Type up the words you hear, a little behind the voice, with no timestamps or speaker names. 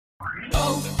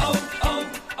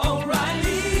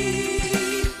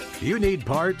O'Reilly. You need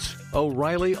parts?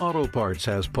 O'Reilly Auto Parts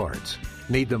has parts.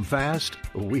 Need them fast?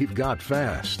 We've got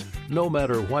fast. No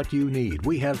matter what you need,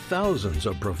 we have thousands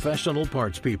of professional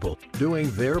parts people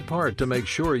doing their part to make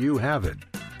sure you have it.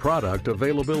 Product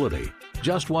availability.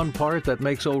 Just one part that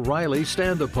makes O'Reilly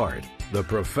stand apart. The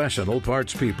professional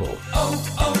parts people.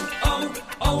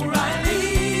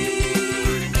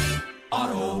 O'Reilly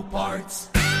Auto Parts.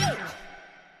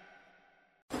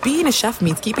 Being a chef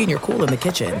means keeping your cool in the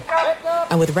kitchen.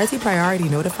 And with Resi Priority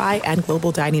Notify and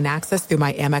Global Dining Access through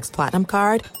my Amex Platinum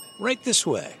card, right this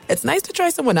way. It's nice to try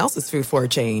someone else's food for a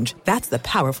change. That's the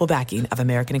powerful backing of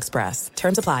American Express.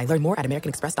 Terms apply. Learn more at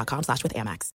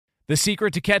americanexpress.com/withAmex. The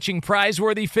secret to catching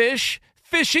prize-worthy fish?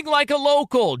 Fishing like a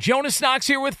local. Jonas Knox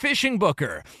here with Fishing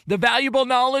Booker. The valuable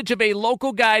knowledge of a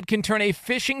local guide can turn a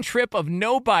fishing trip of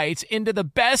no bites into the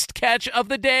best catch of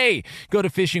the day. Go to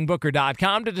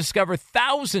fishingbooker.com to discover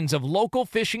thousands of local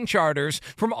fishing charters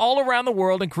from all around the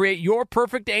world and create your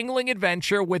perfect angling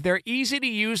adventure with their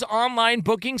easy-to-use online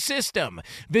booking system.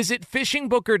 Visit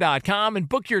fishingbooker.com and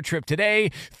book your trip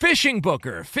today. Fishing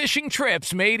Booker. Fishing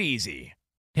trips made easy.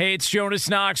 Hey, it's Jonas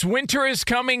Knox. Winter is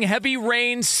coming. Heavy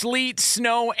rain, sleet,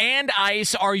 snow, and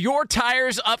ice. Are your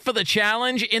tires up for the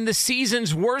challenge? In the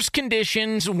season's worst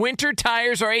conditions, winter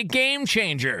tires are a game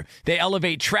changer. They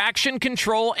elevate traction,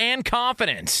 control, and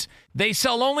confidence. They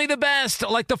sell only the best,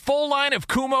 like the full line of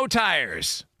Kumho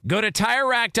tires. Go to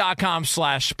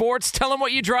TireRack.com/sports. Tell them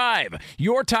what you drive.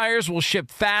 Your tires will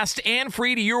ship fast and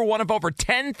free to your one of over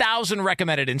 10,000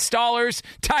 recommended installers.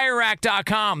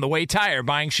 TireRack.com, the way tire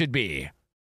buying should be.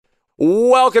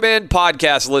 Welcome in,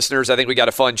 podcast listeners. I think we got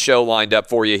a fun show lined up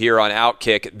for you here on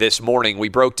Outkick this morning. We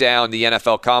broke down the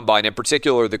NFL Combine, in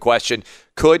particular the question,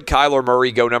 could Kyler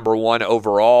Murray go number one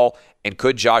overall, and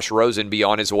could Josh Rosen be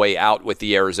on his way out with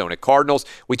the Arizona Cardinals?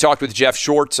 We talked with Jeff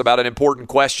Schwartz about an important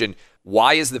question.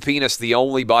 Why is the penis the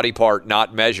only body part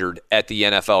not measured at the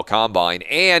NFL Combine?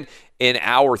 And in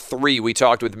hour 3, we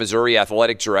talked with Missouri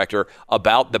Athletic Director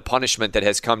about the punishment that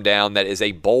has come down that is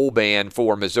a bowl ban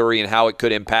for Missouri and how it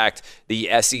could impact the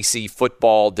SEC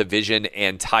football division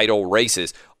and title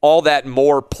races. All that and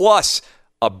more, plus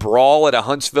a brawl at a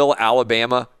Huntsville,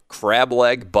 Alabama crab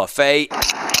leg buffet.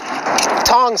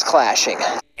 Tongues clashing.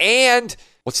 And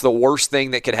what's the worst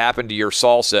thing that could happen to your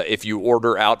salsa if you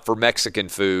order out for Mexican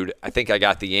food? I think I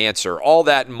got the answer. All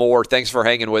that and more. Thanks for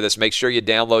hanging with us. Make sure you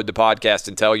download the podcast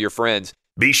and tell your friends.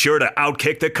 Be sure to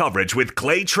Outkick the coverage with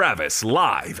Clay Travis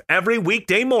live every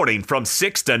weekday morning from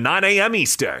 6 to 9 a.m.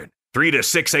 Eastern, 3 to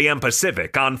 6 a.m.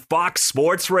 Pacific on Fox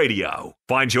Sports Radio.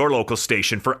 Find your local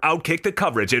station for Outkick the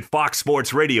coverage at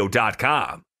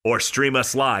foxsportsradio.com. Or stream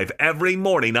us live every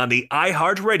morning on the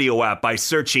iHeartRadio app by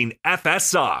searching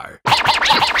FSR.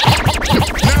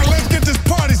 Now let's get this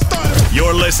party started.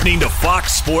 You're listening to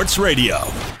Fox Sports Radio.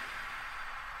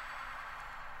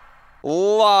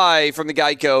 Live from the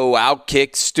Geico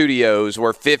Outkick Studios,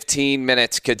 where 15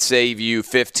 minutes could save you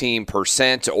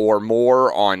 15% or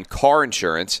more on car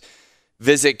insurance.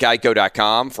 Visit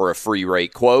geico.com for a free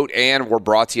rate quote. And we're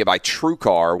brought to you by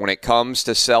TrueCar. When it comes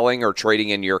to selling or trading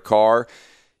in your car,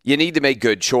 you need to make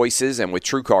good choices, and with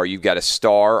TrueCar, you've got a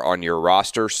star on your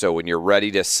roster, so when you're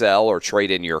ready to sell or trade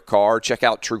in your car, check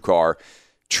out TrueCar.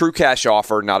 True cash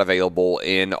offer not available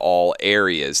in all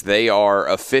areas. They are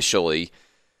officially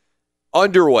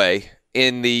underway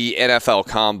in the NFL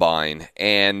Combine,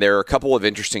 and there are a couple of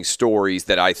interesting stories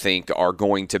that I think are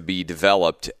going to be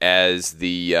developed as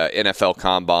the NFL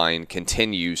Combine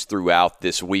continues throughout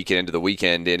this week and into the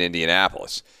weekend in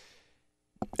Indianapolis.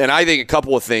 And I think a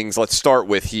couple of things, let's start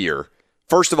with here.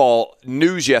 First of all,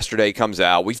 news yesterday comes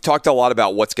out. We've talked a lot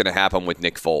about what's going to happen with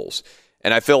Nick Foles.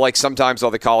 And I feel like sometimes all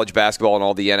the college basketball and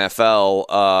all the NFL,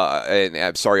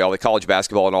 all the college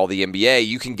basketball and all the NBA,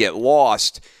 you can get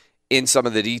lost in some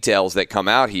of the details that come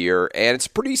out here. And it's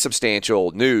pretty substantial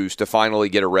news to finally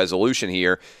get a resolution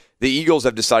here. The Eagles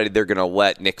have decided they're going to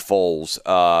let Nick Foles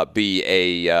be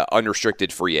a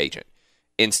unrestricted free agent.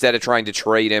 Instead of trying to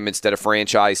trade him, instead of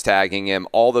franchise tagging him,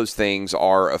 all those things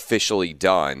are officially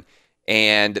done.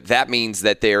 And that means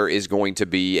that there is going to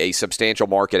be a substantial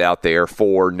market out there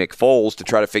for Nick Foles to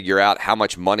try to figure out how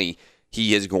much money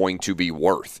he is going to be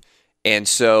worth. And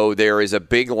so there is a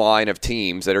big line of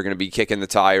teams that are going to be kicking the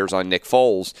tires on Nick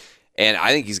Foles. And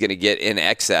I think he's going to get in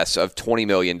excess of $20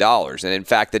 million. And in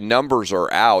fact, the numbers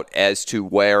are out as to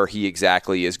where he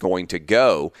exactly is going to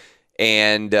go.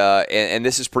 And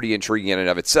this is pretty intriguing in and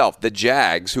of itself. The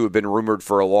Jags, who have been rumored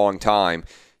for a long time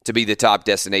to be the top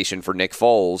destination for Nick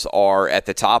Foles, are at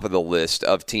the top of the list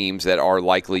of teams that are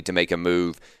likely to make a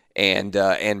move and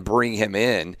bring him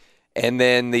in. And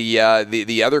then the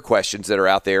other questions that are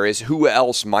out there is who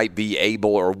else might be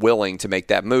able or willing to make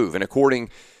that move. And according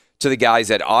to the guys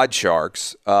at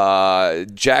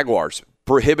OddsSharks, Jaguars,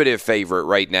 prohibitive favorite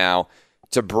right now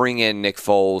to bring in Nick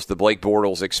Foles. The Blake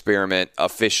Bortles experiment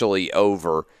officially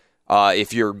over.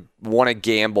 If you want to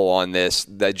gamble on this,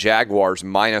 the Jaguars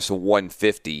minus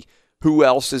 150. Who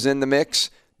else is in the mix?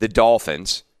 The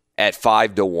Dolphins at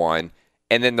 5-1.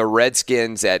 And then the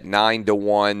Redskins at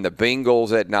 9-1, the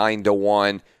Bengals at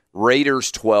 9-1, Raiders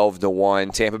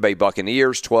 12-1, Tampa Bay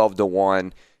Buccaneers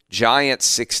 12-1,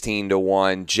 Giants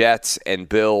 16-1, Jets and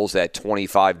Bills at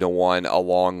 25-1,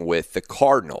 along with the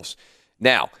Cardinals.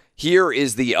 Now, here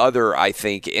is the other, I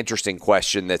think, interesting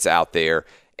question that's out there,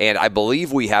 and I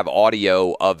believe we have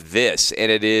audio of this,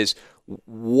 and it is,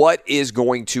 what is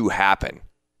going to happen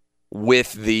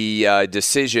with the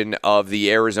decision of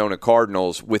the Arizona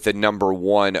Cardinals with the number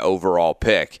 1 overall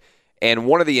pick? And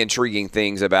one of the intriguing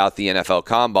things about the NFL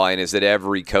Combine is that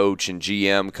every coach and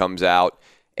GM comes out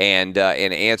and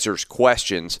answers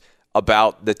questions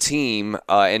about the team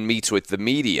and meets with the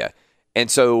media. And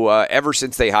so ever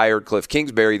since they hired Cliff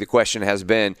Kingsbury, the question has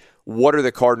been, what are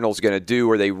the Cardinals going to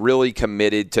do? Are they really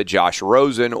committed to Josh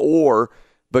Rosen? Or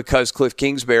because Cliff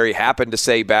Kingsbury happened to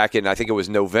say back in, I think it was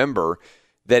November,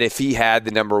 that if he had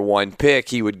the number 1 pick,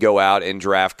 he would go out and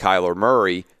draft Kyler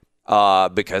Murray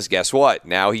because guess what?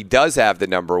 Now he does have the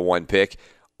number 1 pick.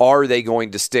 Are they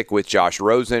going to stick with Josh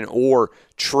Rosen or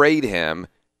trade him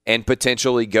and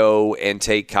potentially go and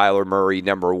take Kyler Murray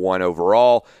number 1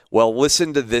 overall? Well,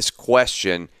 listen to this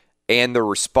question and the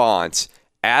response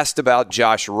asked about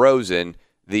Josh Rosen.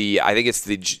 I think it's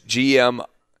the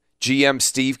GM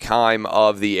Steve Keim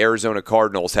of the Arizona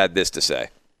Cardinals had this to say.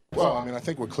 Well, I mean, I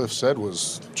think what Cliff said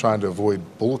was trying to avoid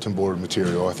bulletin board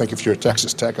material. I think if you're at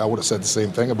Texas Tech, I would have said the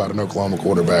same thing about an Oklahoma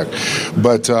quarterback.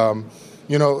 But,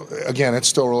 again, it's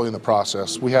still early in the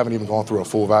process. We haven't even gone through a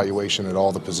full evaluation at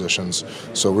all the positions.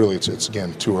 So really, it's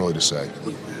again, too early to say.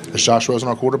 Is Josh Rosen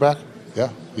our quarterback? Yeah,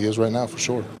 he is right now for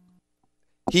sure.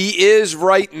 He is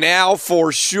right now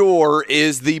for sure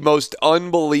is the most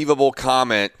unbelievable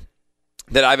comment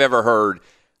that I've ever heard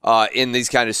in these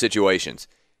kind of situations.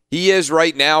 He is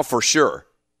right now for sure.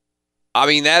 I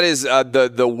mean, that is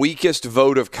the weakest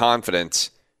vote of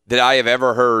confidence that I have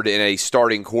ever heard in a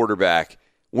starting quarterback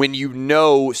when you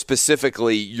know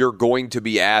specifically you're going to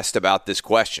be asked about this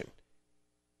question.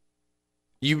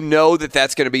 You know that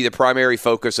that's going to be the primary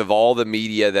focus of all the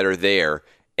media that are there,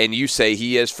 and you say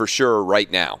he is for sure right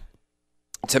now.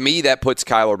 To me, that puts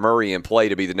Kyler Murray in play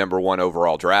to be the number 1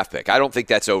 overall draft pick. I don't think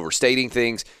that's overstating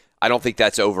things. I don't think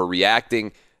that's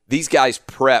overreacting. These guys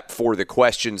prep for the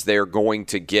questions they're going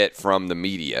to get from the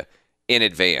media in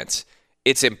advance.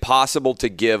 It's impossible to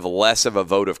give less of a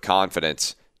vote of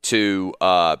confidence to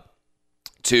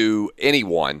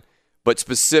anyone, but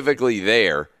specifically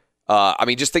there. I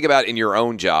mean, just think about it in your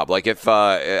own job. Like if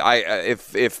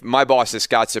my boss is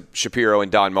Scott Shapiro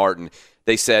and Don Martin,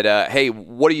 they said, "Hey,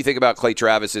 what do you think about Clay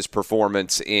Travis's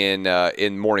performance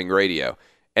in morning radio?"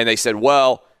 And they said,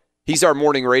 "Well, he's our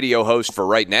morning radio host for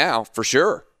right now, for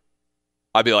sure."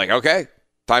 I'd be like, okay,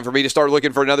 time for me to start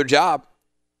looking for another job.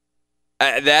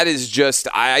 That is just,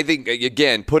 I think,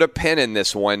 again, put a pin in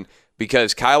this one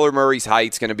because Kyler Murray's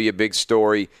height's going to be a big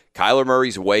story. Kyler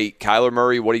Murray's weight, Kyler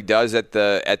Murray, what he does at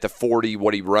the 40,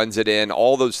 what he runs it in,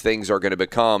 all those things are going to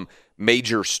become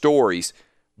major stories.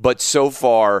 But so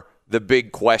far, the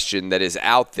big question that is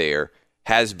out there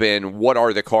has been, what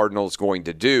are the Cardinals going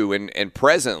to do? And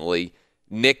presently,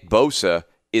 Nick Bosa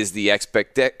is the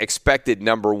expected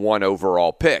number 1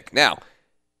 overall pick. Now,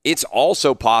 it's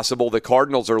also possible the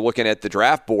Cardinals are looking at the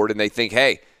draft board and they think,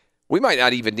 hey, we might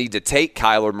not even need to take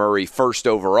Kyler Murray first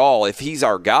overall. If he's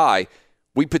our guy,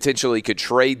 we potentially could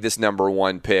trade this number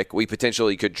 1 pick. We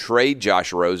potentially could trade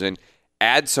Josh Rosen,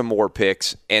 add some more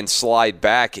picks, and slide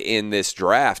back in this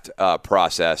draft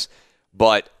process.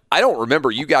 But I don't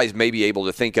remember, you guys may be able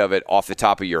to think of it off the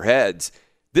top of your heads.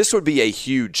 This would be a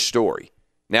huge story.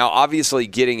 Now, obviously,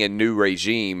 getting a new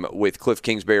regime with Cliff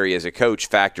Kingsbury as a coach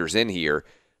factors in here,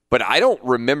 but I don't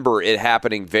remember it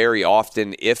happening very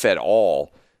often, if at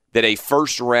all, that a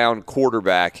first-round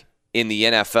quarterback in the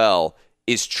NFL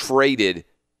is traded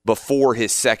before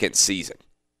his second season.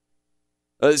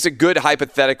 It's a good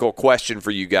hypothetical question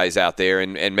for you guys out there,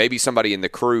 and maybe somebody in the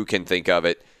crew can think of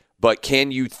it, but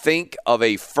can you think of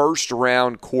a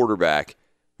first-round quarterback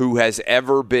who has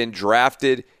ever been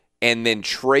drafted and then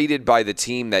traded by the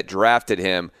team that drafted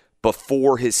him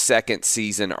before his second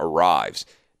season arrives?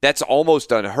 That's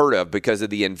almost unheard of because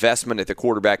of the investment at the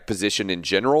quarterback position in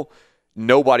general.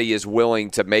 Nobody is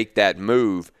willing to make that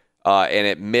move and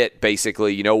admit,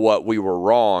 basically, you know what, we were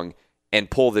wrong, and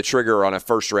pull the trigger on a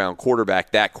first-round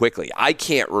quarterback that quickly. I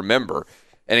can't remember.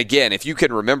 And again, if you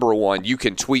can remember one, you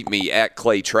can tweet me at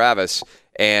Clay Travis,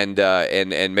 and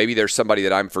maybe there's somebody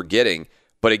that I'm forgetting.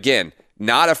 But again,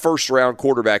 not a first-round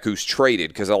quarterback who's traded,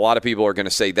 because a lot of people are going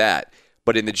to say that.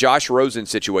 But in the Josh Rosen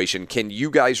situation, can you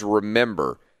guys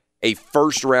remember a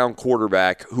first-round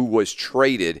quarterback who was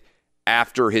traded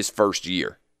after his first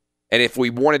year? And if we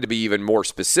wanted to be even more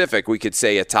specific, we could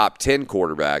say a top 10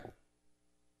 quarterback,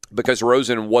 because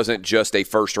Rosen wasn't just a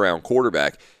first-round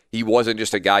quarterback. He wasn't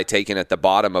just a guy taken at the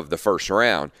bottom of the first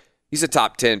round. He's a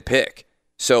top 10 pick.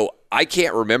 So I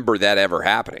can't remember that ever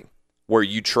happening, where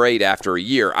you trade after a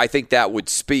year. I think that would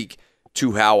speak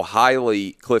to how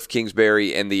highly Cliff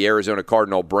Kingsbury and the Arizona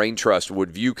Cardinal Brain Trust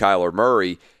would view Kyler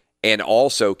Murray, and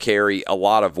also carry a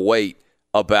lot of weight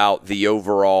about the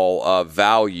overall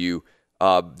value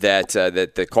that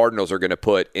the Cardinals are going to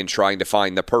put in trying to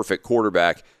find the perfect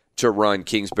quarterback to run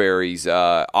Kingsbury's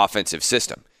offensive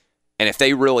system. And if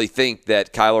they really think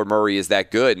that Kyler Murray is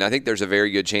that good, and I think there's a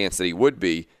very good chance that he would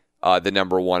be the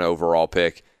number 1 overall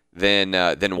pick, then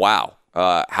wow.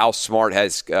 How smart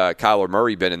has Kyler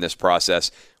Murray been in this process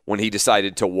when he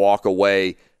decided to walk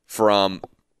away from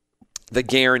the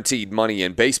guaranteed money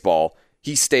in baseball?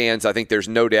 He stands, I think there's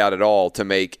no doubt at all, to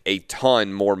make a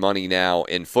ton more money now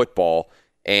in football.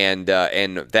 And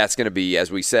that's going to be,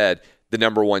 as we said, the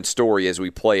number 1 story as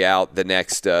we play out the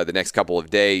next couple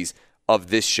of days of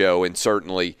this show, and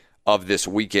certainly of this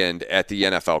weekend at the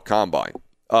NFL Combine.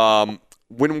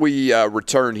 When we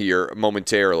return here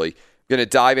momentarily, I'm going to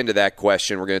dive into that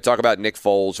question. We're going to talk about Nick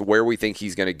Foles, where we think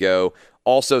he's going to go.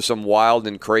 Also, some wild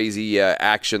and crazy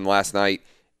action last night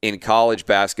in college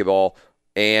basketball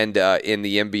and in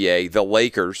the NBA. The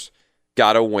Lakers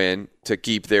got a win to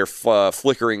keep their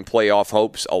flickering playoff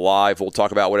hopes alive. We'll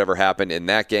talk about whatever happened in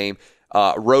that game.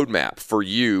 Roadmap for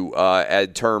you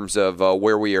in terms of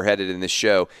where we are headed in this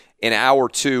show. In hour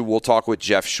 2, we'll talk with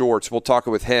Jeff Shorts. We'll talk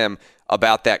with him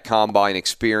about that combine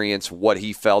experience, what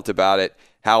he felt about it,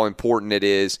 how important it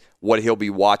is, what he'll be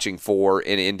watching for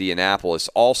in Indianapolis.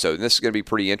 Also, and this is going to be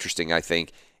pretty interesting, I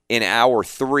think. In hour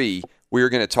 3, we are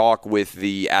going to talk with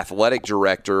the athletic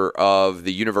director of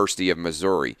the University of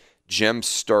Missouri, Jim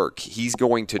Sterk. He's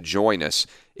going to join us.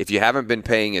 If you haven't been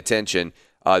paying attention,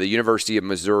 the University of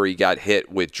Missouri got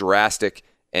hit with drastic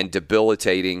and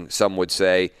debilitating, some would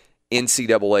say,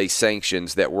 NCAA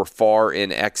sanctions that were far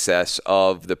in excess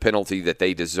of the penalty that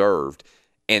they deserved,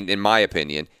 and in my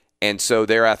opinion. And so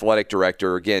their athletic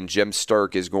director, again, Jim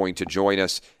Sterk, is going to join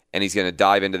us, and he's going to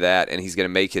dive into that, and he's going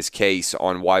to make his case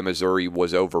on why Missouri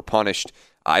was overpunished.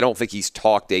 I don't think he's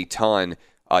talked a ton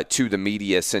to the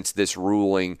media since this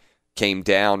ruling came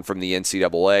down from the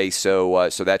NCAA, so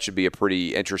that should be a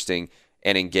pretty interesting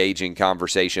and engaging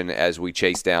conversation as we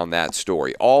chase down that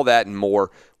story. All that and more.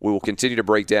 We will continue to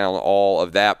break down all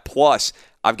of that. Plus,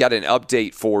 I've got an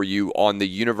update for you on the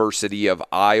University of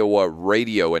Iowa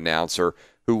radio announcer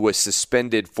who was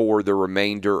suspended for the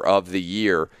remainder of the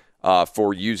year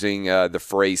for using the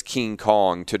phrase King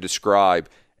Kong to describe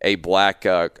a black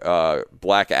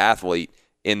athlete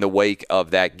in the wake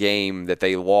of that game that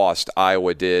they lost,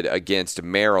 Iowa did, against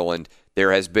Maryland.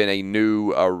 There has been a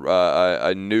new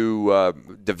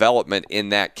development in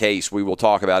that case. We will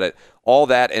talk about it. All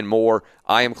that and more.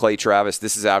 I am Clay Travis.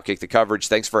 This is Outkick the Coverage.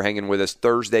 Thanks for hanging with us.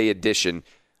 Thursday edition.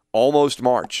 Almost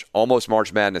March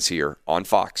Madness here on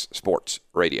Fox Sports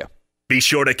Radio. Be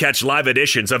sure to catch live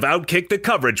editions of Outkick the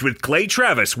Coverage with Clay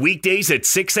Travis weekdays at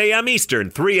 6 a.m. Eastern,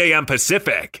 3 a.m.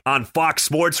 Pacific on Fox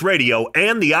Sports Radio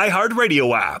and the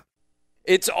iHeartRadio app.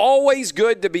 It's always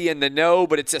good to be in the know,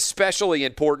 but it's especially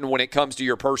important when it comes to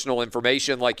your personal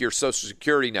information like your Social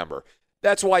Security number.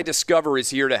 That's why Discover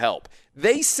is here to help.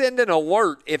 They send an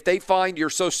alert if they find your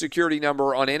Social Security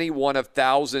number on any one of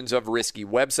thousands of risky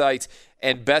websites.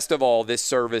 And best of all, this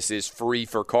service is free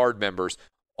for card members.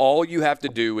 All you have to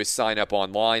do is sign up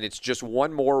online. It's just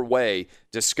one more way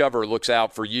Discover looks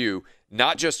out for you,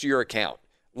 not just your account.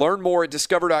 Learn more at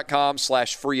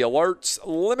discover.com/free alerts.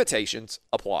 Limitations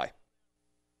apply.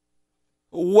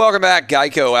 Welcome back,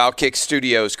 Geico Outkick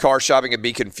Studios. Car shopping can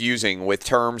be confusing with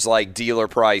terms like dealer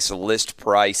price, list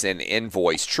price, and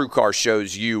invoice. TrueCar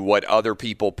shows you what other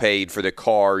people paid for the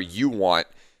car you want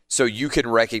so you can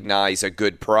recognize a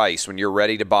good price. When you're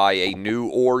ready to buy a new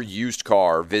or used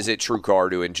car, visit TrueCar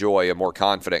to enjoy a more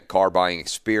confident car buying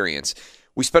experience.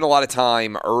 We spent a lot of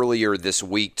time earlier this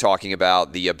week talking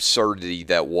about the absurdity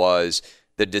that was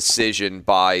the decision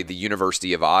by the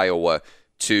University of Iowa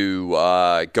to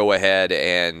go ahead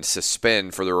and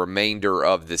suspend for the remainder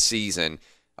of the season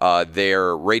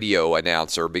their radio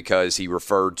announcer because he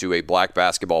referred to a black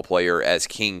basketball player as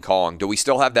King Kong. Do we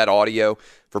still have that audio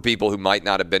for people who might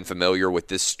not have been familiar with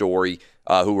this story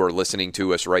who are listening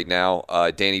to us right now?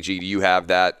 Danny G, do you have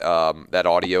that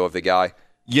audio of the guy?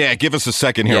 Yeah, give us a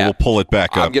second here. Yeah. We'll pull it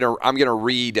back up. I'm gonna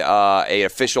read a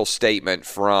official statement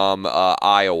from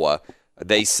Iowa.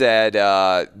 They said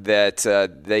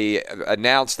that they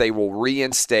announced they will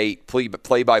reinstate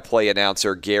play-by-play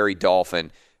announcer Gary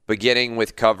Dolphin, beginning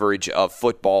with coverage of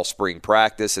football spring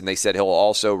practice, and they said he'll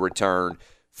also return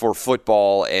for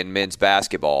football and men's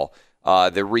basketball.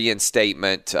 The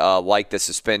reinstatement, like the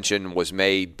suspension, was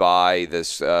made by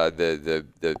this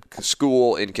the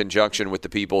school in conjunction with the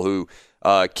people who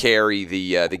carry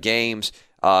the games.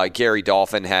 Gary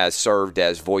Dolphin has served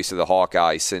as voice of the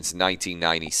Hawkeyes since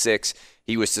 1996.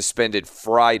 He was suspended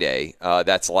Friday,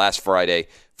 that's last Friday,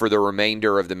 for the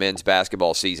remainder of the men's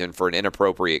basketball season for an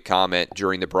inappropriate comment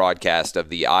during the broadcast of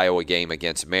the Iowa game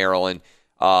against Maryland.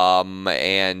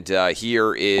 And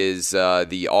here is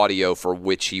the audio for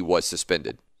which he was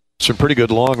suspended. Some pretty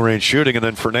good long-range shooting, and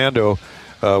then Fernando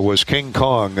was King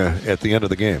Kong at the end of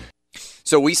the game.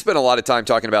 So we spent a lot of time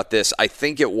talking about this. I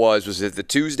think was it the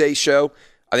Tuesday show?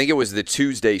 I think it was the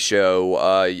Tuesday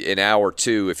show in hour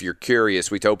 2. If you're curious,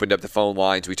 we opened up the phone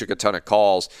lines. We took a ton of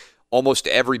calls. Almost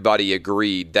everybody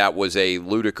agreed that was a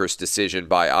ludicrous decision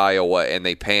by Iowa, and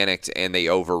they panicked and they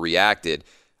overreacted.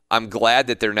 I'm glad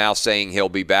that they're now saying he'll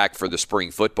be back for the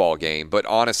spring football game, but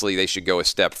honestly, they should go a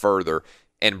step further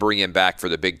and bring him back for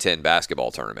the Big Ten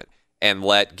basketball tournament and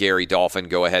let Gary Dolphin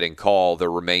go ahead and call the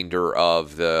remainder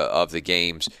of the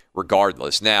games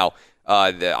regardless. Now,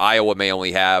 the Iowa may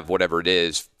only have, whatever it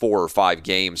is, 4 or 5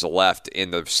 games left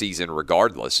in the season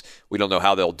regardless. We don't know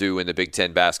how they'll do in the Big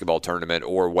Ten basketball tournament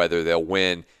or whether they'll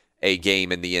win a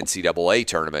game in the NCAA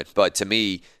tournament. But to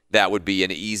me, that would be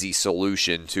an easy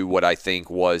solution to what I think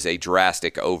was a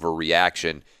drastic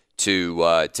overreaction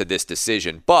to this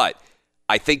decision. But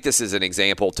I think this is an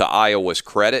example, to Iowa's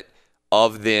credit,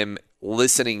 of them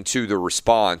listening to the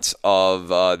response of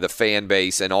the fan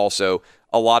base and also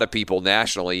a lot of people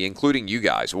nationally, including you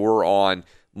guys. We're on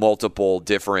multiple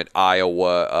different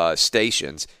Iowa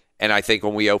stations, and I think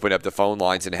when we opened up the phone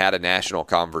lines and had a national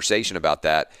conversation about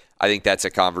that, I think that's a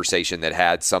conversation that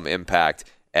had some impact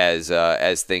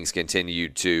as things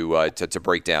continued to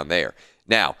break down there.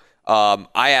 Now,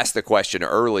 I asked the question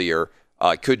earlier,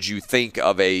 could you think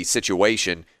of a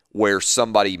situation where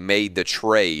somebody made the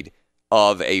trade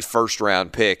of a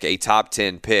first-round pick, a top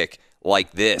 10 pick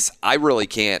like this? I really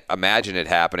can't imagine it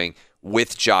happening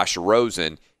with Josh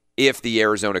Rosen if the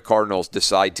Arizona Cardinals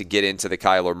decide to get into the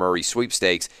Kyler Murray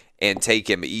sweepstakes and take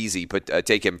him easy,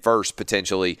 take him first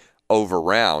potentially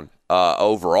overall.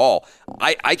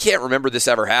 I can't remember this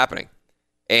ever happening.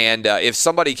 And if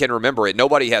somebody can remember it,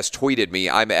 nobody has tweeted me.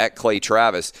 I'm at Clay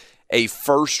Travis, a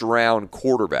first-round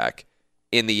quarterback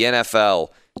in the NFL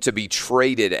to be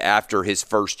traded after his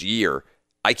first year.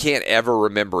 I can't ever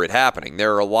remember it happening.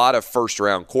 There are a lot of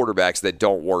first-round quarterbacks that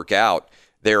don't work out.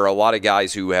 There are a lot of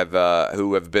guys who have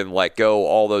been let go,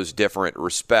 all those different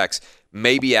respects.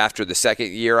 Maybe after the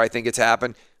second year, I think it's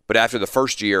happened. But after the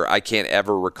first year, I can't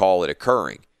ever recall it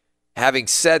occurring. Having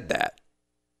said that,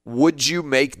 would you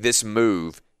make this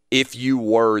move if you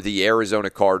were the Arizona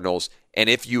Cardinals and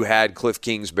if you had Cliff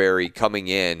Kingsbury coming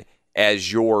in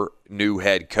as your new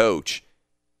head coach?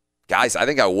 Guys, I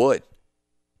think I would.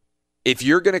 If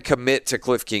you're going to commit to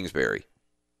Cliff Kingsbury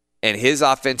and his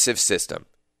offensive system,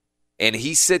 and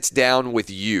he sits down with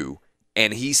you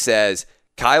and he says,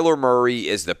 Kyler Murray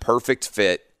is the perfect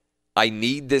fit. I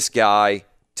need this guy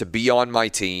to be on my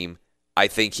team. I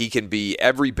think he can be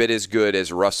every bit as good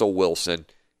as Russell Wilson,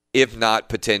 if not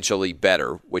potentially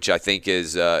better, which I think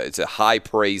is it's a high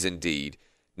praise indeed.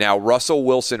 Now, Russell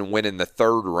Wilson went in the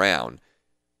 3rd round,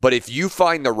 but if you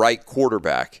find the right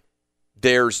quarterback,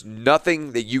 there's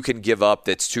nothing that you can give up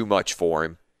that's too much for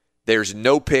him. There's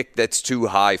no pick that's too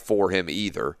high for him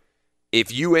either.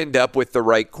 If you end up with the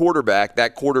right quarterback,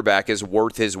 that quarterback is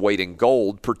worth his weight in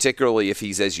gold, particularly if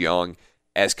he's as young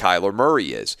as Kyler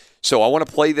Murray is. So I want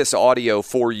to play this audio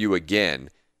for you again,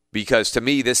 because to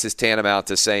me this is tantamount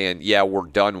to saying, yeah, we're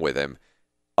done with him.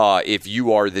 If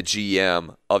you are the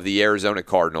GM of the Arizona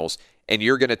Cardinals and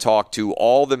you're going to talk to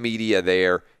all the media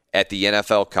there at the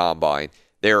NFL Combine,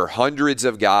 there are hundreds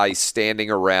of guys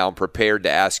standing around prepared to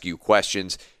ask you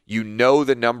questions. You know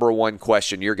the number one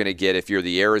question you're going to get if you're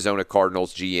the Arizona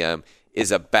Cardinals GM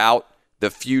is about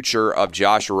the future of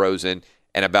Josh Rosen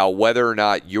and about whether or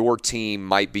not your team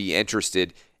might be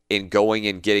interested in going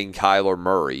and getting Kyler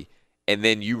Murray. And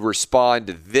then you respond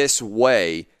this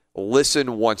way.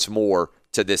 Listen once more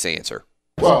to this answer.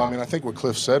 Well, I think what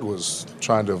Cliff said was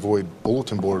trying to avoid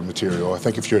bulletin board material. I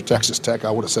think if you're at Texas Tech, I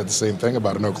would have said the same thing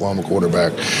about an Oklahoma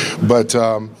quarterback. But,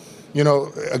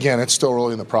 again, it's still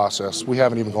early in the process. We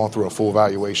haven't even gone through a full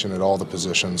evaluation at all the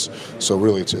positions. So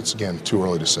really, it's again, too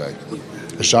early to say.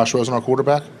 Is Josh Rosen our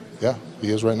quarterback? Yeah,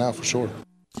 he is right now for sure.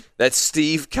 That's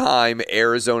Steve Keim,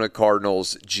 Arizona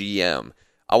Cardinals GM.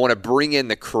 I want to bring in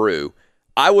the crew.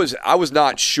 I was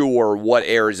not sure what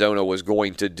Arizona was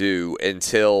going to do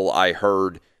until I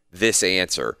heard this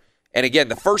answer. And again,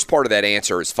 the first part of that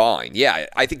answer is fine. Yeah,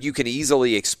 I think you can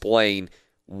easily explain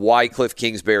why Cliff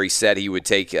Kingsbury said he would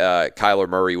take Kyler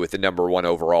Murray with the number 1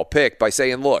 overall pick by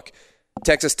saying, look,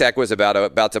 Texas Tech was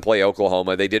about to play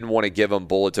Oklahoma. They didn't want to give them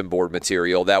bulletin board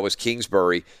material. That was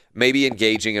Kingsbury maybe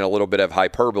engaging in a little bit of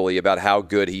hyperbole about how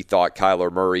good he thought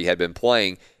Kyler Murray had been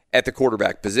playing at the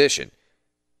quarterback position.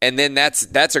 And then that's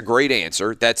a great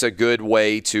answer. That's a good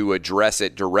way to address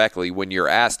it directly when you're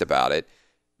asked about it.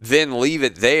 Then leave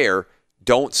it there.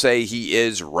 Don't say he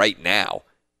is right now.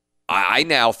 I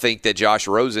now think that Josh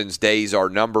Rosen's days are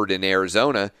numbered in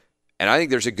Arizona, and I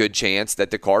think there's a good chance that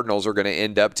the Cardinals are going to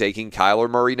end up taking Kyler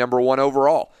Murray number 1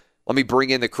 overall. Let me bring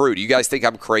in the crew. Do you guys think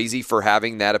I'm crazy for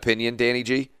having that opinion, Danny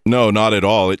G? No, not at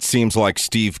all. It seems like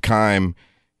Steve Keim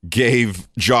gave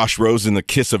Josh Rosen the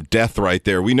kiss of death right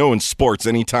there. We know in sports,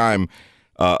 anytime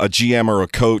a GM or a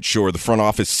coach or the front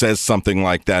office says something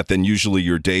like that, then usually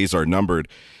your days are numbered.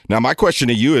 Now, my question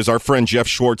to you is, our friend Jeff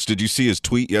Schwartz, did you see his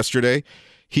tweet yesterday?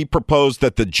 He proposed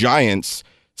that the Giants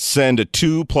send a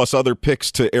 2 plus other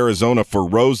picks to Arizona for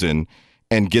Rosen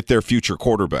and get their future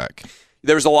quarterback.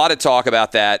 There's a lot of talk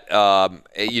about that,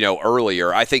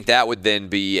 earlier. I think that would then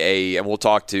be and we'll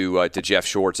talk to Jeff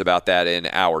Schwartz about that in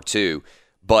hour 2.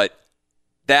 But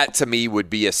that, to me, would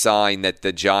be a sign that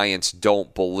the Giants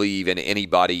don't believe in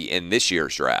anybody in this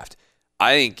year's draft.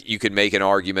 I think you could make an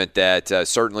argument that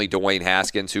certainly Dwayne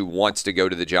Haskins, who wants to go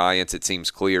to the Giants, it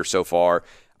seems clear so far.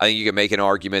 I think you can make an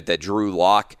argument that Drew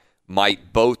Lock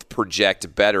might both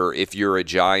project better if you're a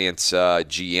Giants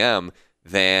GM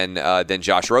than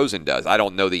Josh Rosen does. I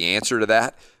don't know the answer to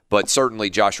that, but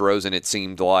certainly Josh Rosen, it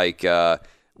seemed like,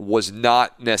 was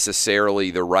not necessarily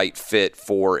the right fit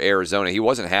for Arizona. He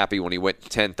wasn't happy when he went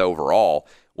 10th overall,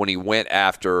 when he went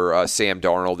after Sam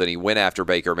Darnold and he went after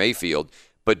Baker Mayfield.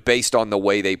 But based on the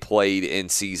way they played in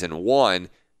season 1,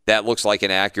 that looks like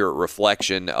an accurate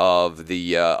reflection of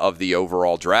the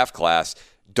overall draft class.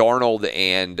 Darnold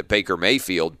and Baker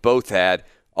Mayfield both had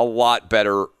a lot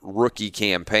better rookie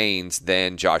campaigns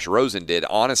than Josh Rosen did.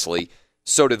 Honestly,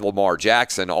 so did Lamar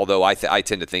Jackson, although I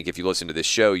tend to think if you listen to this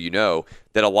show, you know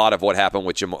that a lot of what happened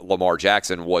with Lamar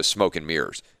Jackson was smoke and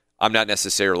mirrors. I'm not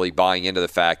necessarily buying into the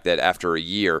fact that after a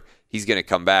year, he's going to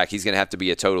come back. He's going to have to be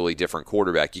a totally different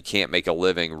quarterback. You can't make a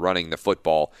living running the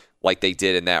football like they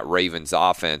did in that Ravens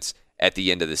offense at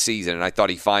the end of the season, and I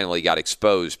thought he finally got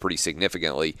exposed pretty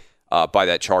significantly by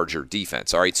that Charger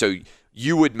defense. All right, so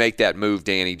you would make that move,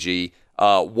 Danny G.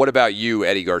 What about you,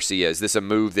 Eddie Garcia? Is this a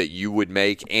move that you would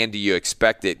make, and do you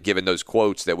expect it given those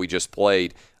quotes that we just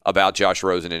played about Josh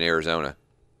Rosen in Arizona?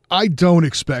 I don't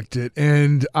expect it,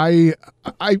 and I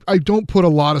don't put a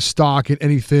lot of stock in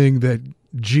anything that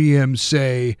GMs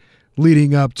say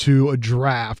leading up to a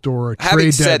draft or a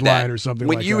trade deadline or something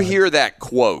like that. When you hear that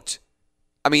quote,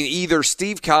 I mean, either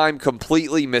Steve Keim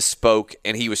completely misspoke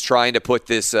and he was trying to put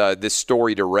this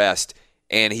story to rest,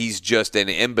 and he's just an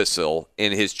imbecile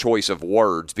in his choice of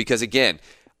words. Because, again,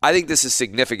 I think this is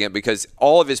significant because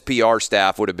all of his PR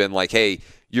staff would have been like, hey,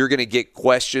 you're going to get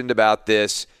questioned about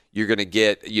this. You're going to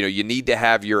get, you need to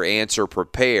have your answer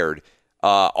prepared.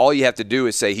 All you have to do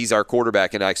is say he's our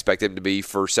quarterback and I expect him to be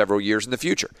for several years in the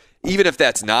future. Even if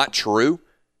that's not true,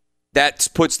 that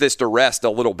puts this to rest a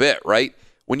little bit, right?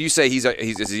 When you say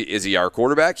is he our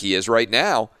quarterback? He is right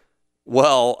now.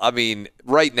 Well, I mean,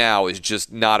 right now is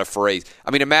just not a phrase.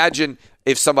 I mean, imagine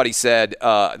if somebody said,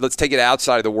 let's take it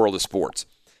outside of the world of sports,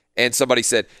 and somebody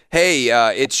said, hey,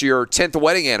 it's your 10th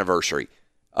wedding anniversary.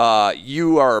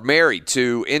 You are married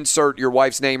to insert your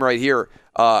wife's name right here.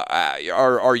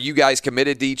 Are you guys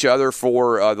committed to each other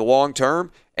for the long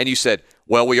term? And you said,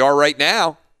 well, we are right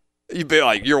now. You'd be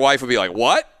like, your wife would be like,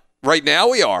 what? Right now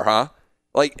we are, huh?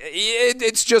 Like,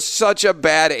 it's just such a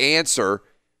bad answer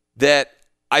that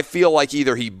I feel like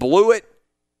either he blew it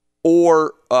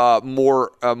or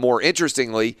more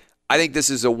interestingly, I think this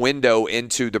is a window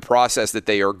into the process that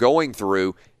they are going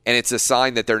through, and it's a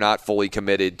sign that they're not fully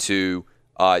committed to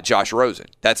Josh Rosen.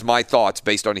 That's my thoughts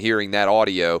based on hearing that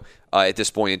audio at this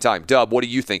point in time. Dub, what do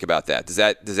you think about that? Does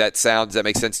that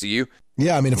make sense to you?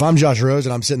 Yeah, I mean, if I'm Josh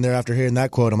Rosen, I'm sitting there after hearing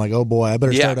that quote, I'm like, oh boy, I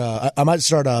better start. I might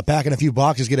start packing a few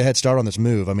boxes, get a head start on this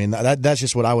move. I mean, that's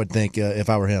just what I would think if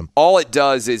I were him. All it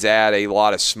does is add a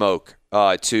lot of smoke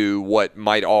to what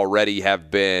might already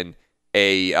have been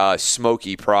a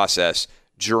smoky process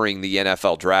during the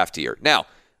NFL draft year. Now,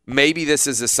 maybe this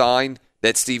is a sign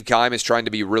that Steve Keim is trying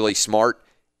to be really smart,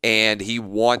 and he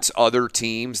wants other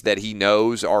teams that he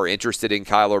knows are interested in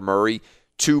Kyler Murray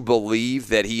to believe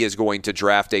that he is going to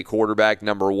draft a quarterback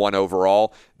number 1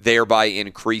 overall, thereby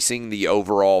increasing the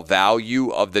overall value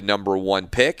of the number 1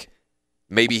 pick.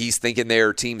 Maybe he's thinking there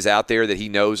are teams out there that he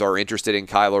knows are interested in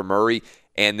Kyler Murray,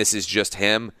 and this is just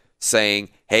him saying,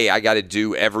 hey, I got to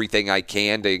do everything I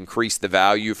can to increase the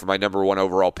value for my number 1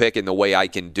 overall pick, and the way I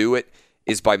can do it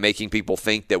is by making people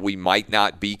think that we might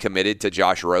not be committed to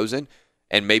Josh Rosen,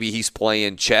 and maybe he's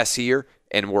playing chess here,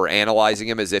 and we're analyzing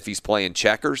him as if he's playing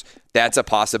checkers. That's a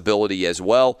possibility as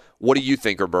well. What do you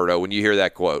think, Roberto, when you hear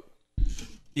that quote?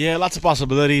 Yeah, lots of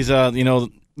possibilities.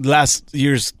 Last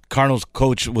year's Cardinals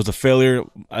coach was a failure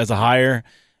as a hire.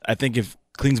 I think if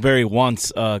Kingsbury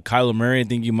wants Kyler Murray, I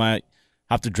think you might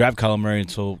have to draft Kyler Murray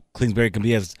so Kingsbury can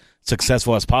be as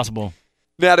successful as possible.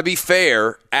 Now, to be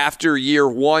fair, after year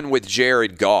 1 with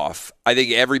Jared Goff, I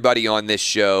think everybody on this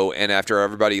show and after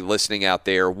everybody listening out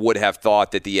there would have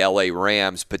thought that the LA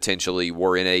Rams potentially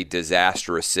were in a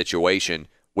disastrous situation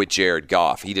with Jared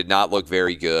Goff. He did not look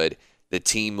very good. The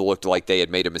team looked like they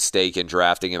had made a mistake in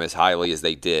drafting him as highly as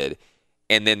they did.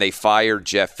 And then they fired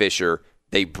Jeff Fisher.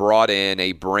 They brought in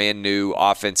a brand new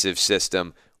offensive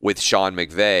system with Sean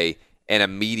McVay, and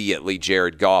immediately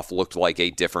Jared Goff looked like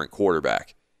a different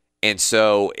quarterback. And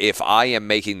so if I am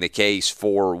making the case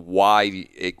for why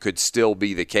it could still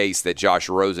be the case that Josh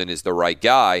Rosen is the right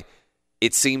guy,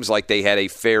 it seems like they had a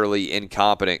fairly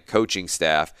incompetent coaching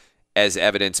staff, as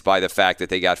evidenced by the fact that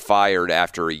they got fired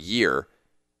after a year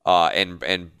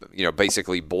and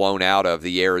basically blown out of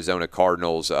the Arizona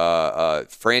Cardinals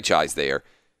franchise there.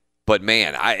 But,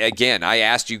 man, I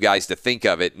asked you guys to think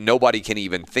of it. Nobody can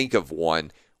even think of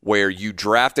one where you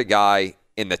draft a guy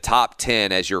in the top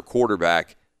 10 as your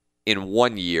quarterback in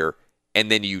 1 year,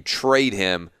 and then you trade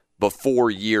him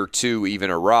before year 2 even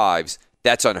arrives.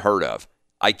 That's unheard of.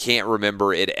 I can't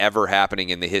remember it ever happening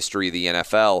in the history of the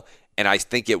NFL, and I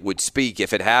think it would speak,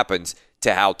 if it happens,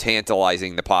 to how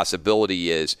tantalizing the possibility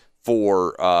is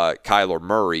for Kyler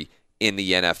Murray in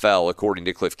the NFL, according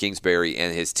to Cliff Kingsbury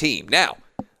and his team. Now,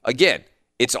 again,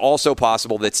 it's also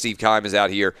possible that Steve Keim is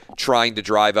out here trying to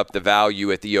drive up the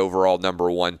value at the overall number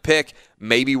 1 pick.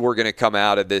 Maybe we're going to come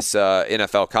out of this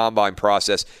NFL Combine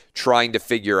process trying to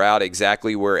figure out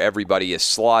exactly where everybody is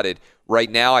slotted. Right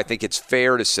now, I think it's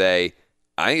fair to say,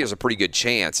 I think there's a pretty good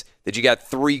chance that you got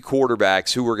 3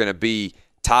 quarterbacks who are going to be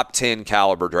top 10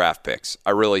 caliber draft picks.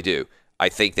 I really do. I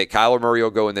think that Kyler Murray will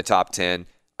go in the top 10.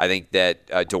 I think that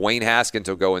Dwayne Haskins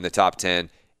will go in the top 10.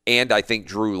 And I think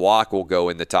Drew Lock will go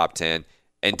in the top 10.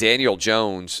 And Daniel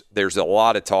Jones, there's a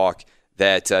lot of talk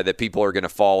that people are going to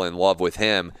fall in love with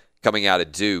him coming out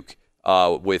of Duke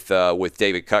with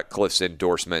David Cutcliffe's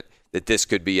endorsement that this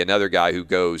could be another guy who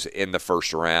goes in the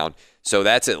first round. So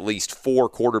that's at least 4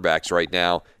 quarterbacks right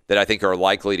now that I think are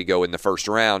likely to go in the first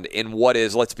round in what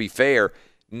is, let's be fair,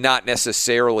 not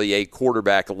necessarily a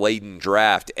quarterback-laden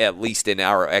draft, at least in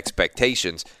our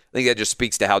expectations. I think that just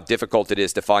speaks to how difficult it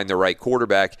is to find the right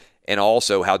quarterback and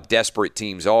also how desperate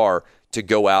teams are to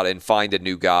go out and find a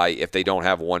new guy if they don't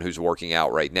have one who's working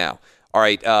out right now. All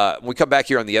right, when we come back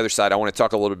here on the other side, I want to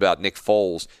talk a little bit about Nick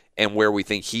Foles and where we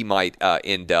think he might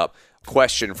end up.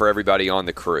 Question for everybody on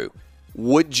the crew.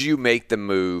 Would you make the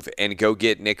move and go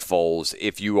get Nick Foles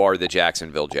if you are the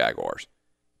Jacksonville Jaguars?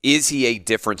 Is he a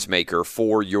difference maker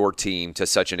for your team to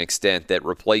such an extent that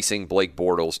replacing Blake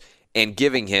Bortles and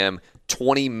giving him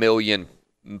 $20 million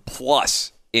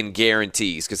plus in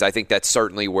guarantees, because I think that's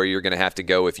certainly where you're going to have to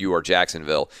go if you are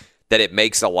Jacksonville, that it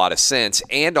makes a lot of sense?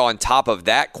 And on top of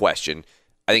that question,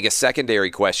 I think a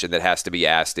secondary question that has to be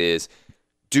asked is,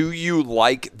 do you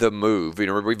like the move? You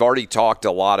know, we've already talked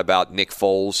a lot about Nick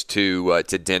Foles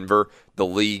to Denver. The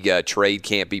league trade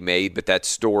can't be made, but that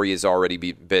story has already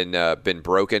been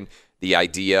broken. The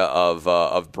idea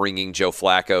of bringing Joe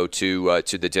Flacco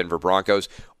to the Denver Broncos,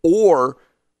 or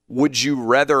would you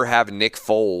rather have Nick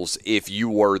Foles if you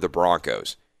were the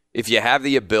Broncos? If you have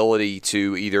the ability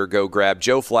to either go grab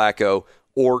Joe Flacco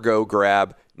or go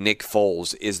grab Nick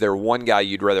Foles, is there one guy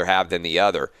you'd rather have than the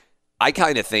other? I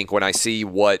kind of think when I see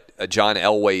what John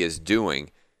Elway is doing,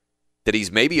 that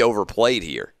he's maybe overplayed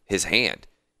here, his hand.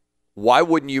 Why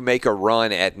wouldn't you make a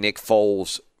run at Nick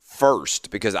Foles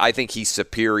first? Because I think he's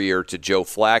superior to Joe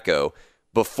Flacco.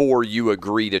 before you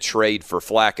agree to trade for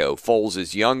Flacco. Foles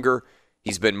is younger.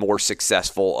 He's been more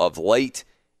successful of late,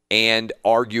 and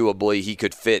arguably he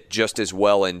could fit just as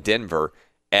well in Denver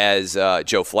as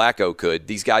Joe Flacco could.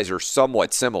 These guys are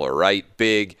somewhat similar, right?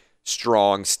 Big,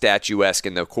 strong, statuesque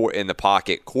in the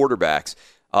pocket quarterbacks.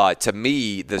 To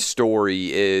me, the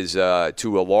story is,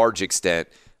 to a large extent,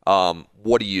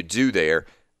 what do you do there?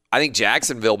 I think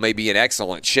Jacksonville may be in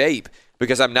excellent shape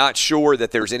because I'm not sure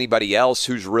that there's anybody else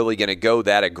who's really going to go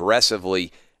that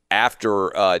aggressively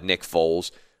after Nick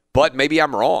Foles. But maybe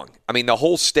I'm wrong. I mean, the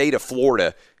whole state of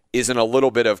Florida is in a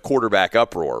little bit of quarterback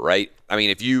uproar, right? I mean,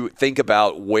 if you think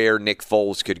about where Nick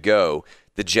Foles could go,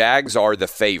 the Jags are the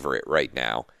favorite right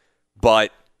now.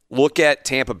 But look at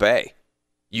Tampa Bay.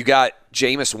 You got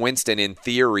Jameis Winston in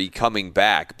theory coming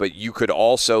back, but you could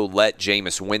also let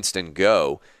Jameis Winston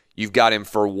go. You've got him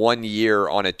for 1 year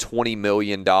on a $20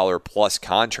 million plus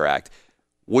contract.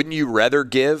 Wouldn't you rather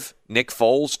give Nick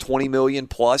Foles $20 million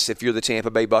plus if you're the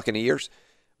Tampa Bay Buccaneers?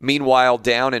 Meanwhile,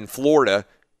 down in Florida,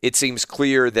 it seems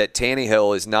clear that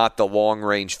Tannehill is not the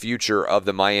long-range future of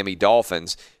the Miami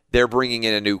Dolphins. They're bringing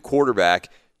in a new quarterback.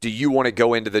 Do you want to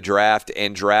go into the draft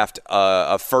and draft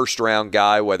a first-round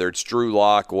guy, whether it's Drew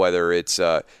Lock, whether it's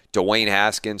Dwayne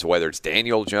Haskins, whether it's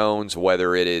Daniel Jones,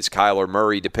 whether it is Kyler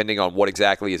Murray, depending on what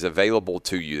exactly is available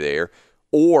to you there?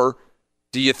 Or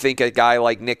do you think a guy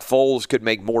like Nick Foles could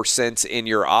make more sense in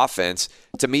your offense?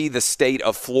 To me, the state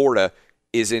of Florida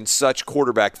is in such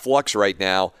quarterback flux right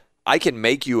now, I can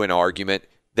make you an argument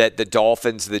that the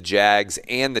Dolphins, the Jags,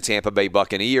 and the Tampa Bay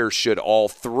Buccaneers should all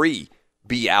three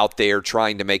be out there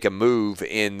trying to make a move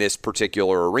in this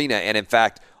particular arena. And in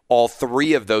fact, all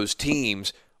three of those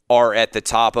teams are at the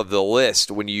top of the list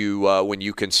when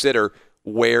you consider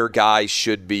where guys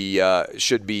should be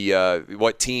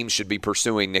what teams should be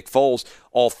pursuing Nick Foles.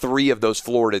 All three of those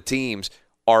Florida teams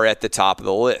are at the top of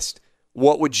the list.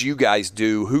 What would you guys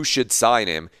do? Who should sign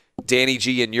him? Danny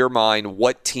G, in your mind,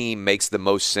 what team makes the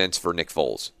most sense for Nick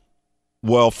Foles?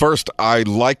 Well, first, I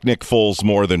like Nick Foles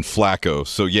more than Flacco.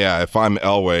 So, yeah, if I'm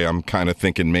Elway, I'm kind of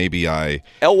thinking maybe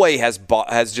Elway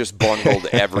has just bungled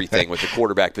everything with the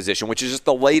quarterback position, which is just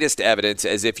the latest evidence,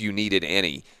 as if you needed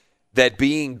any, that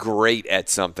being great at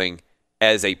something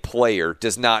as a player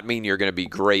does not mean you're going to be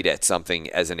great at something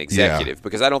as an executive. Yeah.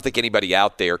 Because I don't think anybody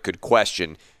out there could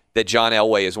question that John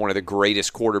Elway is one of the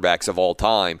greatest quarterbacks of all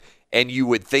time, and you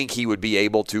would think he would be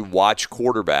able to watch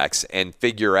quarterbacks and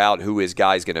figure out who his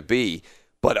guy's going to be.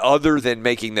 But other than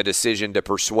making the decision to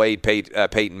persuade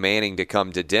Peyton Manning to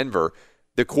come to Denver,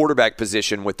 the quarterback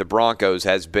position with the Broncos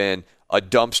has been a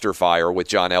dumpster fire with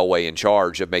John Elway in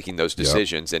charge of making those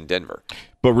decisions in Denver.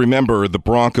 But remember, the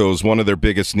Broncos, one of their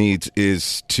biggest needs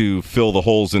is to fill the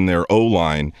holes in their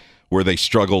O-line where they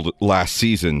struggled last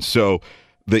season. So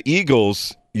the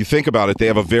Eagles, you think about it, they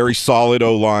have a very solid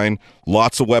O-line,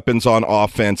 lots of weapons on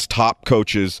offense, top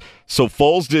coaches. So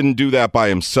Foles didn't do that by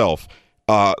himself.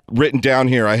 Written down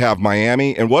here, I have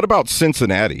Miami. And what about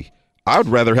Cincinnati? I would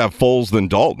rather have Foles than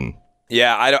Dalton.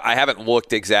 Yeah, I haven't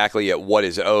looked exactly at what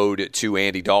is owed to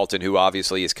Andy Dalton, who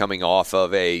obviously is coming off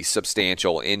of a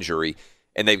substantial injury,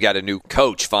 and they've got a new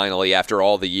coach finally after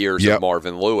all the years of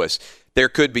Marvin Lewis. There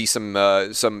could be some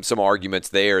arguments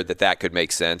there that could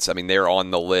make sense. I mean, they're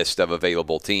on the list of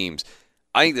available teams.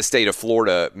 I think the state of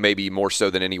Florida, maybe more so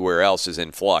than anywhere else, is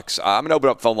in flux. I'm going to open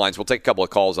up phone lines. We'll take a couple of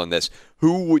calls on this.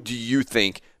 Who do you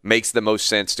think makes the most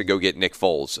sense to go get Nick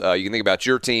Foles? You can think about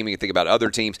your team. You can think about other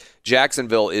teams.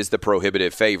 Jacksonville is the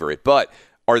prohibitive favorite. But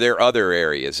are there other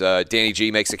areas? Danny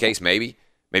G makes a case maybe.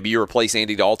 Maybe you replace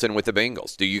Andy Dalton with the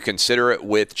Bengals. Do you consider it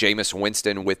with Jameis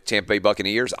Winston with Tampa Bay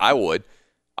Buccaneers? I would.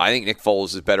 I think Nick Foles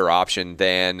is a better option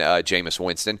than Jameis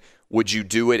Winston. Would you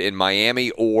do it in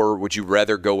Miami, or would you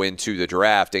rather go into the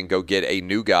draft and go get a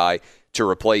new guy to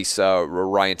replace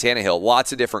Ryan Tannehill?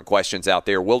 Lots of different questions out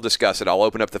there. We'll discuss it. I'll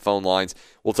open up the phone lines.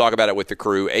 We'll talk about it with the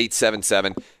crew,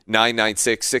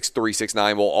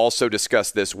 877-996-6369. We'll also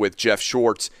discuss this with Jeff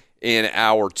Schwartz in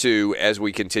hour 2 as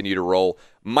we continue to roll.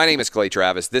 My name is Clay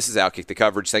Travis. This is Outkick the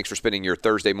Coverage. Thanks for spending your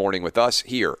Thursday morning with us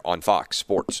here on Fox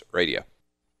Sports Radio.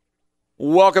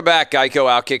 Welcome back, Geico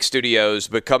Outkick Studios.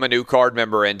 Become a new card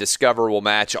member, and Discover will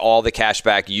match all the cash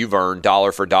back you've earned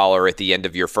dollar for dollar at the end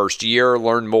of your first year.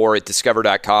 Learn more at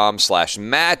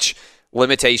discover.com/match.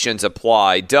 Limitations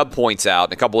apply. Dub points out,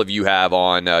 and a couple of you have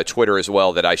on Twitter as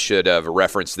well, that I should have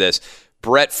referenced this.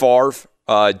 Brett Favre,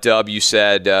 Dub, you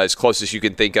said as close as you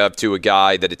can think of to a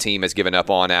guy that a team has given up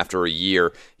on after a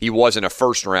year. He wasn't a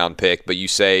first-round pick, but you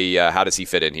say, how does he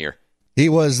fit in here? He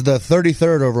was the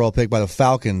 33rd overall pick by the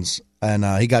Falcons. And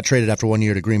he got traded after 1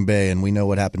 year to Green Bay, and we know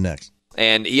what happened next.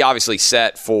 And he obviously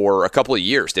sat for a couple of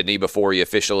years, didn't he, before he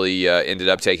officially ended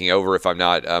up taking over, if I'm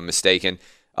not mistaken,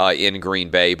 in Green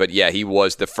Bay. But, yeah, he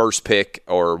was the first pick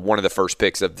or one of the first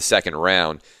picks of the second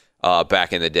round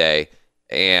back in the day.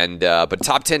 And but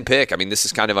top 10 pick, I mean, this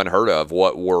is kind of unheard of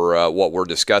what we're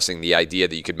discussing, the idea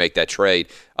that you could make that trade.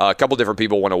 A couple different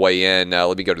people want to weigh in.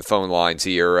 Let me go to the phone lines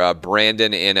here.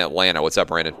 Brandon in Atlanta. What's up,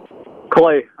 Brandon?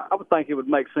 Clay, I would think it would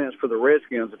make sense for the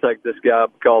Redskins to take this guy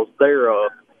because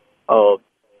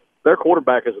their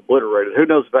quarterback is obliterated. Who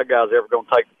knows if that guy's ever going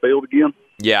to take the field again?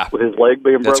 Yeah, with his leg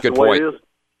being That's broken a good the way point. it is.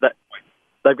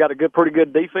 They've got a pretty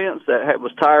good defense that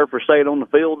was tired for staying on the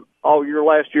field all year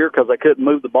last year because they couldn't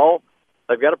move the ball.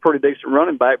 They've got a pretty decent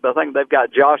running back, but I think they've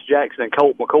got Josh Jackson and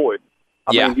Colt McCoy.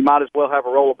 I mean, you might as well have a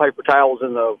roll of paper towels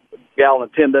and a gallon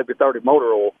of 10W30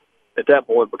 motor oil at that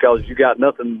point because you got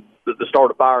nothing to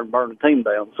start a fire and burn the team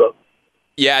down. So,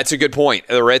 yeah, it's a good point.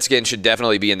 The Redskins should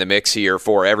definitely be in the mix here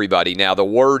for everybody. Now, the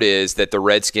word is that the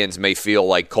Redskins may feel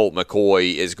like Colt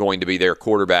McCoy is going to be their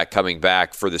quarterback coming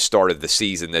back for the start of the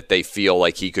season, that they feel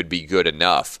like he could be good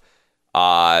enough.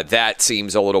 That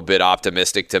seems a little bit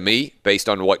optimistic to me based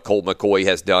on what Colt McCoy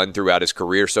has done throughout his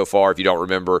career so far. If you don't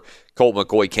remember, Colt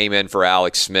McCoy came in for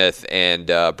Alex Smith and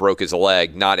broke his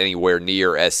leg, not anywhere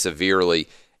near as severely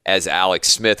as Alex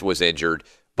Smith was injured,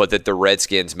 but that the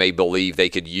Redskins may believe they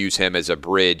could use him as a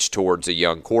bridge towards a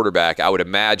young quarterback. I would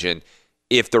imagine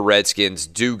if the Redskins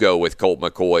do go with Colt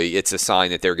McCoy, it's a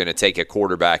sign that they're going to take a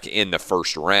quarterback in the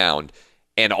first round,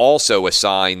 and also a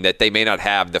sign that they may not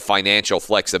have the financial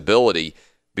flexibility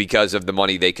because of the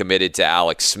money they committed to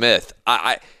Alex Smith.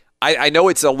 I know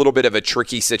it's a little bit of a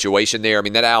tricky situation there. I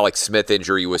mean, that Alex Smith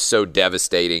injury was so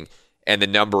devastating, and the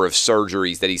number of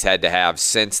surgeries that he's had to have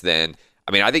since then.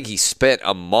 I mean, I think he spent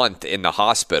a month in the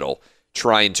hospital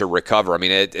trying to recover. I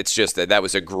mean, it's just that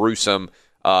was a gruesome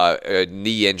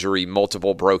knee injury,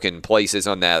 multiple broken places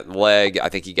on that leg. I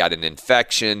think he got an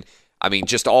infection. I mean,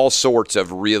 just all sorts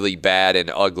of really bad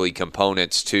and ugly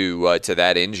components to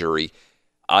that injury.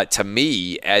 To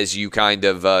me, as you kind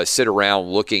of sit around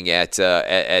looking at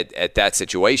that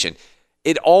situation,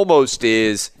 it almost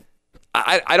is.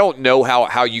 I don't know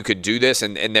how you could do this,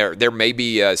 and there may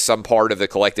be some part of the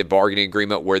collective bargaining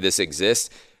agreement where this exists.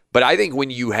 But I think when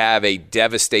you have a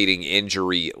devastating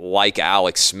injury like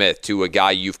Alex Smith to a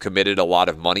guy you've committed a lot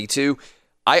of money to,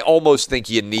 I almost think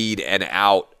you need an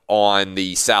out on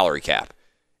the salary cap.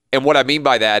 And what I mean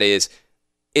by that is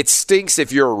it stinks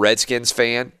if you're a Redskins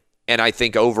fan, and I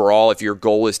think overall if your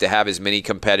goal is to have as many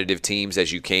competitive teams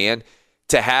as you can,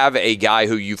 to have a guy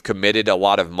who you've committed a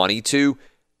lot of money to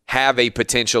have a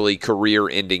potentially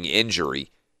career-ending injury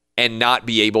and not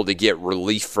be able to get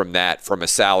relief from that from a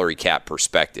salary cap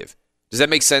perspective. Does that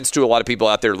make sense to a lot of people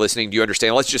out there listening? Do you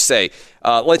understand? Let's just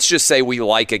say we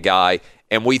like a guy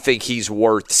and we think he's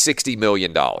worth $60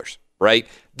 million, right?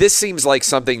 This seems like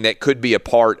something that could be a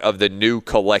part of the new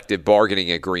collective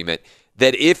bargaining agreement,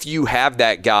 that if you have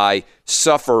that guy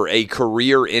suffer a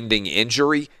career-ending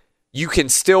injury, you can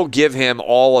still give him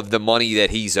all of the money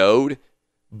that he's owed,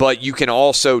 but you can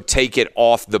also take it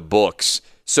off the books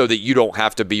so that you don't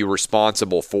have to be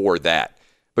responsible for that.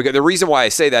 Because the reason why I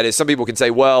say that is some people can say,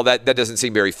 well, that doesn't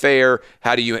seem very fair.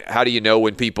 How do you know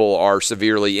when people are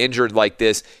severely injured like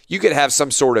this? You could have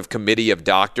some sort of committee of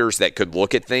doctors that could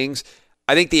look at things.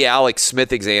 I think the Alex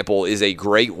Smith example is a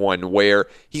great one where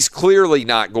he's clearly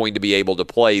not going to be able to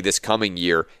play this coming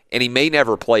year, and he may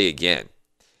never play again.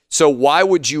 So why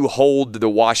would you hold the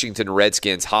Washington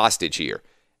Redskins hostage here?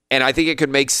 And I think it could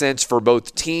make sense for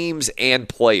both teams and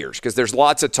players because there's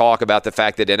lots of talk about the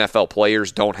fact that NFL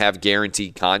players don't have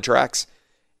guaranteed contracts.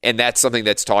 And that's something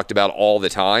that's talked about all the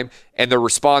time. And the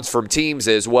response from teams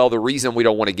is, well, the reason we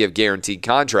don't want to give guaranteed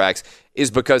contracts is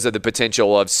because of the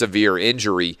potential of severe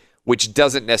injury, which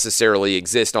doesn't necessarily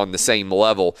exist on the same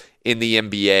level in the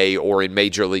NBA or in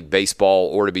Major League Baseball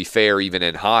or, to be fair, even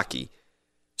in hockey.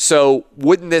 So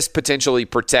wouldn't this potentially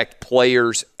protect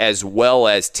players as well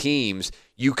as teams?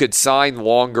 You could sign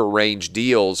longer range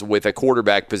deals with a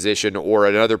quarterback position or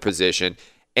another position.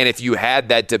 And if you had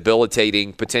that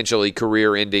debilitating, potentially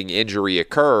career-ending injury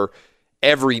occur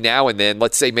every now and then,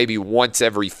 let's say maybe once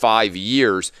every 5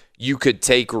 years, you could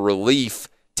take relief,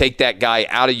 take that guy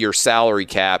out of your salary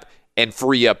cap and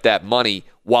free up that money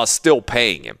while still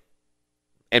paying him.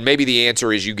 And maybe the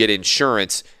answer is you get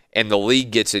insurance and the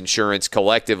league gets insurance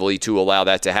collectively to allow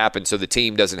that to happen so the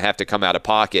team doesn't have to come out of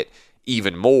pocket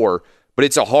even more. But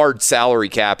it's a hard salary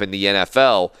cap in the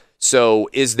NFL, so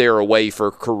is there a way for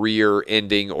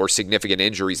career-ending or significant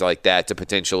injuries like that to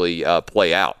potentially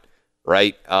play out,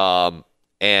 right? I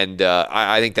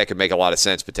think that could make a lot of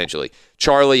sense potentially.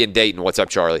 Charlie in Dayton, what's up,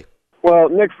 Charlie? Well,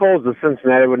 Nick Foles to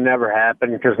Cincinnati would never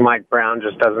happen because Mike Brown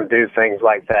just doesn't do things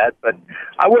like that. But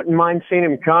I wouldn't mind seeing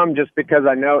him come just because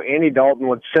I know Andy Dalton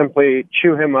would simply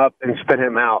chew him up and spit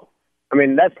him out. I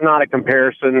mean, that's not a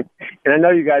comparison. And I know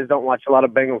you guys don't watch a lot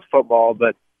of Bengals football,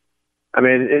 but, I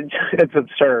mean, it's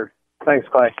absurd. Thanks,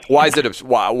 Clay. Why is it?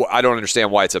 Why, I don't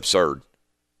understand why it's absurd.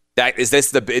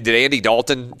 Did Andy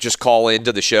Dalton just call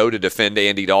into the show to defend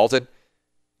Andy Dalton?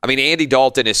 I mean, Andy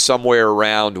Dalton is somewhere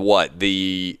around,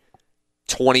 the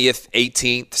 20th,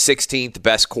 18th, 16th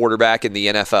best quarterback in the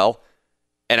NFL.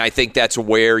 And I think that's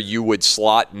where you would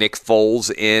slot Nick Foles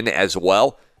in as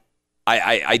well.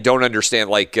 I don't understand,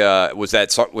 was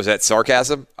that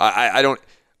sarcasm? I don't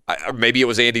 – maybe it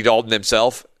was Andy Dalton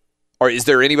himself. Or is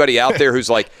there anybody out there who's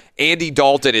like, Andy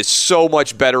Dalton is so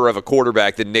much better of a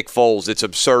quarterback than Nick Foles, it's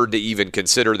absurd to even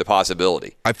consider the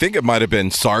possibility? I think it might have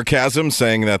been sarcasm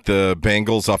saying that the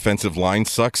Bengals' offensive line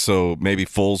sucks, so maybe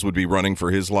Foles would be running for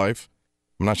his life.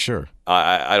 I'm not sure.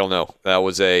 I don't know. That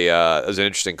was an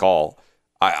interesting call.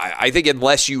 I think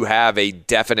unless you have a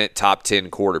definite top 10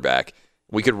 quarterback,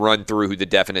 we could run through who the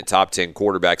definite top 10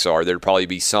 quarterbacks are. There'd probably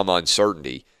be some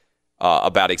uncertainty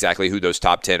about exactly who those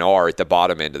top 10 are at the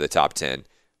bottom end of the top 10.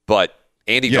 But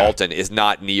Andy Dalton is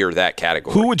not near that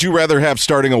category. Who would you rather have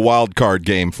starting a wild card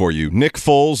game for you, Nick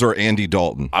Foles or Andy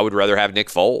Dalton? I would rather have Nick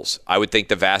Foles. I would think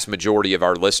the vast majority of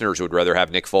our listeners would rather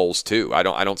have Nick Foles too. I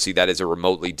don't see that as a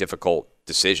remotely difficult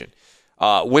decision.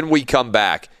 When we come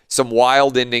back, some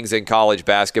wild endings in college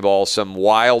basketball, some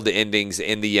wild endings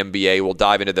in the NBA. We'll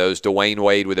dive into those. Dwayne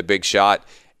Wade with a big shot,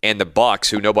 and the Bucks,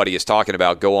 who nobody is talking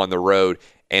about, go on the road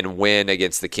and win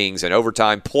against the Kings in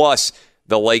overtime, plus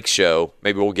the Lake Show.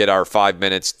 Maybe we'll get our 3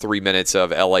 minutes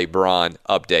of L.A. Bron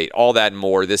update. All that and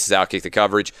more. This is Outkick the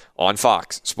Coverage on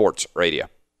Fox Sports Radio.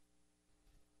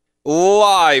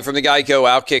 Live from the Geico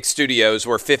Outkick Studios,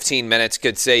 where 15 minutes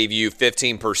could save you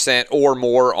 15% or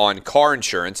more on car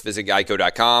insurance. Visit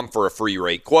geico.com for a free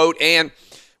rate quote. And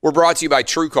we're brought to you by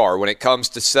TrueCar. When it comes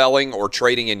to selling or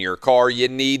trading in your car, you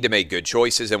need to make good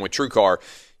choices. And with TrueCar,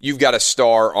 you've got a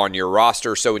star on your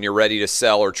roster, so when you're ready to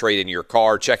sell or trade in your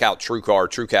car, check out TrueCar.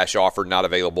 True cash offer, not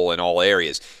available in all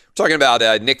areas. We're talking about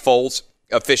Nick Foles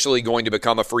officially going to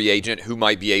become a free agent. Who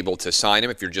might be able to sign him?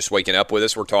 If you're just waking up with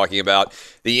us, we're talking about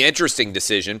the interesting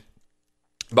decision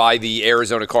by the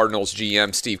Arizona Cardinals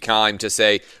GM, Steve Keim, to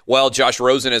say, well, Josh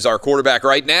Rosen is our quarterback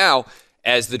right now,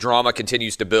 as the drama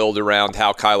continues to build around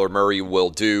how Kyler Murray will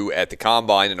do at the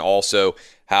Combine and also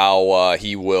how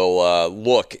he will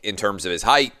look in terms of his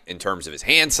height, in terms of his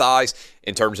hand size,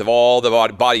 in terms of all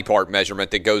the body part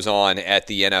measurement that goes on at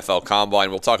the NFL Combine.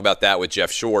 We'll talk about that with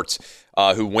Jeff Schwartz,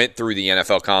 who went through the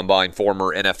NFL Combine,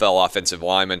 former NFL offensive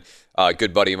lineman,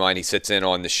 good buddy of mine. He sits in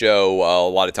on the show a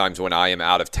lot of times when I am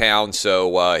out of town,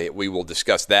 so we will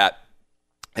discuss that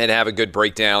and have a good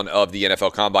breakdown of the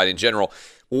NFL Combine in general.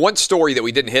 One story that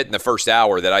we didn't hit in the first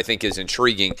hour that I think is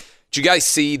intriguing. Did you guys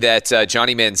see that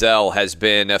Johnny Manziel has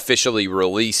been officially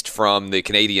released from the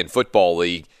Canadian Football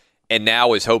League and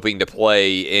now is hoping to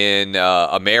play in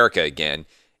America again?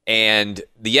 And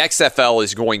the XFL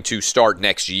is going to start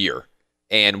next year.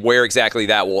 And where exactly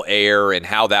that will air and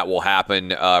how that will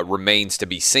happen remains to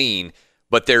be seen.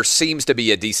 But there seems to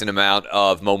be a decent amount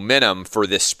of momentum for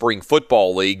this spring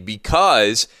football league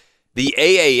because the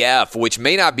AAF, which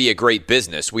may not be a great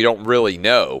business, we don't really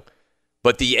know,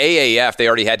 but the AAF, they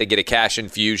already had to get a cash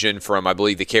infusion from, I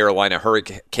believe, the Carolina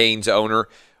Hurricanes owner.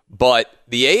 But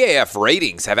the AAF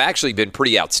ratings have actually been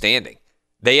pretty outstanding.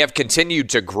 They have continued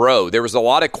to grow. There was a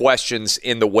lot of questions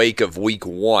in the wake of Week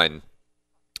 1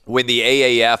 when the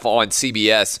AAF on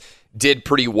CBS did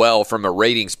pretty well from a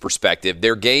ratings perspective.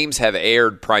 Their games have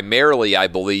aired primarily, I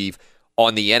believe,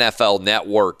 on the NFL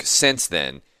Network since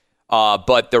then.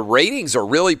 But the ratings are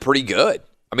really pretty good.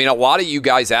 I mean, a lot of you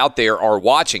guys out there are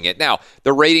watching it. Now,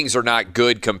 the ratings are not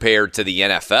good compared to the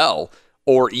NFL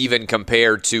or even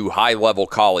compared to high-level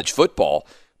college football,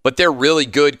 but they're really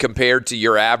good compared to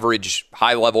your average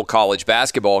high-level college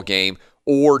basketball game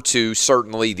or to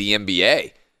certainly the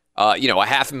NBA.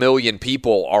 500,000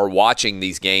 people are watching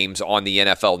these games on the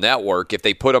NFL Network. If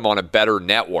they put them on a better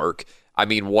network,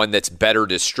 one that's better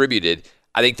distributed,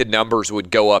 I think the numbers would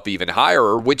go up even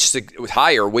higher, which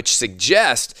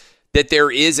suggests that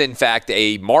there is, in fact,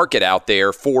 a market out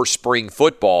there for spring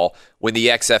football when the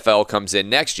XFL comes in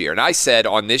next year. And I said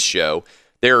on this show,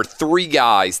 there are 3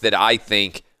 guys that I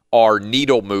think are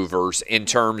needle movers in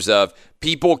terms of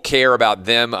people care about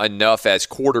them enough as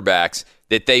quarterbacks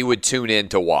that they would tune in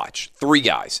to watch. 3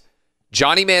 guys.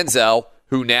 Johnny Manziel,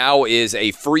 who now is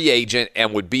a free agent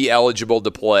and would be eligible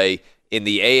to play in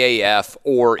the AAF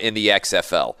or in the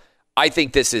XFL. I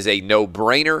think this is a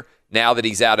no-brainer. now that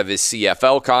he's out of his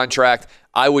CFL contract,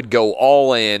 I would go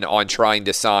all in on trying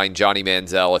to sign Johnny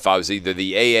Manziel if I was either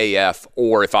the AAF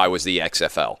or if I was the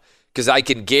XFL. Because I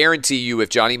can guarantee you if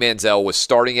Johnny Manziel was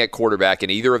starting at quarterback in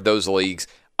either of those leagues,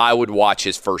 I would watch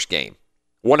his first game.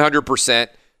 100%.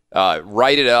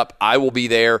 Write it up. I will be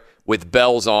there with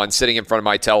bells on, sitting in front of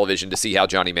my television to see how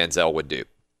Johnny Manziel would do.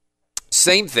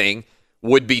 Same thing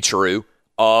would be true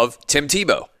of Tim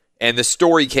Tebow. And the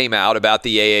story came out about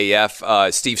the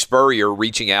AAF, Steve Spurrier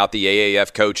reaching out, the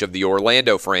AAF coach of the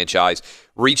Orlando franchise,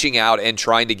 reaching out and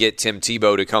trying to get Tim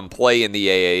Tebow to come play in the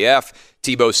AAF.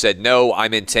 Tebow said, no,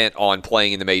 I'm intent on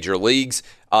playing in the major leagues.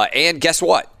 And guess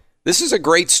what? This is a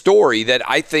great story that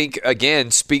I think,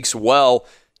 again, speaks well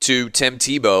to Tim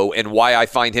Tebow and why I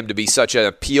find him to be such an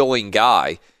appealing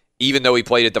guy, even though he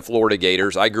played at the Florida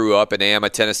Gators. I grew up and am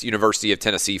a University of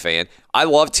Tennessee fan. I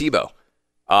love Tebow.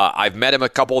 I've met him a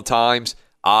couple of times.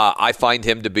 I find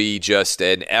him to be just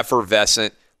an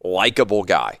effervescent, likable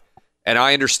guy. And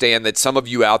I understand that some of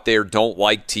you out there don't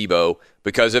like Tebow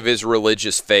because of his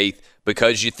religious faith,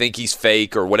 because you think he's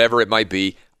fake or whatever it might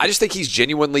be. I just think he's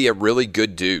genuinely a really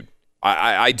good dude.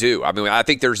 I do. I mean, I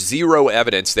think there's zero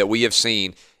evidence that we have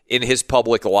seen in his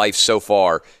public life so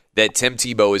far that Tim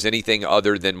Tebow is anything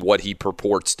other than what he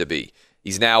purports to be.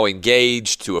 He's now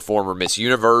engaged to a former Miss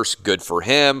Universe. Good for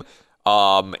him.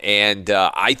 And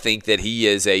I think that he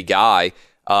is a guy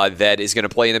that is going to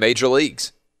play in the major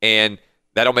leagues. And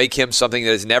that'll make him something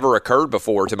that has never occurred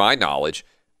before, to my knowledge.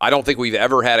 I don't think we've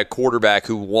ever had a quarterback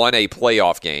who won a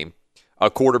playoff game, a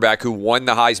quarterback who won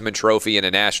the Heisman Trophy and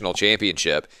a national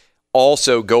championship,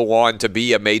 also go on to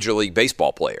be a Major League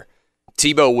Baseball player.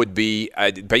 Tebow would be,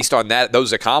 based on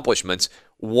those accomplishments,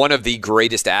 one of the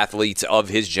greatest athletes of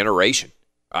his generation.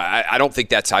 I don't think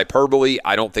that's hyperbole.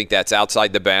 I don't think that's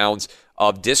outside the bounds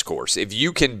of discourse. If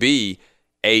you can be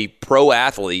a pro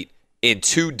athlete in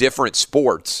two different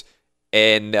sports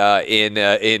and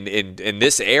in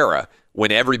this era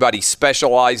when everybody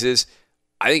specializes,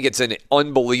 I think it's an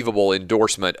unbelievable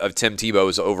endorsement of Tim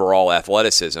Tebow's overall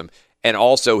athleticism and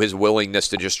also his willingness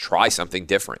to just try something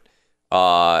different.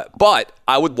 But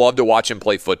I would love to watch him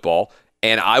play football.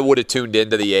 And I would have tuned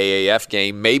into the AAF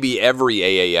game, maybe every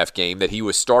AAF game that he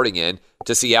was starting in,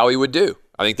 to see how he would do.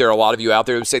 I think there are a lot of you out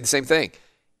there who say the same thing.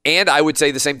 And I would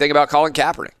say the same thing about Colin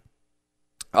Kaepernick.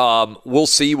 We'll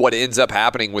see what ends up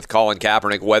happening with Colin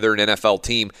Kaepernick, whether an NFL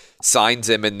team signs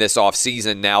him in this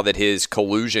offseason now that his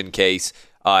collusion case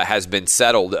has been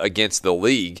settled against the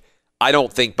league. I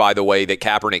don't think, by the way, that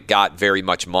Kaepernick got very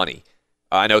much money.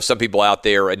 I know some people out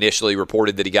there initially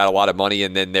reported that he got a lot of money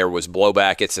and then there was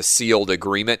blowback. It's a sealed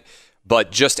agreement.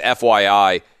 But just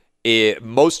FYI,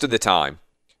 most of the time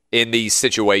in these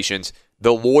situations,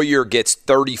 the lawyer gets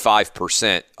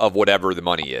 35% of whatever the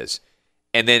money is.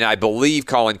 And then I believe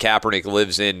Colin Kaepernick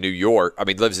lives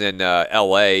in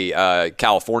L.A.,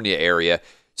 California area.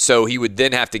 So he would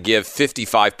then have to give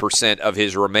 55% of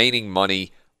his remaining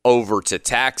money over to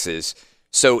taxes.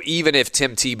 So even if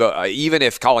Colin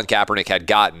Kaepernick had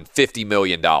gotten $50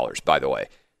 million, by the way,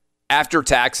 after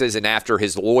taxes and after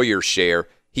his lawyer's share,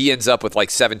 he ends up with like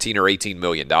 $17 or $18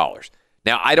 million.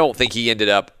 Now, I don't think he ended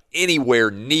up anywhere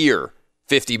near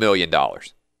 $50 million.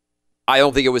 I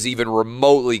don't think it was even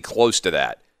remotely close to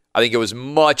that. I think it was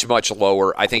much, much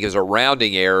lower. I think it was a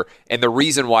rounding error. And the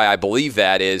reason why I believe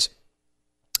that is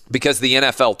because the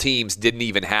NFL teams didn't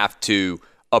even have to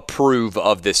approve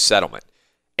of this settlement.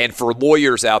 And for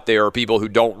lawyers out there or people who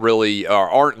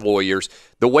aren't lawyers,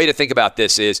 the way to think about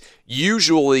this is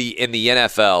usually in the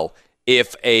NFL,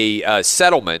 if a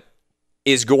settlement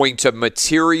is going to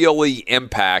materially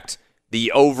impact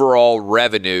the overall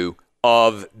revenue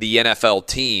of the NFL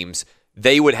teams,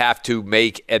 they would have to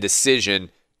make a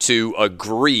decision to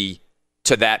agree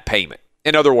to that payment.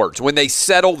 In other words, when they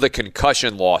settle the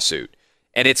concussion lawsuit,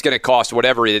 and it's going to cost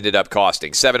whatever it ended up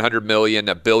costing, $700 million,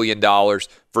 $1 billion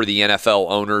for the NFL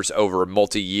owners over a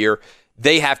multi-year,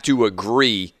 they have to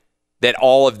agree that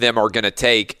all of them are going to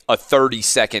take a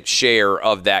 30-second share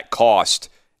of that cost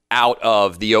out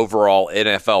of the overall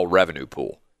NFL revenue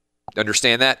pool.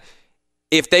 Understand that?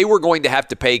 If they were going to have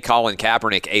to pay Colin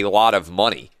Kaepernick a lot of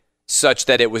money, such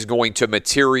that it was going to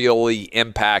materially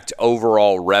impact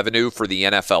overall revenue for the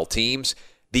NFL teams,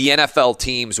 the NFL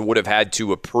teams would have had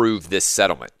to approve this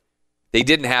settlement. They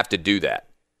didn't have to do that.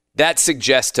 That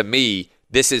suggests to me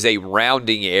this is a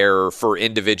rounding error for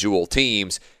individual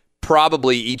teams.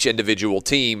 Probably each individual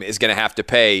team is going to have to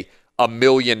pay $1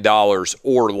 million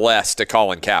or less to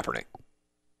Colin Kaepernick.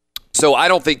 So I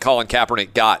don't think Colin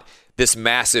Kaepernick got this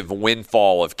massive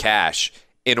windfall of cash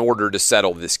in order to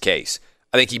settle this case.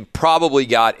 I think he probably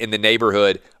got in the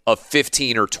neighborhood of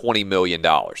 $15 or $20 million.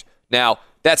 Now,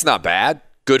 That's not bad.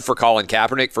 Good for Colin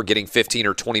Kaepernick for getting $15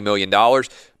 or $20 million,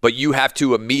 but you have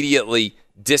to immediately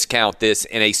discount this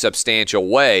in a substantial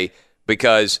way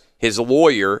because his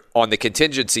lawyer on the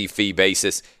contingency fee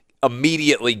basis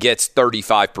immediately gets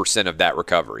 35% of that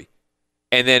recovery.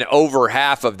 And then over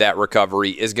half of that recovery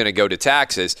is going to go to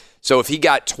taxes. So if he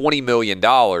got $20 million,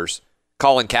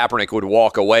 Colin Kaepernick would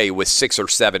walk away with $6 or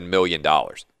 $7 million.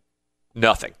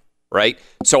 Nothing, right?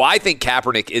 So I think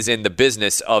Kaepernick is in the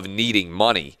business of needing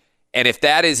money. And if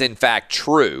that is in fact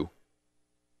true,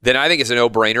 then I think it's a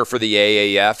no-brainer for the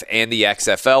AAF and the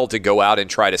XFL to go out and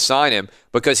try to sign him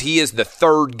because he is the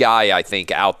third guy, I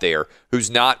think, out there who's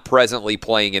not presently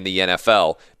playing in the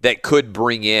NFL that could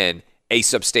bring in a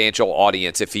substantial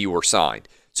audience if he were signed.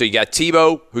 So you got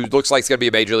Tebow, who looks like he's going to be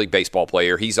a Major League Baseball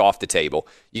player. He's off the table.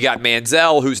 You got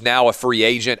Manziel, who's now a free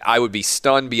agent. I would be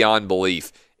stunned beyond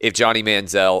belief if Johnny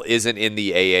Manziel isn't in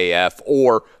the AAF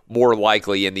or more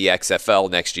likely in the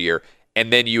XFL next year.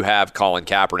 And then you have Colin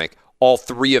Kaepernick. All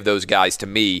three of those guys, to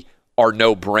me, are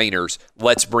no-brainers.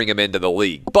 Let's bring them into the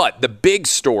league. But the big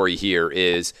story here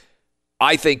is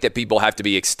I think that people have to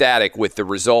be ecstatic with the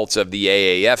results of the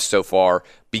AAF so far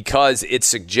because it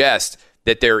suggests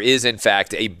that there is, in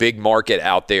fact, a big market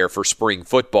out there for spring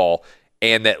football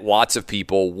and that lots of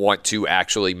people want to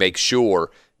actually make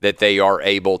sure that they are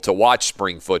able to watch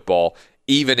spring football,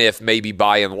 even if maybe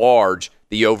by and large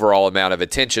the overall amount of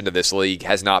attention to this league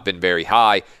has not been very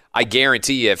high. I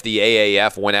guarantee you if the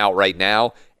AAF went out right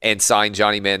now and signed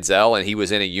Johnny Manziel and he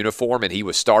was in a uniform and he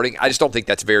was starting, I just don't think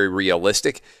that's very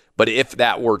realistic. But if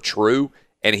that were true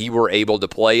and he were able to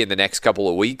play in the next couple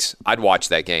of weeks, I'd watch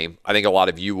that game. I think a lot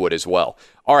of you would as well.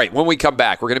 All right, when we come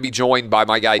back, we're going to be joined by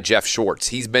my guy, Jeff Schwartz.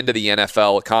 He's been to the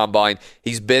NFL Combine.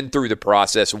 He's been through the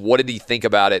process. What did he think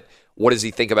about it? What does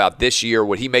he think about this year?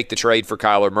 Would he make the trade for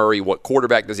Kyler Murray? What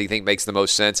quarterback does he think makes the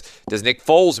most sense? Does Nick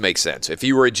Foles make sense? If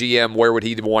he were a GM, where would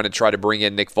he want to try to bring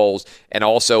in Nick Foles? And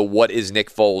also, what is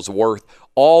Nick Foles worth?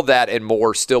 All that and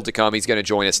more still to come. He's going to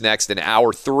join us next. In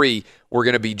hour 3, we're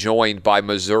going to be joined by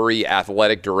Missouri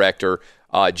Athletic Director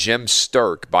Jim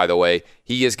Sterk, by the way.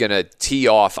 He is going to tee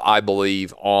off, I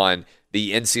believe, on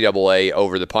the NCAA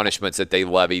over the punishments that they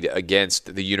levied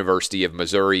against the University of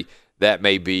Missouri. That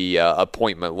may be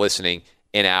appointment listening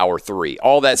in hour 3.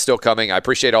 All that's still coming. I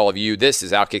appreciate all of you. This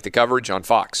is Outkick the Coverage on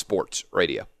Fox Sports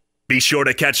Radio. Be sure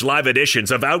to catch live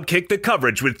editions of Outkick the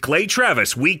Coverage with Clay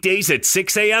Travis weekdays at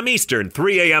 6 a.m. Eastern,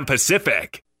 3 a.m.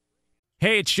 Pacific.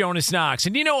 Hey, it's Jonas Knox,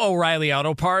 and you know O'Reilly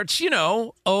Auto Parts. You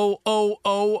know,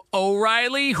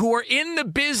 O'Reilly, who are in the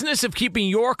business of keeping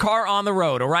your car on the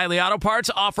road. O'Reilly Auto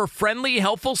Parts offer friendly,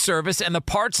 helpful service and the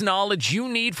parts knowledge you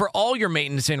need for all your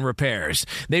maintenance and repairs.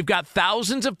 They've got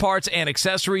thousands of parts and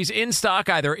accessories in stock,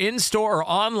 either in-store or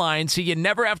online, so you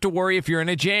never have to worry if you're in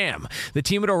a jam. The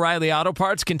team at O'Reilly Auto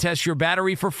Parts can test your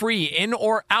battery for free in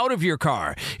or out of your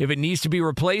car. If it needs to be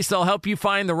replaced, they'll help you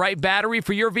find the right battery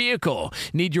for your vehicle.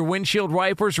 Need your windshield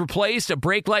wipers replaced, a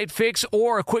brake light fix,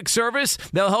 or a quick service?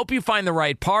 They'll help you find the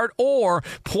right part or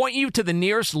point you to the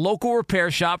nearest local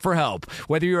repair shop for help.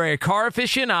 Whether you're a car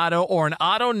aficionado or an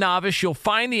auto novice, you'll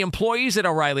find the employees at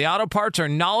O'Reilly Auto Parts are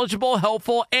knowledgeable,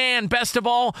 helpful, and best of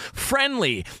all,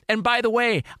 friendly. And by the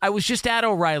way, I was just at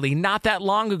O'Reilly not that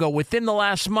long ago, within the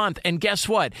last month, and guess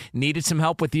what? Needed some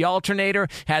help with the alternator,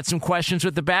 had some questions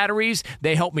with the batteries.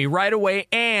 They helped me right away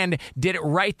and did it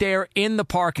right there in the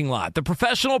parking lot. The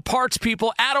professional parts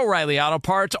people at O'Reilly Auto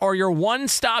Parts are your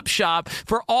one-stop shop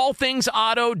for all things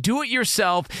auto,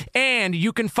 do-it-yourself, and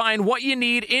you can find what you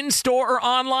need in-store or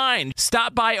online.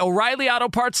 Stop by O'Reilly Auto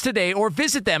Parts today or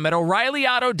visit them at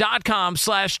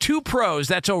O'ReillyAuto.com/2pros.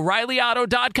 That's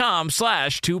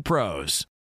O'ReillyAuto.com/2pros.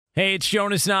 Hey, it's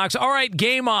Jonas Knox. All right,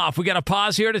 game off. We got to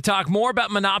pause here to talk more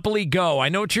about Monopoly Go. I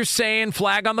know what you're saying,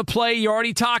 flag on the play. You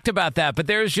already talked about that, but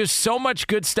there's just so much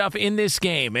good stuff in this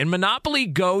game. In Monopoly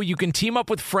Go, you can team up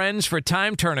with friends for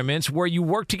time tournaments where you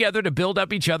work together to build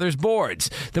up each other's boards.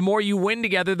 The more you win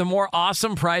together, the more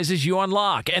awesome prizes you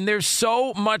unlock. And there's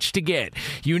so much to get.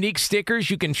 Unique stickers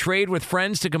you can trade with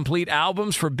friends to complete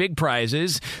albums for big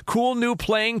prizes. Cool new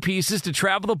playing pieces to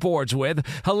travel the boards with.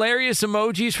 Hilarious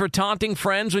emojis for taunting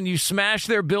friends when you smash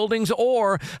their buildings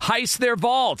or heist their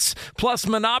vaults. Plus,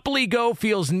 Monopoly Go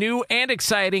feels new and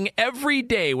exciting every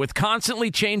day with constantly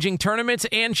changing tournaments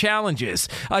and challenges.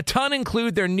 A ton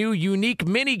include their new unique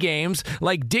mini games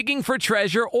like digging for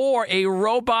treasure or a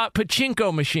robot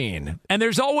pachinko machine. And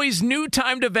there's always new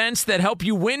timed events that help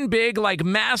you win big, like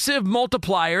massive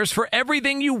multipliers for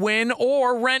everything you win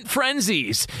or rent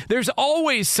frenzies. There's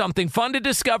always something fun to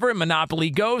discover in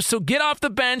Monopoly Go, so get off the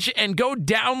bench and go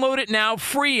download it now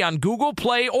free on Google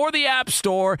Play or the App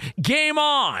Store. Game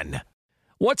on!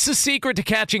 What's the secret to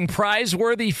catching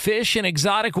prize-worthy fish in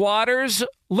exotic waters?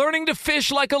 Learning to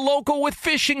fish like a local with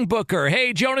Fishing Booker.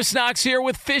 Hey, Jonas Knox here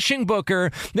with Fishing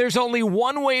Booker. There's only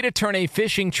one way to turn a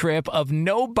fishing trip of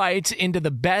no bites into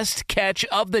the best catch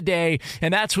of the day,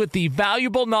 and that's with the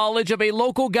valuable knowledge of a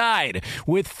local guide.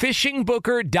 With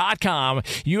FishingBooker.com,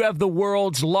 you have the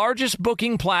world's largest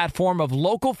booking platform of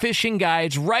local fishing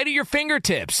guides right at your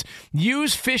fingertips.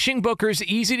 Use Fishing Booker's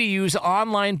easy-to-use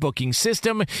online booking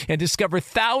system and discover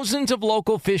thousands of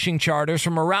local fishing charters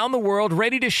from around the world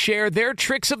ready to share their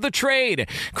tricks of the trade.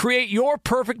 Create your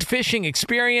perfect fishing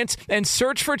experience and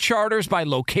search for charters by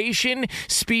location,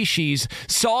 species,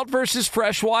 salt versus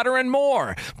freshwater, and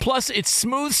more. Plus, it's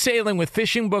smooth sailing with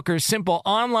Fishing Booker's simple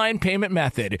online payment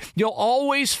method. You'll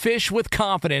always fish with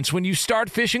confidence when you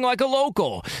start fishing like a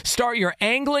local. Start your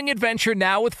angling adventure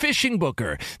now with Fishing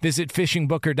Booker. Visit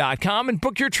FishingBooker.com and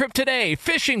book your trip today.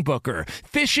 Fishing Booker.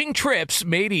 Fishing trips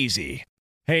made easy.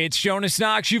 Hey, it's Jonas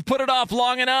Knox. You've put it off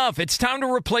long enough. It's time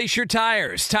to replace your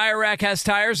tires. Tire Rack has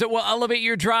tires that will elevate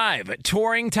your drive.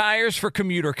 Touring tires for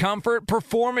commuter comfort,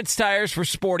 performance tires for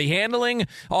sporty handling,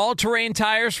 all-terrain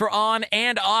tires for on-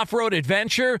 and off-road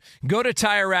adventure. Go to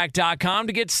TireRack.com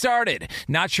to get started.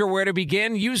 Not sure where to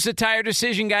begin? Use the Tire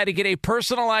Decision Guide to get a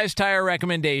personalized tire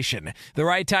recommendation. The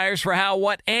right tires for how,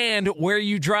 what, and where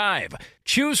you drive.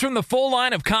 Choose from the full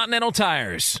line of Continental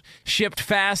tires. Shipped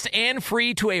fast and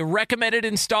free to a recommended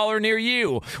installer near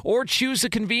you. Or choose the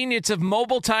convenience of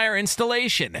mobile tire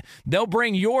installation. They'll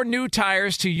bring your new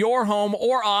tires to your home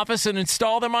or office and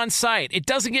install them on site. It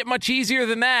doesn't get much easier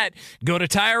than that. Go to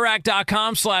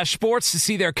TireRack.com/sports to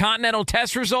see their Continental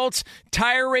test results,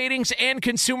 tire ratings, and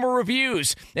consumer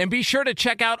reviews. And be sure to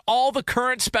check out all the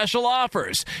current special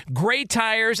offers. Great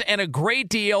tires and a great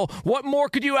deal. What more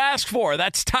could you ask for?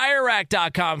 That's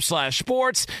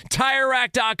TireRack.com/sports.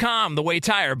 TireRack.com, the way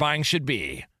tire buying should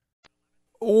be.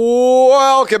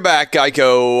 Welcome back,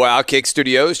 Geico Outkick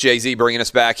Studios. Jay-Z bringing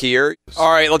us back here.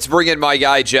 All right, let's bring in my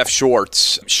guy, Jeff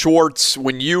Schwartz. Schwartz,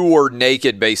 when you were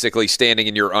naked, basically standing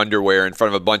in your underwear in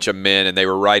front of a bunch of men and they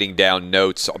were writing down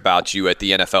notes about you at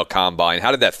the NFL Combine, how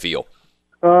did that feel?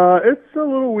 It's a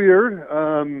little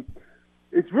weird.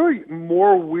 It's really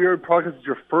more weird probably because it's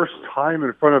your first time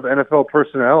in front of NFL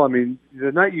personnel. I mean,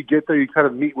 the night you get there, you kind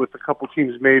of meet with a couple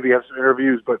teams, maybe have some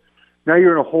interviews, but now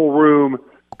you're in a whole room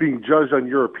being judged on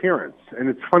your appearance. And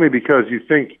it's funny because you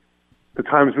think the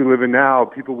times we live in now,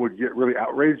 people would get really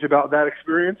outraged about that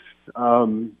experience,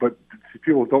 but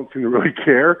people don't seem to really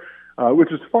care, which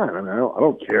is fine. I mean, I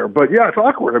don't care. But yeah, it's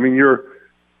awkward. I mean, you're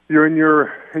in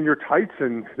your tights,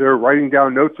 and they're writing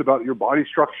down notes about your body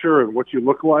structure and what you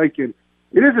look like, and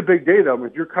it is a big day, though. I mean,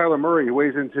 if you're Kyler Murray, who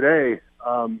weighs in today,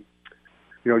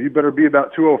 you better be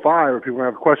about 205, or people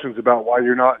have questions about why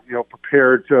you're not,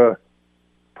 prepared to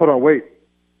put on weight.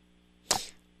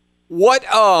 What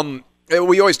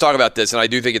we always talk about this, and I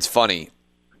do think it's funny.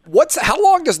 How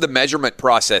long does the measurement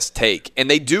process take? And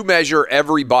they do measure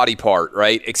every body part,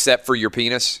 right, except for your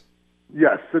penis?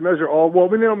 Yes, they measure all. Well,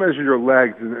 they don't measure your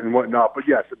legs and whatnot, but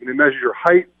yes, they measure your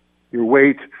height, your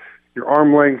weight, your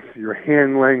arm length, your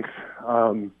hand length.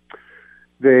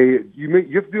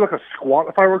 You have to do like a squat,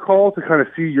 if I recall, to kind of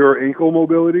see your ankle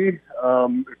mobility in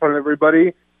front of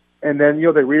everybody, and then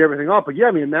they read everything off. But yeah,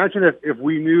 I mean, imagine if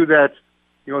we knew that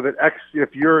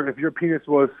if your penis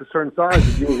was a certain size,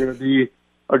 that you were going to be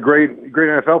a great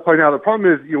NFL player. Now the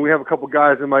problem is we have a couple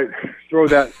guys that might throw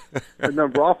that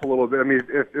number off a little bit. I mean,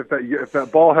 if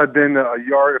that ball had been a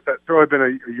yard, if that throw had been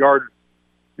a yard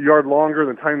longer,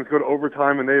 then times go to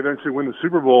overtime, and they eventually win the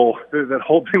Super Bowl, that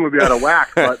whole thing would be out of whack.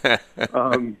 But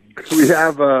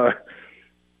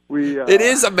it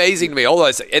is amazing to me. Hold on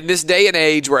a second. In this day and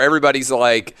age where everybody's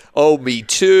like, oh, me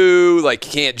too, like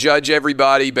you can't judge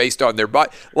everybody based on their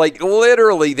body. Like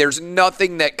literally there's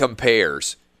nothing that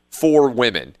compares for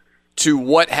women to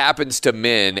what happens to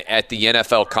men at the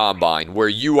NFL Combine, where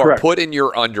you are put in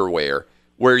your underwear,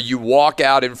 where you walk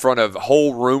out in front of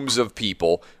whole rooms of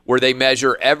people, where they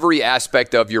measure every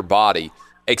aspect of your body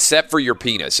except for your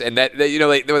penis. And that they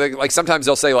like sometimes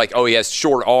they'll say like, oh, he has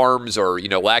short arms, or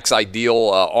lacks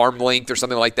ideal arm length or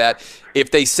something like that.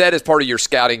 If they said as part of your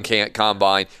scouting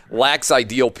combine, lacks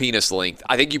ideal penis length,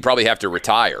 I think you probably have to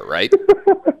retire, right?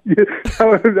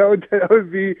 that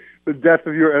would be the death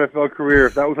of your NFL career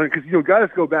if that was, because guys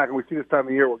go back, and we see this time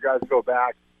of year where guys go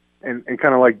back and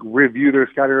kind of like review their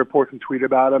scouting reports and tweet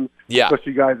about them. Yeah.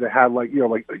 Especially guys that had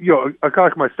a guy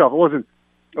like myself. I wasn't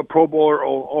a Pro Bowler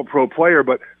or all-pro player,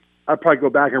 but I'd probably go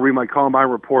back and read my combine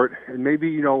report, and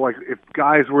maybe if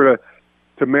guys were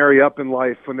to marry up in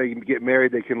life, when they get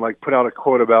married, they can put out a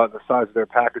quote about the size of their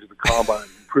package at the combine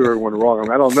and prove everyone wrong. I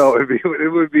mean, I don't know. It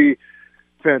would be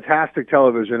fantastic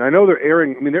television. I know they're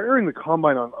airing the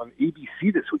Combine on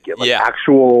ABC this weekend. Like yeah.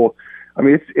 actual,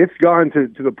 it's gotten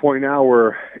to the point now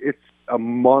where it's a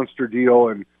monster deal,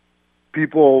 and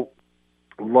people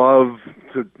love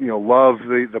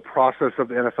the process of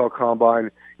the NFL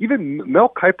Combine. Even Mel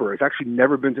Kiper has actually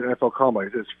never been to an NFL Combine.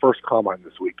 It's his first Combine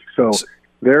this week. So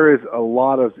there is a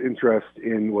lot of interest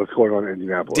in what's going on in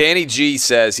Indianapolis. Danny G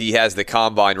says he has the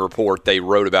Combine report they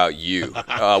wrote about you.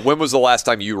 When was the last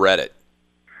time you read it?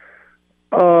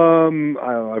 I don't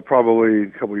know, probably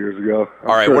a couple years ago.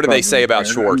 All right, what did they say about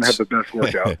Schwartz? I have the best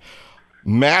workout.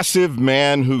 Massive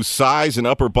man whose size and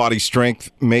upper body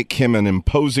strength make him an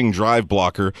imposing drive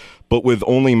blocker, but with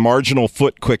only marginal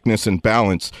foot quickness and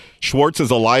balance, Schwartz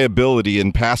is a liability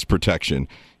in pass protection.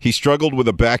 He struggled with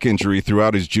a back injury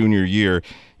throughout his junior year,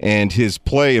 and his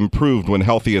play improved when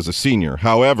healthy as a senior.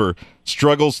 However,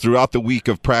 struggles throughout the week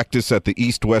of practice at the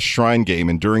East-West Shrine game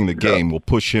and during the game will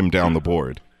push him down the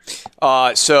board.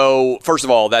 So first of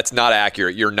all, that's not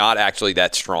accurate. You're not actually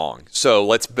that strong. So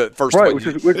let's first. Right, which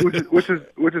is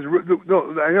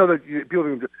no. I know that people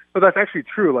think, but that's actually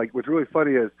true. Like, what's really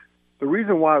funny is the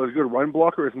reason why I was a good run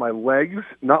blocker is my legs,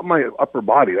 not my upper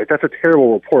body. Like, that's a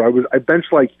terrible report. I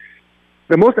benched like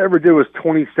the most I ever did was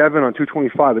 27 on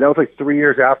 225, but that was like 3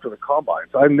 years after the Combine.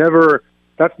 So I've never.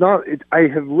 That's not it. I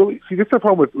have really see. This is the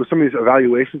problem with some of these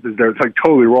evaluations is they're like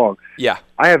totally wrong. Yeah,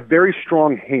 I have very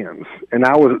strong hands, and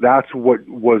that's what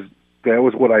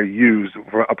I used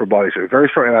for upper body strength. Very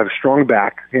strong. And I have a strong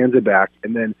back, hands and back,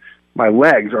 and then my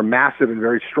legs are massive and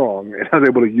very strong, and I was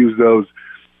able to use those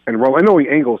and roll. And knowing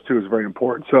angles too is very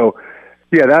important. So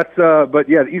yeah, that's. But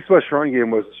yeah, the East-West Shrine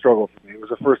game was a struggle for me. It was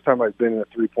the first time I'd been in a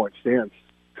 3-point stance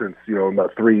since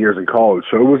about 3 years in college,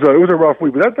 so it was a rough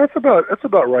week. But that's about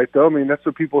right, though. I mean, that's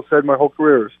what people said my whole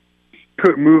career is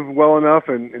couldn't move well enough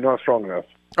and not strong enough.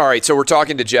 All right, so we're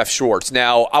talking to Jeff Schwartz.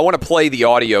 Now, I want to play the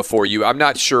audio for you. I'm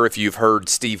not sure if you've heard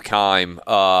Steve Keim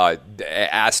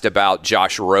asked about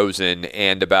Josh Rosen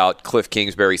and about Cliff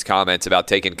Kingsbury's comments about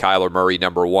taking Kyler Murray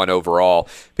number 1 overall.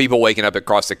 People waking up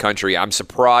across the country. I'm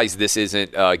surprised this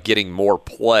isn't getting more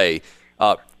play.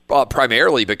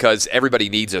 Primarily because everybody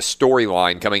needs a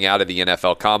storyline coming out of the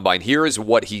NFL Combine. Here is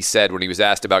what he said when he was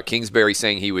asked about Kingsbury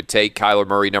saying he would take Kyler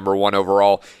Murray number 1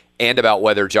 overall and about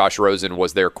whether Josh Rosen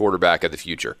was their quarterback of the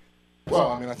future.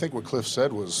 Well, I think what Cliff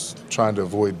said was trying to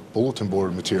avoid bulletin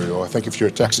board material. I think if you're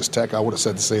at Texas Tech, I would have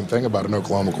said the same thing about an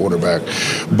Oklahoma quarterback.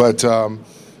 But,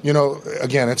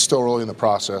 again, it's still early in the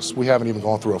process. We haven't even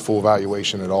gone through a full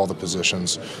evaluation at all the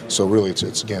positions. So really,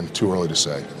 it's again, too early to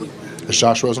say. Is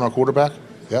Josh Rosen our quarterback?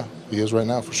 Yeah, he is right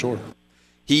now for sure.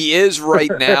 He is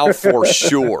right now for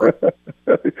sure.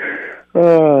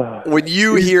 When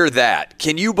you hear that,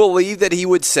 can you believe that he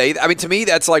would say that? I mean, to me,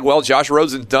 that's like, well, Josh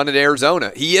Rosen's done in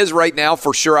Arizona. He is right now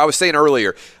for sure. I was saying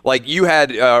earlier, like you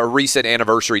had a recent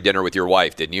anniversary dinner with your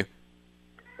wife, didn't you?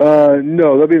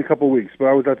 No, that'll be in a couple of weeks.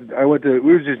 But we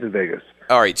were just in Vegas.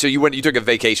 All right, so you took a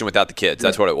vacation without the kids.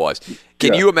 That's what it was.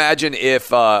 Can you imagine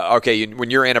if, when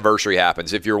your anniversary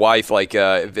happens, if your wife,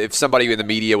 if somebody in the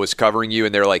media was covering you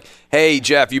and they're like, hey,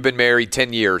 Jeff, you've been married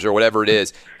 10 years or whatever it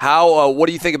is. What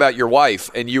do you think about your wife?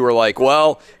 And you were like,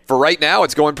 well, for right now,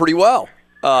 it's going pretty well.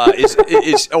 Or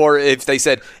if they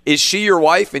said, is she your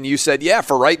wife? And you said, yeah,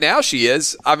 for right now she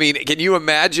is. I mean, can you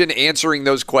imagine answering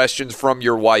those questions from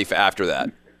your wife after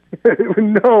that?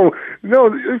 No.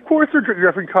 Of course they're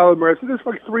drafting Kyler Murray. So there's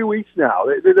like 3 weeks now.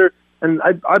 And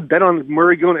I bet on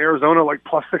Murray going to Arizona like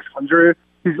plus 600.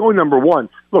 He's going number 1.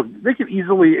 Look, they could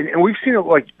easily, and we've seen it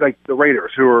like the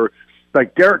Raiders, who are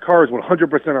like Derek Carr is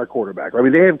 100% our quarterback. I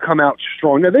mean, they have come out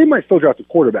strong. Now they might still draft a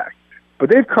quarterback, but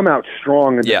they've come out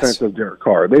strong in defense of Derek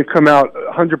Carr. They've come out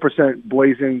 100%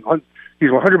 blazing. He's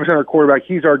 100% our quarterback.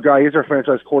 He's our guy. He's our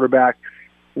franchise quarterback.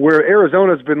 Where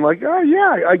Arizona's been like, oh,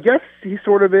 yeah, I guess he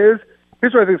sort of is.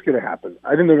 Here's what I think is going to happen.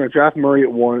 I think they're going to draft Murray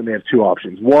at 1, and they have 2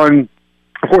 options. 1,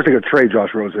 of course, they could trade Josh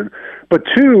Rosen. But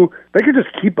 2, they could just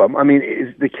keep him. I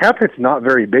mean, the cap hit's not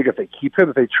very big if they keep him.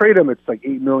 If they trade him, it's like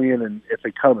 $8 million, and if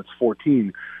they cut him, it's $14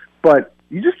 million. But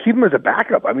you just keep him as a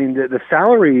backup. I mean, the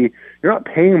salary, you're not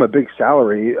paying him a big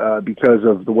salary because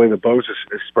of the way the bonus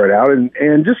is spread out,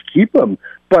 and just keep him.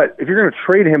 But if you're going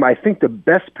to trade him, I think the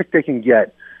best pick they can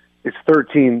get is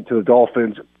 13 to the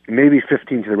Dolphins, maybe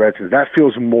 15 to the Redskins. That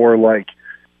feels more like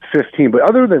 15. But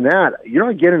other than that, you're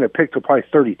not getting a pick till probably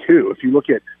 32. If you look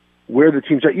at where the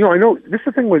teams are, I know this is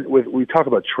the thing with we talk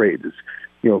about trades. Is,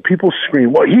 people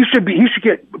scream, well, he should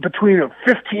get between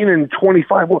 15 and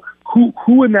 25. Well,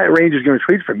 who in that range is going to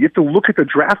trade for him? You have to look at the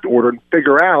draft order and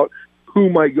figure out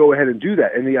who might go ahead and do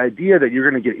that. And the idea that you're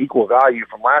going to get equal value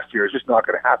from last year is just not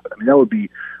going to happen. I mean,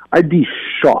 I'd be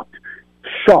shocked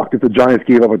shocked if the Giants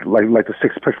gave up like the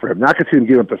 6th pick for him. Not considering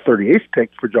giving up the 38th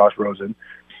pick for Josh Rosen,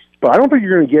 but I don't think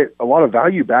you're going to get a lot of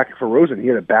value back for Rosen. He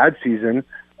had a bad season.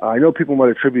 I know people might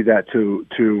attribute that to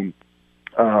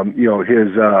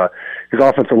his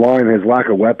offensive line, his lack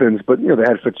of weapons, but they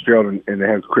had Fitzgerald and they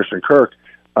had Christian Kirk.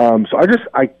 So I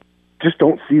just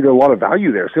don't see a lot of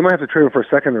value there. So they might have to trade him for a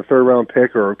 2nd or 3rd round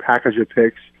pick or a package of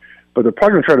picks, but they're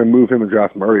probably going to try to move him and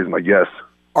draft Murray, is my guess.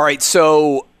 All right,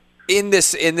 so in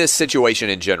this situation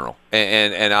in general,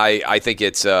 and I think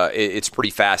it's pretty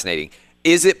fascinating.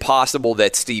 Is it possible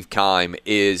that Steve Keim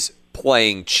is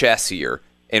playing chess here,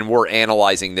 and we're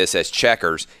analyzing this as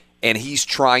checkers, and he's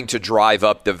trying to drive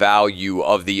up the value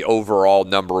of the overall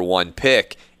number 1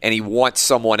 pick, and he wants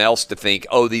someone else to think,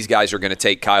 oh, these guys are going to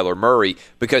take Kyler Murray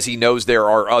because he knows there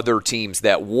are other teams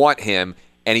that want him,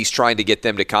 and he's trying to get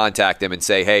them to contact him and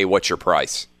say, hey, what's your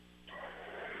price?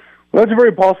 Well, that's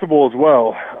very possible as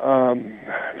well,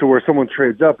 to where someone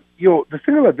trades up. The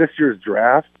thing about this year's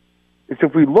draft is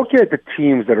if we look at the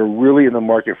teams that are really in the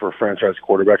market for a franchise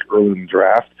quarterback early in the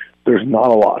draft, there's not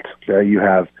a lot. Okay? You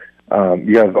have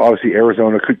obviously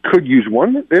Arizona could use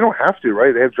one. They don't have to,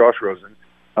 right? They have Josh Rosen.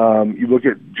 You look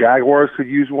at Jaguars could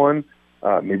use one.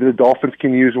 Maybe the Dolphins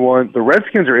can use one. The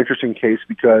Redskins are an interesting case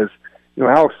because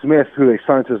Alex Smith, who they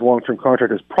signed to his long-term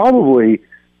contract, is probably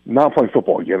not playing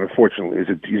football again. Unfortunately,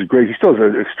 he's great. He still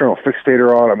has an external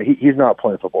fixator on. I mean, he's not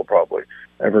playing football probably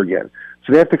ever again.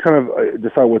 So they have to kind of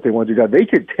decide what they want to do. Now, they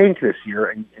could tank this year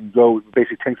and go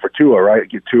basically tank for Tua, right?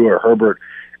 Get Tua or Herbert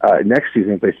next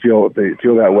season if they feel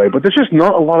that way. But there's just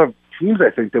not a lot of teams,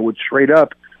 I think, that would trade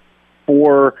up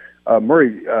for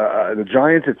Murray. The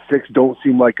Giants at 6 don't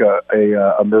seem like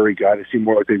a Murray guy. They seem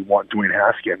more like they want Dwayne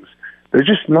Haskins. There's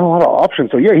just not a lot of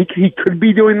options. So, yeah, he could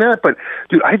be doing that. But,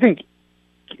 dude, I think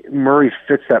Murray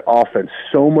fits that offense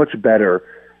so much better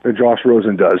than Josh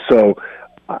Rosen does. So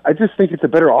I just think it's a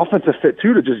better offensive fit,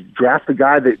 too, to just draft the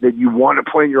guy that you want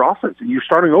to play in your offense. And you're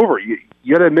starting over. You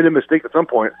got to admit a mistake at some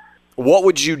point. What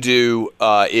would you do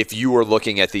if you were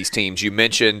looking at these teams? You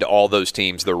mentioned all those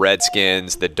teams, the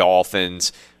Redskins, the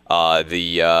Dolphins,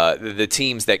 the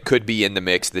teams that could be in the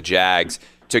mix, the Jags,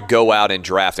 to go out and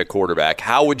draft a quarterback.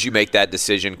 How would you make that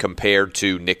decision compared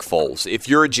to Nick Foles? If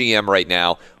you're a GM right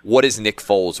now, what is Nick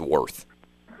Foles worth?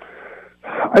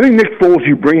 I think Nick Foles,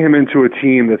 you bring him into a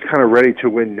team that's kind of ready to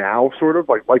win now, sort of,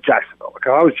 like Jacksonville. Like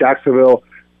if I was Jacksonville,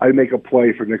 I'd make a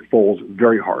play for Nick Foles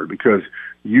very hard because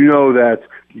you know that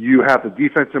you have the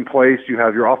defense in place, you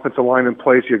have your offensive line in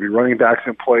place, you have your running backs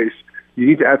in place. You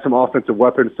need to add some offensive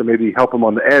weapons to maybe help him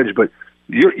on the edge, but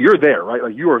you're there, right?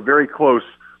 Like you are very close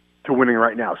to winning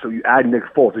right now. So you add Nick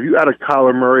Foles. If you add a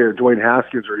Kyler Murray or Dwayne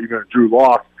Haskins or even a Drew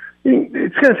Lock,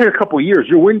 it's going to take a couple of years.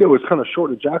 Your window is kind of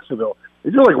short in Jacksonville.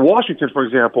 If you're like Washington, for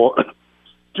example,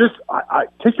 just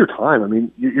take your time. I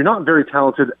mean, you're not very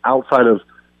talented outside of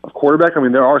quarterback. I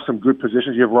mean, there are some good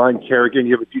positions. You have Ryan Kerrigan.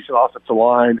 You have a decent offensive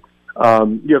line.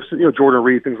 You have Jordan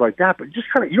Reed, things like that. But just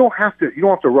kind of you don't have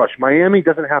to rush. Miami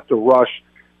doesn't have to rush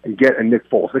and get a Nick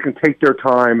Foles. They can take their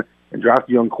time and draft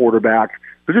a young quarterback.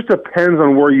 It just depends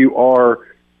on where you are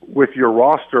with your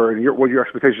roster and what your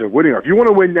expectations of winning are. If you want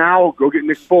to win now, go get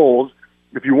Nick Foles.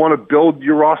 If you want to build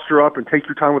your roster up and take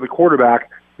your time with a quarterback,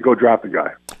 go draft the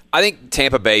guy. I think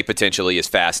Tampa Bay potentially is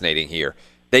fascinating here.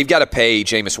 They've got to pay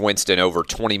Jameis Winston over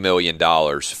 $20 million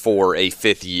for a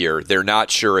 5th year. They're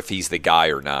not sure if he's the guy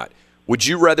or not. Would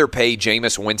you rather pay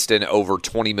Jameis Winston over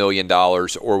 $20 million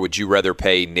or would you rather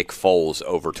pay Nick Foles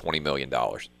over $20 million?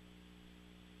 It's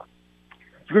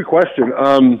a good question.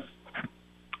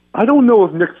 I don't know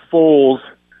if Nick Foles,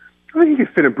 I think he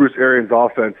could fit in Bruce Arians'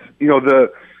 offense. You know,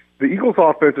 the Eagles'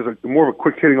 offense is more of a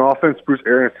quick-hitting offense. Bruce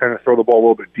Arians tends to throw the ball a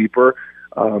little bit deeper.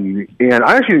 And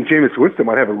I actually think Jameis Winston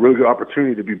might have a really good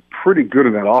opportunity to be pretty good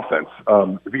in that offense.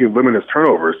 If he can limit his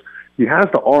turnovers, he has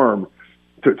the arm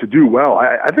to do well.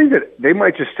 I think that they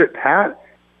might just sit pat,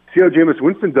 see how Jameis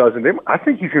Winston does, and I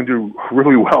think he's going to do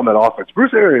really well in that offense.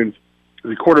 Bruce Arians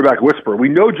is a quarterback whisperer. We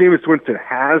know Jameis Winston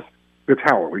has the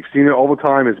talent. We've seen it all the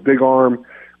time, his big arm,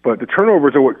 but the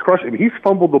turnovers are what crush him. He's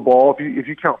fumbled the ball. If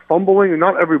you count fumbling, and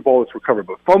not every ball is recovered,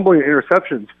 but fumbling and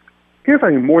interceptions, he has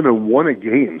more than one a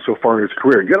game so far in his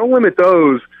career. You got to limit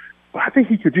those, but I think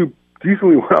he could do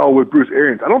decently well with Bruce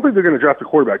Arians. I don't think they're going to draft a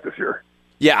quarterback this year.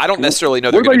 Yeah, I don't necessarily know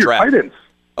they're going to draft. What about your Titans?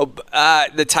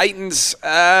 The Titans,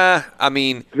 I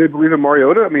mean... Do they believe in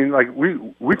Mariota? I mean, like,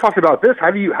 we talked about this.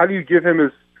 How do you give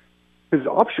him his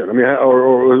option? I mean,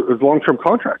 or his long-term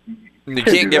contract? You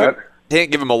can't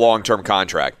give him a long-term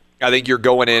contract. I think you're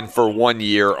going in for 1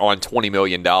 year on $20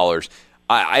 million.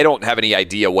 I don't have any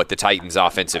idea what the Titans'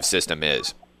 offensive system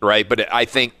is, right? But I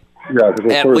think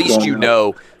at least you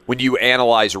know when you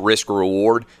analyze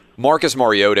risk-reward, Marcus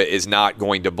Mariota is not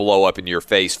going to blow up in your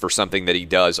face for something that he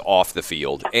does off the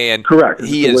field. And correct.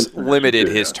 He has limited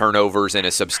his turnovers in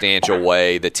a substantial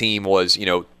way. The team was,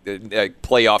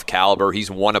 playoff caliber.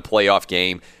 He's won a playoff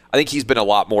game. I think he's been a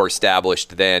lot more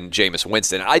established than Jameis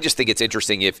Winston. I just think it's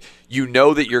interesting if you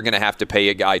know that you're going to have to pay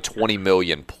a guy $20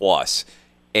 million plus,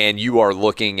 and you are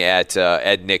looking at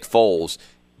Nick Foles.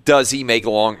 Does he make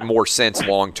more sense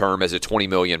long term as a $20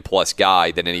 million plus guy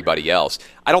than anybody else?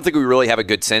 I don't think we really have a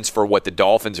good sense for what the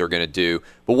Dolphins are going to do.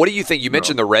 But what do you think? You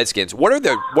mentioned the Redskins. What are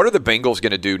the Bengals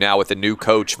going to do now with the new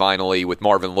coach finally, with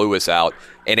Marvin Lewis out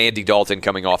and Andy Dalton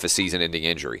coming off a season-ending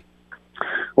injury?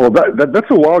 Well, that's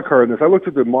a wild card in this. I looked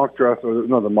at the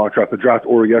the draft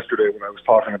order yesterday when I was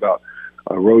talking about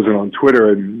Rosen on Twitter,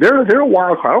 and they're a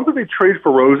wild card. I don't think they trade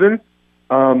for Rosen.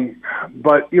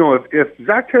 But if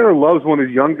Zach Taylor loves one of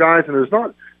these young guys, and there's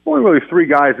not only really 3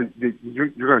 guys that you're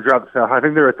going to draft this out. I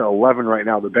think they're at the 11 right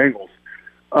now, the Bengals.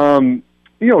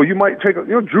 You might take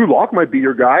Drew Lock might be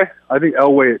your guy. I think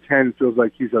Elway at 10 feels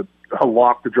like he's a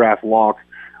lock to draft lock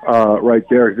right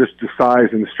there. Just the size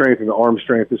and the strength and the arm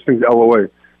strength. This thing's Elway.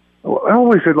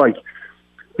 Elway said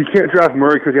he can't draft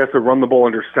Murray because he has to run the ball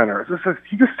under center.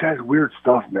 He just says weird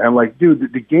stuff, man.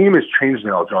 Dude, the game has changed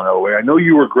now, John Elway. I know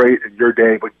you were great in your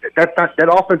day, but that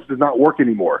offense does not work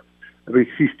anymore. I mean,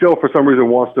 he still, for some reason,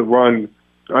 wants to run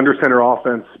under center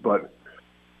offense, but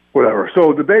whatever.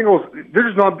 So the Bengals,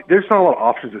 there's not a lot of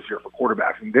options this year for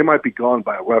quarterbacks, and they might be gone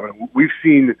by 11. We've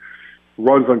seen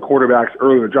runs on quarterbacks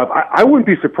early in the draft. I wouldn't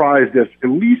be surprised if at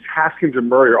least Haskins and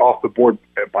Murray are off the board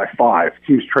by 5.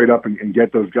 Teams trade up and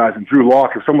get those guys. And Drew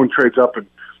Lock, if someone trades up and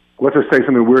let's just say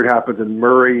something weird happens and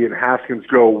Murray and Haskins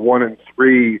go 1 and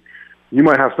 3, you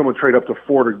might have someone trade up to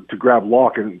 4 to grab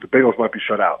Lock, and the Bengals might be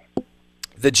shut out.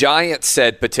 The Giants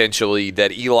said potentially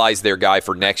that Eli's their guy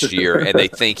for next year, and they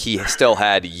think he still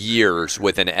had years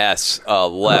with an S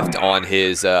left on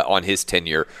his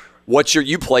tenure.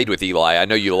 You played with Eli. I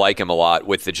know you like him a lot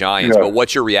with the Giants, but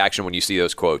what's your reaction when you see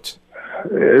those quotes?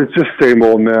 It's just same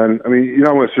old, man. I mean,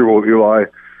 I went Super Bowl with Eli.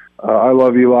 I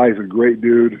love Eli. He's a great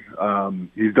dude.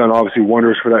 He's done obviously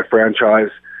wonders for that franchise,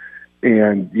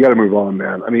 and you got to move on,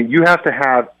 man. I mean, you have to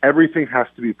have everything has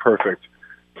to be perfect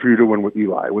for you to win with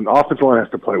Eli. When the offensive line has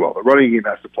to play well, the running game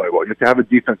has to play well. You have to have a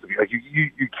defensive game.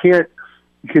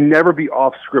 You can never be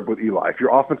off script with Eli. If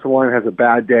your offensive line has a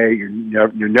bad day, you're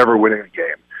never winning a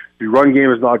game. If your run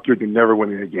game is not good, you're never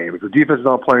winning a game. If your defense is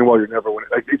not playing well, you're never winning.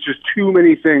 It's just too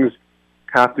many things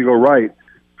have to go right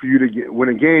for you to win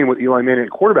a game with Eli Manning at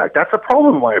quarterback. That's a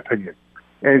problem, in my opinion.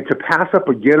 And to pass up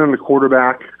again on the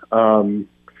quarterback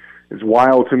is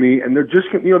wild to me. And they're just,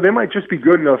 they might just be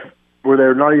good enough where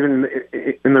they're not even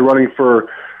in the running for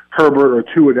Herbert or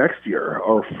Tua next year,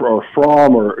 or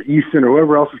Fromm or Easton or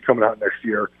whoever else is coming out next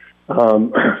year.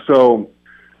 So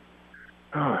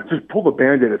just pull the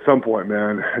Band-Aid at some point,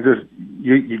 man. Just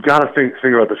you got to think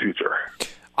about the future.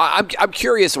 I'm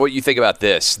curious what you think about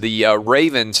this. The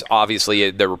Ravens, obviously,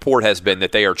 the report has been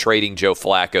that they are trading Joe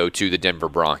Flacco to the Denver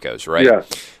Broncos, right? Yes.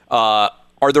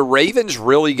 Are the Ravens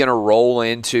really going to roll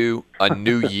into a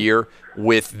new year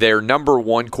with their number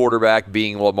 1 quarterback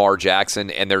being Lamar Jackson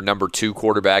and their number 2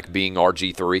 quarterback being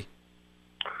RG3?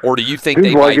 Or do you think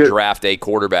they might draft a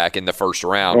quarterback in the first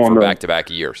round for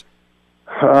back-to-back years?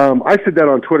 I said that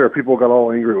on Twitter. People got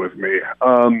all angry with me.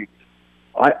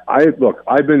 Look,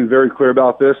 I've been very clear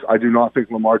about this. I do not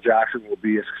think Lamar Jackson will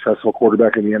be a successful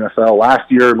quarterback in the NFL.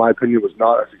 Last year, in my opinion, was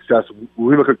not a success.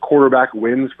 We look at quarterback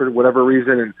wins for whatever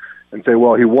reason and say,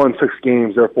 well, he won 6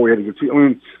 games, therefore he had a good team. I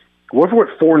mean, what if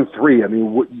we're 4-3? I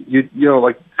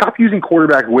mean, stop using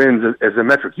quarterback wins as a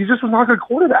metric. He just was not a good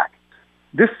quarterback.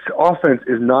 This offense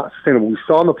is not sustainable. We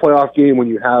saw in the playoff game when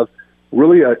you have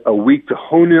really a week to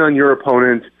hone in on your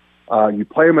opponent. You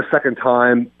play him a second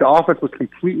time. The offense was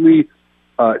completely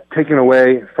taken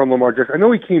away from Lamar Jackson. I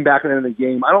know he came back at the end of the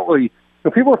game. I don't really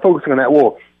people are focusing on that.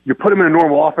 Well, you put him in a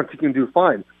normal offense, he can do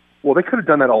fine. Well, they could have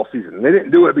done that all season. And they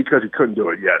didn't do it because he couldn't do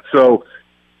it yet. So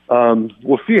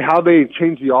we'll see how they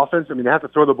change the offense. I mean, they have to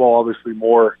throw the ball obviously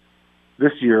more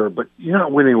this year, but you're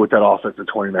not winning with that offense in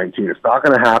 2019. It's not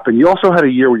going to happen. You also had a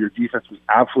year where your defense was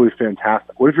absolutely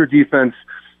fantastic. What if your defense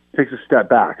takes a step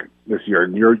back this year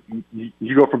and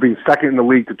you go from being second in the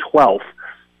league to 12th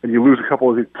and you lose a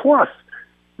couple of these? Plus,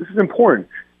 this is important,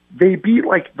 they beat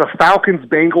like the Falcons,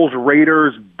 Bengals,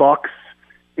 Raiders, Bucks,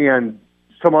 and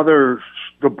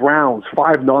the Browns,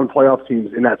 5 non-playoff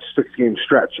teams in that 6-game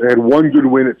stretch. They had 1 good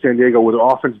win at San Diego where the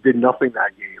offense did nothing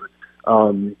that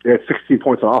game. They had 16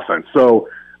 points on offense. So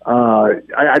I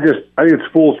think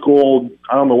it's fool's gold.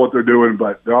 I don't know what they're doing,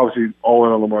 but they're obviously all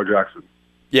in on Lamar Jackson.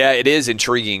 Yeah, it is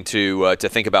intriguing to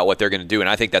think about what they're going to do, and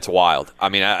I think that's wild. I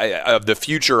mean, of the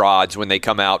future odds when they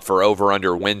come out for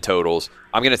over-under win totals,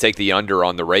 I'm going to take the under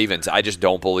on the Ravens. I just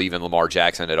don't believe in Lamar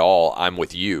Jackson at all. I'm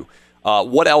with you.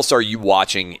 What else are you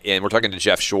watching? And we're talking to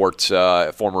Jeff Schwartz,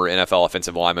 former NFL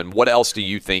offensive lineman. What else do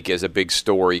you think is a big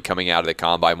story coming out of the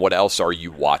Combine? What else are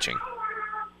you watching?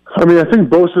 I mean, I think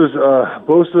Bosa's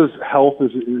health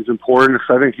is important because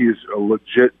I think he's a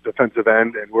legit defensive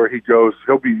end, and where he goes,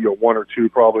 he'll be one or two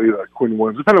probably. Quinn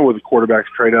Williams, depending on where the quarterbacks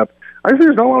trade up. I think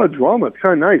there's not a lot of drama. It's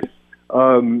kind of nice.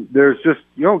 There's just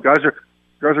guys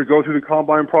are going through the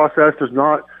combine process. There's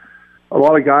not a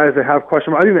lot of guys that have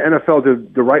questions. I think the NFL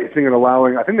did the right thing in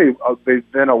allowing. I think they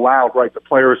then allowed the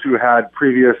players who had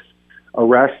previous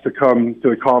arrests to come to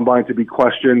the combine to be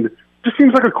questioned. Just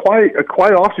seems like a quiet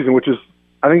offseason, which is,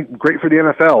 I think, great for the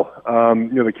NFL.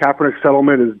 The Kaepernick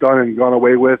settlement is done and gone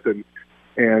away with, and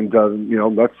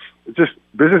that's just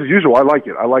business as usual. I like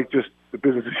it. I like just the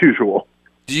business as usual.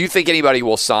 Do you think anybody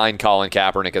will sign Colin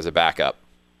Kaepernick as a backup?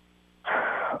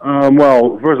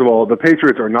 Well, first of all, the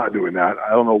Patriots are not doing that. I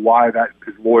don't know why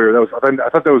his lawyer. I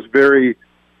thought that was very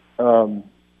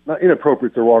not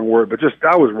inappropriate. The wrong word, but just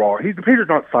that was wrong. The Patriots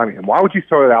are not signing him. Why would you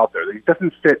throw it out there? It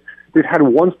doesn't fit. They've had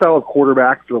one style of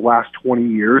quarterback for the last 20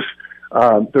 years.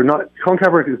 They're not. Colin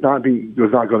Kaepernick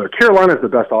does not go there. Carolina is the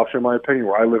best option in my opinion.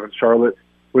 Where I live in Charlotte,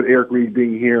 with Eric Reed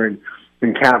being here and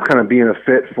Cap kind of being a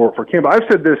fit for Cam. But I've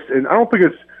said this, and I don't think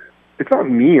it's not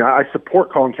me. I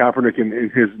support Colin Kaepernick in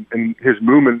his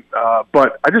movement,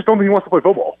 but I just don't think he wants to play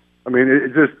football. I mean,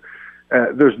 it just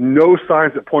there's no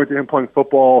signs that point to him playing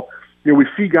football. We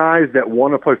see guys that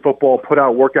want to play football put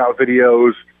out workout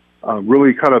videos,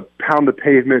 really kind of pound the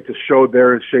pavement to show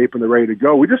they're in shape and they're ready to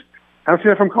go. We just haven't seen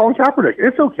that from Colin Kaepernick.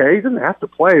 It's okay; he doesn't have to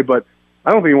play, but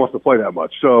I don't think he wants to play that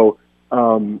much. So,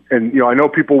 I know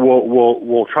people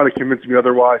will try to convince me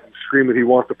otherwise and scream that he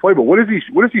wants to play. But what has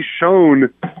he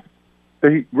shown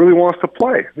that he really wants to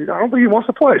play? I don't think he wants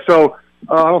to play. So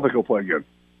I don't think he'll play again.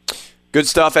 Good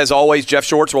stuff as always, Jeff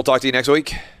Schwartz. We'll talk to you next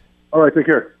week. All right, take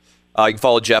care. You can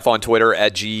follow Jeff on Twitter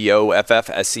at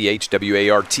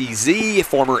GEOFFSCHWARTZ,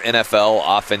 former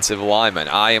NFL offensive lineman.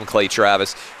 I am Clay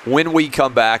Travis. When we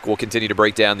come back, we'll continue to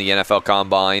break down the NFL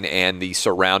Combine and the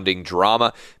surrounding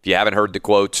drama. If you haven't heard the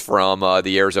quotes from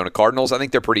the Arizona Cardinals, I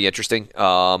think they're pretty interesting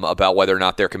about whether or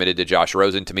not they're committed to Josh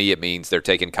Rosen. To me, it means they're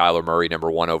taking Kyler Murray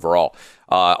number 1 overall.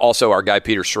 Also, our guy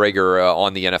Peter Schrager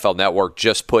on the NFL Network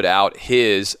just put out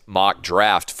his mock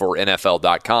draft for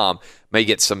NFL.com. May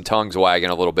get some tongues wagging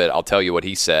a little bit. I'll tell you what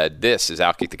he said. This is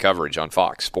Outkick the Coverage on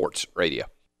Fox Sports Radio.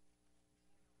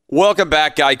 Welcome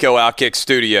back, Geico Outkick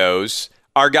Studios.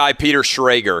 Our guy Peter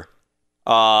Schrager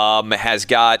has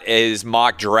got his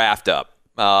mock draft up.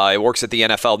 He works at the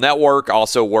NFL Network,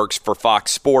 also works for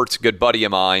Fox Sports, good buddy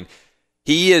of mine.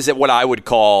 He is what I would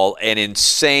call an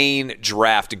insane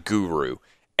draft guru.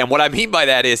 And what I mean by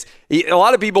that is a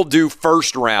lot of people do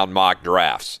first-round mock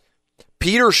drafts.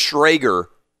 Peter Schrager,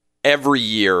 every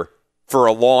year for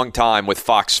a long time with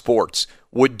Fox Sports,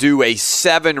 would do a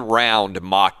 7-round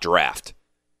mock draft.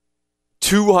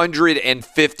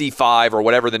 255 or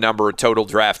whatever the number of total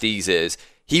draftees is.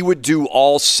 He would do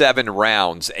all 7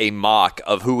 rounds a mock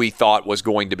of who he thought was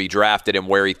going to be drafted and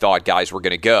where he thought guys were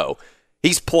going to go.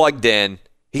 He's plugged in.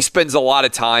 He spends a lot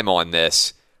of time on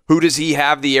this. Who does he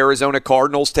have the Arizona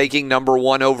Cardinals taking number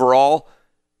 1 overall?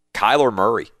 Kyler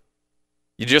Murray.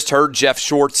 You just heard Jeff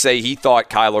Schwartz say he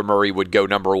thought Kyler Murray would go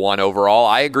number 1 overall.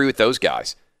 I agree with those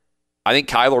guys. I think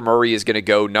Kyler Murray is going to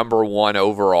go number 1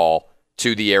 overall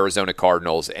to the Arizona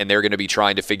Cardinals, and they're going to be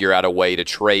trying to figure out a way to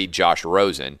trade Josh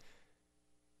Rosen.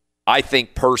 I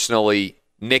think personally,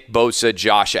 Nick Bosa,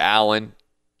 Josh Allen,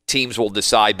 teams will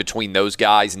decide between those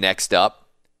guys next up.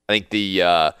 I think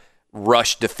the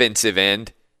rush defensive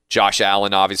end, Josh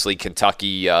Allen, obviously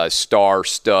Kentucky star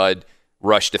stud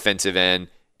rush defensive end,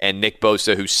 and Nick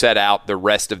Bosa, who set out the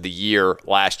rest of the year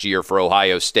last year for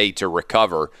Ohio State to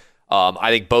recover. I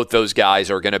think both those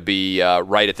guys are going to be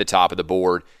right at the top of the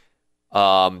board.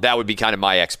 That would be kind of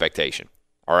my expectation.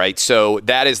 All right, so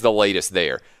that is the latest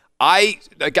there. I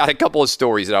got a couple of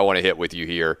stories that I want to hit with you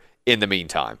here in the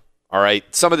meantime. All right,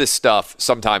 some of this stuff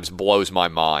sometimes blows my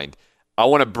mind. I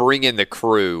want to bring in the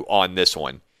crew on this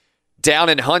one. Down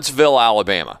in Huntsville,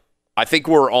 Alabama. I think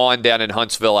we're on down in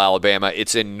Huntsville, Alabama.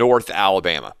 It's in North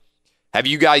Alabama. Have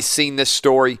you guys seen this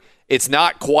story? It's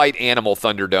not quite Animal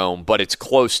Thunderdome, but it's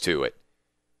close to it.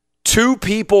 2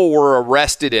 people were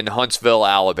arrested in Huntsville,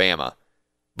 Alabama,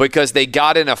 because they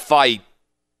got in a fight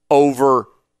over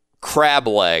crab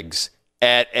legs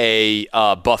at a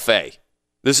buffet.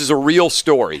 This is a real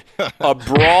story. A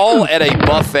brawl at a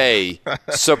buffet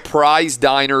surprised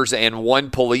diners and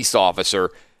one police officer.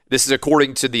 This is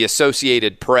according to the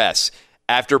Associated Press.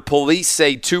 After police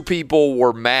say 2 people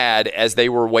were mad as they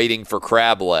were waiting for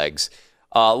crab legs.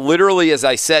 Literally, as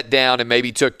I sat down and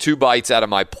maybe took 2 bites out of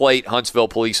my plate, Huntsville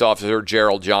police officer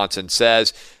Gerald Johnson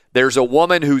says, there's a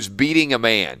woman who's beating a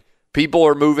man. People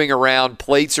are moving around.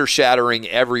 Plates are shattering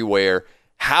everywhere.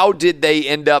 How did they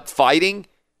end up fighting?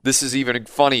 This is even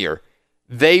funnier.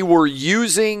 They were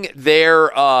using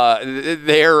their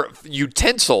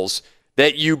utensils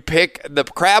that you pick the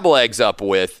crab legs up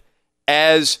with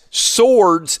as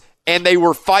swords, and they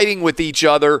were fighting with each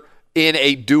other in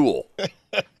a duel.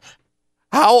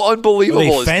 How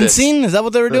unbelievable is this? Fencing? Is that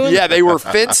what they were doing? Yeah, they were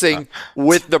fencing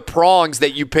with the prongs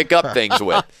that you pick up things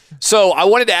with. So I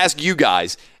wanted to ask you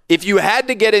guys, if you had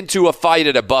to get into a fight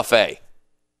at a buffet,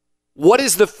 what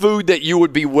is the food that you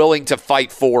would be willing to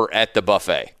fight for at the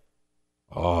buffet?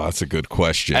 Oh, that's a good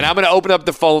question. And I'm going to open up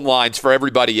the phone lines for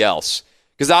everybody else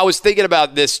because I was thinking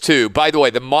about this too. By the way,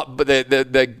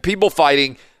 the people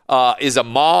fighting is a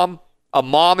mom. A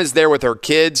mom is there with her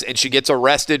kids, and she gets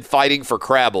arrested fighting for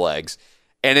crab legs.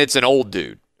 And it's an old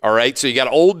dude, all right? So you got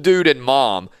old dude and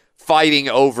mom fighting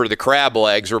over the crab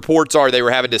legs. Reports are they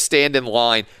were having to stand in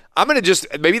line. I'm going to just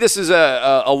 – maybe this is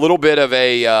a little bit of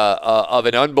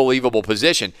an unbelievable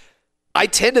position. I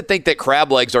tend to think that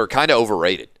crab legs are kind of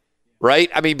overrated,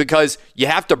 right? I mean, because you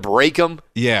have to break them.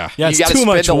 Yeah. You got to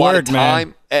spend a lot of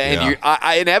time. And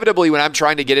I inevitably, when I'm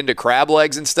trying to get into crab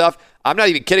legs and stuff, I'm not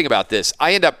even kidding about this.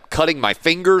 I end up cutting my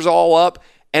fingers all up.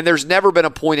 And there's never been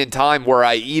a point in time where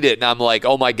I eat it and I'm like,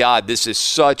 oh, my God, this is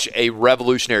such a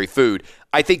revolutionary food.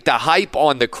 I think the hype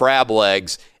on the crab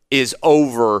legs is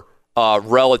over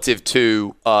relative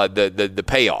to the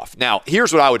payoff. Now,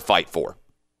 here's what I would fight for.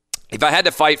 If I had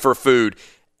to fight for food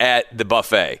at the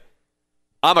buffet,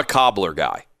 I'm a cobbler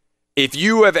guy. If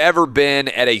you have ever been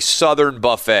at a Southern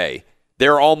buffet,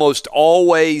 there almost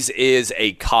always is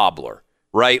a cobbler.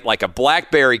 Right? Like a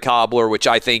blackberry cobbler, which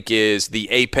I think is the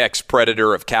apex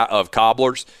predator of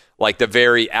cobblers, like the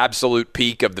very absolute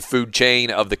peak of the food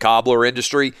chain of the cobbler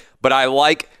industry. But I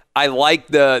like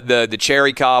the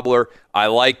cherry cobbler. I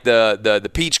like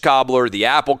the peach cobbler, the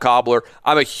apple cobbler.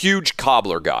 I'm a huge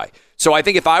cobbler guy. So I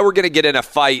think if I were going to get in a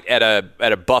fight at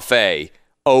a buffet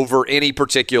over any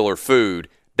particular food,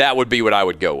 that would be what I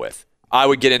would go with. I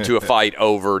would get into a fight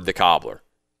over the cobbler.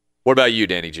 What about you,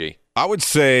 Danny G? I would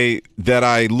say that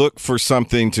I look for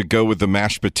something to go with the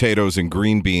mashed potatoes and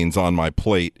green beans on my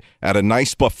plate. At a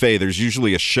nice buffet, there's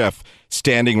usually a chef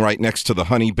standing right next to the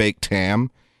honey-baked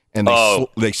ham, and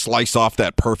they slice off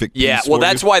that perfect piece. Yeah, well,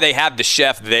 that's why they have the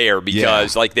chef there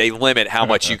because like they limit how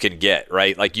much you can get,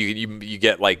 right? Like you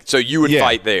get like, so you would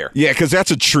fight there. Yeah, because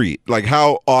that's a treat. Like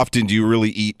how often do you really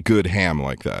eat good ham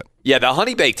like that? Yeah, the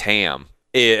honey-baked ham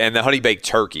and the honey-baked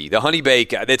turkey. The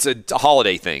honey-baked, it's a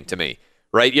holiday thing to me.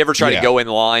 Right? You ever try to go in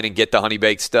line and get the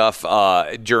honey-baked stuff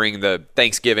during the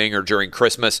Thanksgiving or during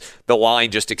Christmas? The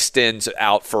line just extends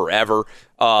out forever.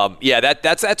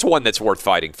 That's one that's worth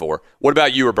fighting for. What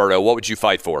about you, Roberto? What would you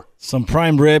fight for? Some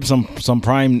prime rib, some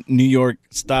prime New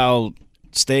York-style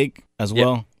steak as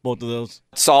well. Both of those.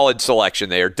 Solid selection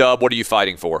there. Dub, what are you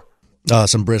fighting for?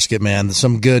 Some brisket, man.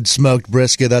 Some good smoked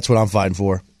brisket. That's what I'm fighting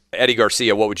for. Eddie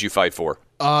Garcia, what would you fight for?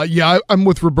 I'm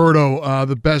with Roberto.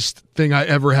 The best thing I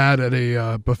ever had at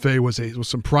a buffet was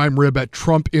some prime rib at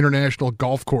Trump International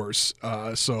Golf Course.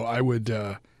 So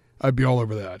I'd be all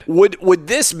over that. Would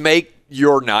this make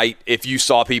your night if you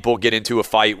saw people get into a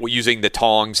fight using the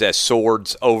tongs as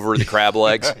swords over the crab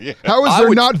legs? How is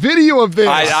there not video of this?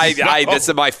 This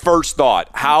is my first thought.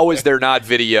 How is there not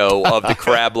video of the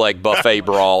crab leg buffet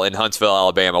brawl in Huntsville,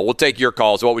 Alabama? We'll take your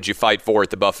calls. What would you fight for at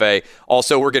the buffet?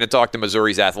 Also, we're going to talk to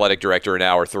Missouri's athletic director in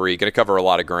Hour 3. Going to cover a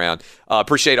lot of ground.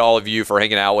 Appreciate all of you for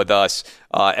hanging out with us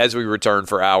as we return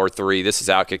for Hour 3. This is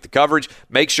Outkick the Coverage.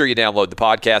 Make sure you download the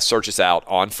podcast. Search us out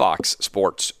on Fox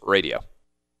Sports Radio.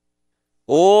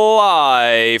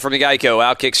 Live from the Geico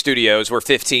Outkick Studios, where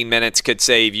 15 minutes could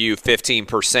save you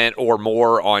 15% or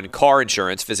more on car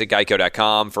insurance. Visit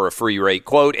geico.com for a free rate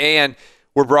quote. And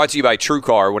we're brought to you by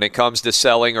TrueCar. When it comes to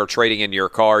selling or trading in your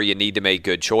car, you need to make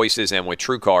good choices. And with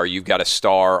TrueCar, you've got a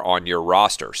star on your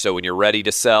roster. So when you're ready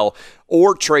to sell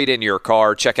or trade in your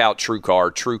car, check out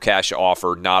TrueCar. True cash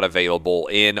offer not available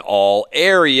in all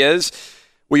areas.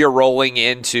 We are rolling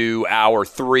into Hour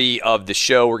 3 of the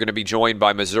show. We're going to be joined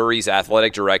by Missouri's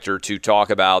athletic director to talk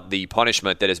about the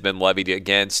punishment that has been levied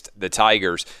against the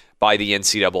Tigers by the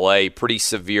NCAA. Pretty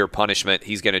severe punishment.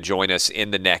 He's going to join us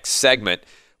in the next segment.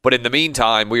 But in the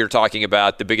meantime, we are talking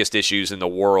about the biggest issues in the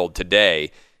world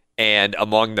today. And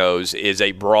among those is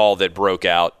a brawl that broke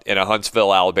out in a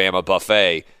Huntsville, Alabama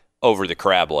buffet over the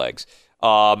crab legs.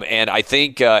 And I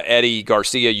think, Eddie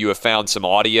Garcia, you have found some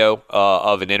audio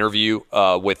of an interview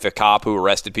with the cop who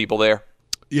arrested people there.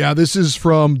 Yeah, this is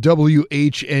from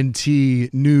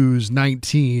WHNT News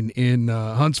 19 in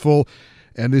Huntsville,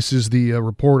 and this is the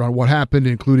report on what happened,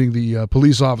 including the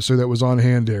police officer that was on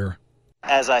hand there.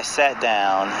 As I sat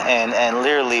down and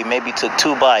literally maybe took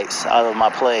 2 bites out of my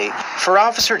plate. For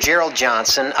Officer Gerald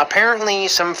Johnson, apparently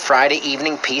some Friday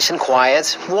evening peace and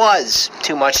quiet was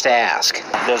too much to ask.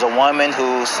 There's a woman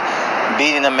who's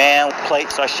beating a man,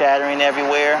 plates are shattering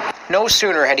everywhere. No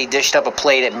sooner had he dished up a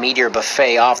plate at Meteor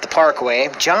Buffet off the Parkway,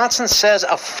 Johnson says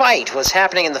a fight was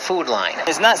happening in the food line.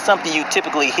 It's not something you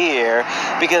typically hear,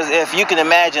 because if you can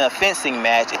imagine a fencing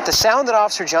match. The sound that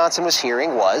Officer Johnson was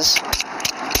hearing was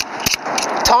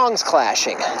tongs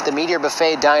clashing. The Meteor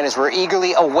Buffet diners were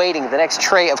eagerly awaiting the next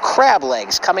tray of crab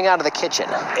legs coming out of the kitchen.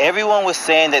 Everyone was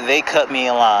saying that they cut me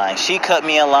in line. She cut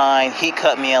me in line, he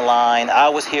cut me in line, I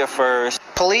was here first.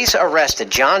 Police arrested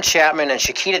John Chapman and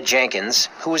Shakita Jenkins,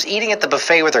 who was eating at the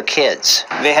buffet with her kids.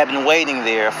 They had been waiting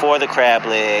there for the crab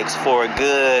legs for a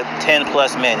good 10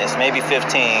 plus minutes, maybe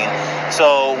 15.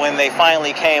 So when they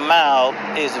finally came out,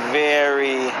 it's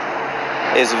very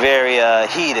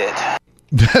heated.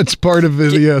 That's part of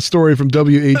the story from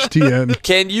WHTN.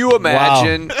 Can you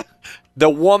imagine the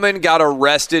woman got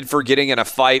arrested for getting in a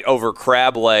fight over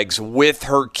crab legs with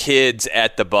her kids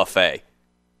at the buffet?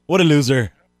 What a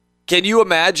loser. Can you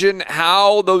imagine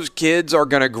how those kids are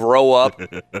going to grow up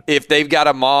if they've got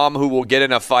a mom who will get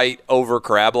in a fight over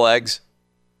crab legs?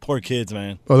 Poor kids,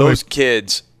 man. Those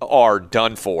kids are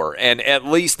done for. And at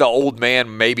least the old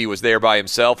man maybe was there by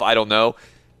himself. I don't know.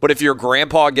 But if your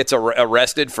grandpa gets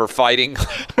arrested for fighting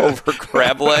over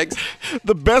crab legs,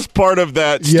 the best part of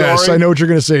that story. Yes, I know what you're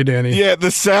going to say, Danny. Yeah, the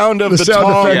sound of the sound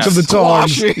tongs. effects of the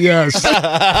tongs. Yes.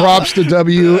 Props to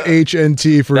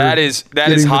WHNT for that is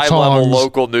getting high the level tongs.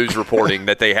 local news reporting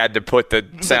that they had to put the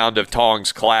sound of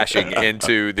tongs clashing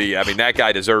into the. I mean, that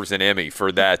guy deserves an Emmy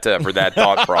for that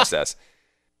thought process.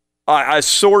 A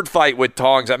sword fight with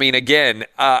tongs. I mean, again,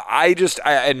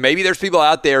 and maybe there's people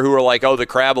out there who are like, "Oh, the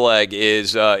crab leg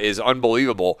is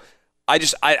unbelievable."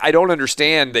 I don't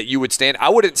understand that you would stand. I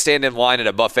wouldn't stand in line at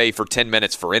a buffet for 10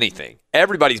 minutes for anything.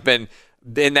 Everybody's been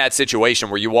in that situation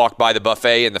where you walk by the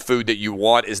buffet and the food that you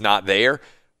want is not there.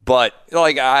 But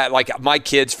like my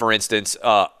kids, for instance,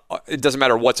 it doesn't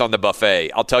matter what's on the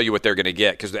buffet. I'll tell you what they're going to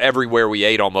get, because everywhere we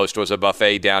ate almost was a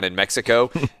buffet down in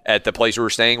Mexico at the place we were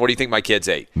staying. What do you think my kids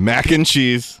ate? Mac and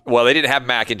cheese. Well, they didn't have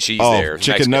mac and cheese there.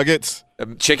 Chicken nuggets?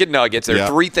 Chicken nuggets. There are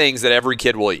 3 things that every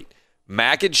kid will eat.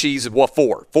 Mac and cheese. Well,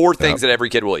 4 things that every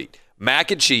kid will eat.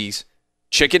 Mac and cheese,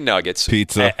 chicken nuggets,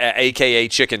 pizza, a.k.a.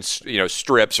 chicken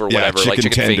strips or whatever, chicken like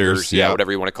chicken tenders, fingers,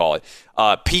 whatever you want to call it.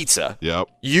 Pizza. Yep.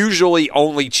 Usually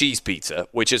only cheese pizza,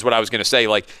 which is what I was going to say.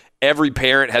 Like, every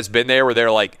parent has been there where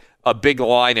they're like a big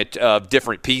line of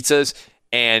different pizzas,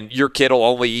 and your kid will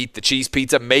only eat the cheese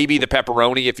pizza, maybe the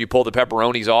pepperoni if you pull the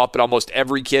pepperonis off, but almost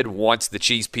every kid wants the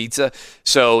cheese pizza.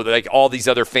 So like all these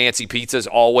other fancy pizzas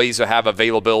always have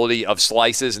availability of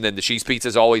slices, and then the cheese pizza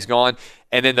is always gone.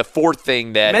 And then the 4th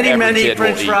thing that every kid will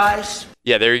eat. French fries.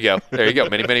 Yeah, there you go.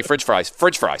 Many French fries.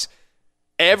 French fries.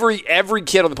 Every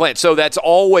kid on the planet. So that's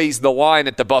always the line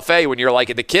at the buffet when you're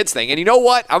like at the kids thing. And you know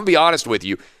what? I'm going to be honest with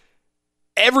you.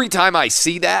 Every time I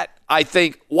see that, I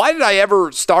think, why did I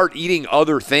ever start eating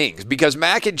other things? Because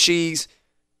mac and cheese,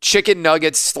 chicken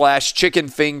nuggets / chicken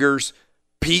fingers,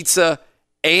 pizza,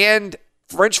 and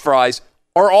French fries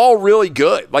are all really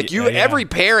good. Like every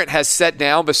parent has sat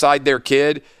down beside their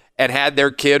kid and had their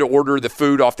kid order the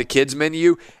food off the kids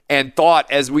menu and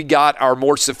thought, as we got our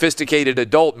more sophisticated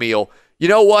adult meal, you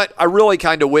know what? I really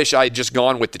kind of wish I had just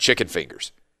gone with the chicken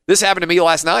fingers. This happened to me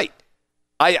last night.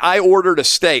 I ordered a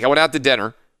steak. I went out to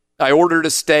dinner. I ordered a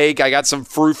steak. I got some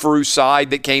frou-frou side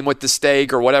that came with the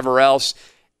steak or whatever else.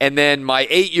 And then my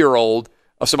 8-year-old,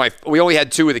 we only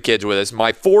had 2 of the kids with us.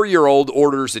 My 4-year-old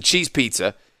orders a cheese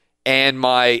pizza, and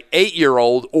my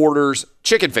 8-year-old orders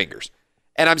chicken fingers.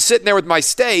 And I'm sitting there with my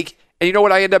steak, and you know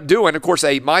what I end up doing? Of course, I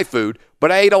ate my food,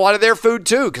 but I ate a lot of their food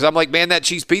too, because I'm like, man, that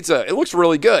cheese pizza, it looks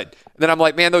really good. And then I'm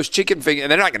like, man, those chicken fingers,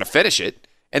 and they're not going to finish it.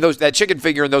 And that chicken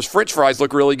finger and those French fries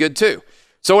look really good too.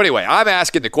 So anyway, I'm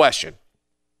asking the question,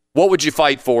 what would you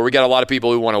fight for? We got a lot of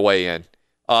people who want to weigh in.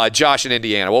 Josh in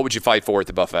Indiana, what would you fight for at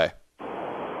the buffet?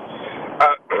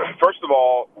 First of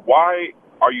all, why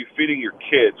are you feeding your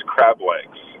kids crab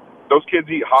legs? Those kids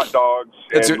eat hot dogs,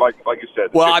 and like you said.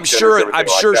 Well, I'm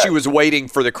sure she was waiting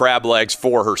for the crab legs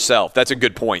for herself. That's a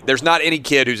good point. There's not any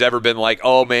kid who's ever been like,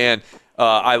 oh man,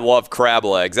 I love crab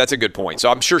legs. That's a good point. So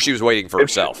I'm sure she was waiting for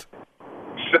herself.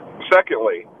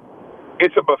 Secondly,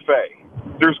 it's a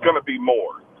buffet. There's going to be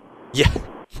more. Yeah.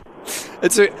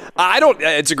 It's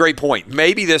a great point.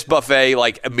 Maybe this buffet,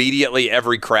 like, immediately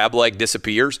every crab leg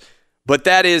disappears, but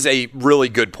that is a really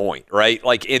good point, right?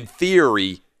 Like, in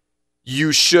theory,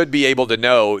 you should be able to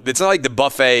know. It's not like the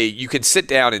buffet, you can sit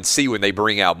down and see when they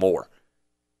bring out more.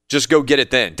 Just go get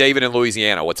it then. David in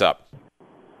Louisiana, what's up?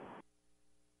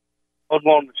 I was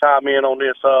wanting to chime in on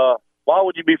this. Why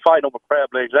would you be fighting over crab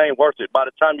legs? They ain't worth it. By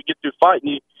the time you get through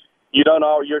fighting, you don't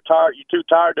know, you're tired. You're too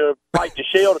tired to fight the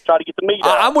shell to try to get the meat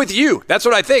out. I'm with you. That's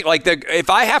what I think. Like, if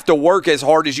I have to work as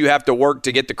hard as you have to work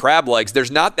to get the crab legs,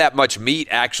 there's not that much meat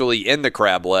actually in the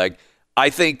crab leg. I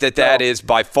think that is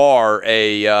by far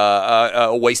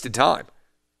a wasted time.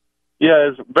 Yeah,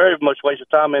 it's very much wasted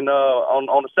time. And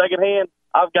on the second hand,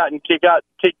 I've gotten kicked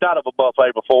out of a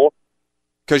buffet before.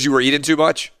 Because you were eating too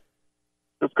much?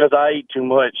 It's because I eat too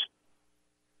much.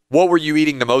 What were you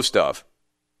eating the most of?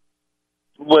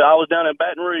 Well, I was down in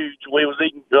Baton Rouge. We was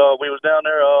down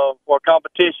there for a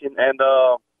competition, and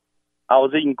I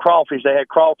was eating crawfish. They had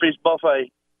crawfish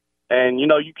buffet, and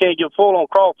you can't get full on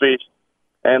crawfish.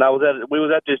 And we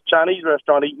was at this Chinese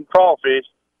restaurant eating crawfish,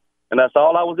 and that's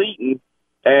all I was eating.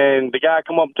 And the guy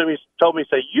come up to me, told me,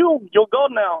 say, "You'll go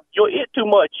now. You'll eat too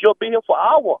much. You'll be here for an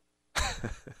hour."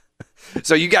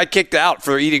 So you got kicked out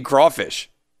for eating crawfish.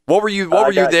 What were you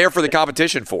there for the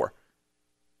competition for?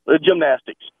 The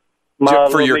gymnastics.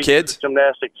 For your kids?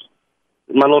 Gymnastics.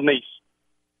 My little niece.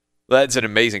 That's an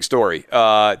amazing story.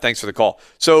 Thanks for the call.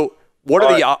 So what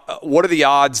are the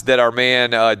odds that our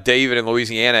man David in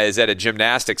Louisiana is at a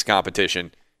gymnastics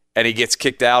competition and he gets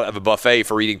kicked out of a buffet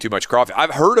for eating too much crawfish?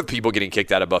 I've heard of people getting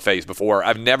kicked out of buffets before.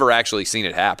 I've never actually seen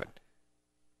it happen.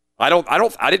 I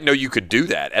didn't know you could do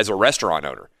that as a restaurant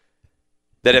owner.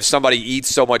 That if somebody eats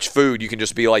so much food, you can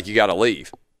just be like, you got to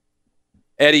leave.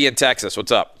 Eddie in Texas,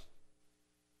 what's up?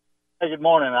 Hey, good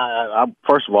morning. I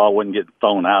first of all, I wouldn't get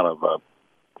thrown out of a,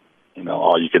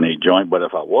 all-you-can-eat joint, but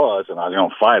if I was and I was going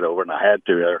to fight over it and I had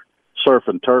to, surf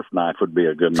and turf night would be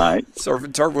a good night. Surf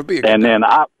and turf would be a good night. And then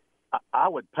I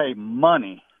would pay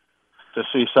money to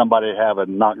see somebody have a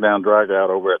knockdown drag-out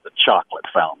over at the chocolate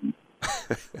fountain.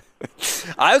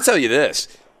 I'll tell you this.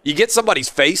 You get somebody's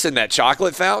face in that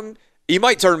chocolate fountain, you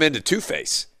might turn them into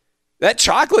Two-Face. That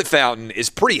chocolate fountain is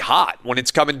pretty hot when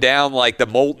it's coming down, like the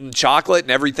molten chocolate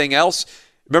and everything else.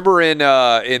 Remember in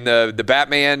the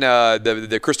Batman,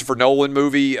 the Christopher Nolan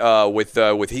movie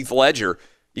with Heath Ledger,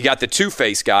 you got the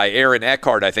Two-Face guy, Aaron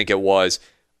Eckhart, I think it was.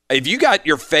 If you got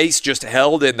your face just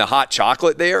held in the hot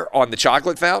chocolate there on the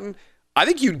chocolate fountain, I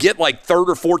think you'd get like 3rd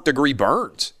or 4th degree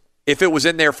burns if it was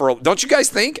in there for. Don't you guys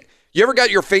think? You ever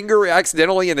got your finger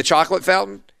accidentally in the chocolate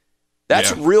fountain?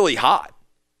 That's really hot.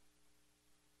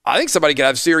 I think somebody could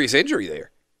have serious injury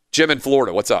there. Jim in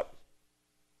Florida, what's up?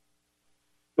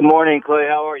 Good morning, Clay.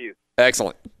 How are you?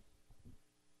 Excellent.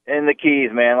 In the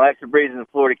Keys, man. Lax and Breeze in the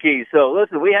Florida Keys. So,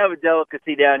 listen, we have a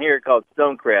delicacy down here called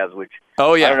stone crabs, which I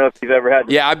don't know if you've ever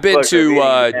had. I've been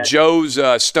to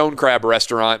Joe's Stone Crab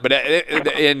restaurant, but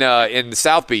in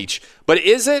South Beach. But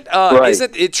isn't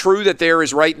it true that there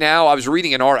is right now, I was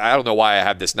reading an article, I don't know why I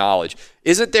have this knowledge,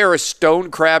 isn't there a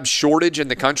stone crab shortage in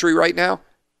the country right now?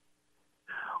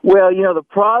 Well, the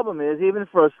problem is, even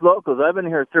for us locals, I've been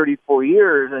here 34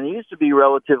 years, and it used to be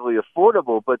relatively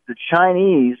affordable, but the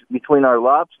Chinese, between our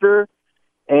lobster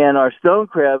and our stone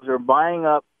crabs, are buying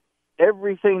up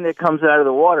everything that comes out of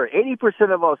the water.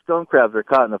 80% of all stone crabs are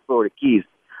caught in the Florida Keys.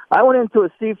 I went into a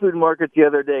seafood market the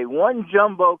other day. One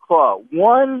jumbo claw,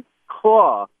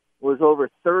 was over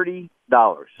 $30.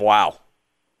 Wow.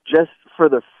 Just for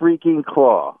the freaking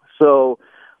claw. So,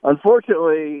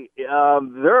 unfortunately,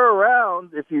 they're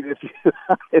around if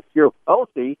you're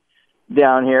wealthy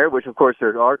down here, which of course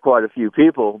there are quite a few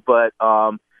people. But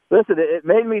listen, it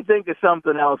made me think of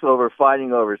something else over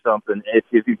fighting over something.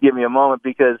 If you give me a moment,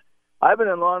 because I've been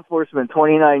in law enforcement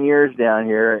 29 years down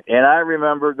here, and I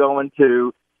remember going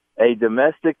to a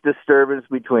domestic disturbance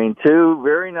between two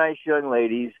very nice young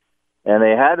ladies, and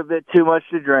they had a bit too much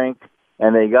to drink.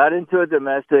 And they got into a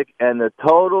domestic, and the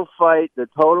total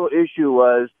issue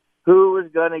was who was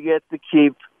going to get to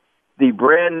keep the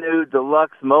brand-new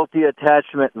deluxe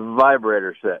multi-attachment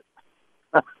vibrator set.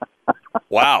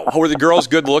 Wow. Were the girls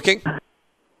good-looking?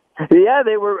 Yeah,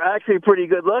 they were actually pretty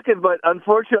good-looking, but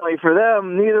unfortunately for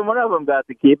them, neither one of them got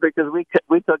to keep it because we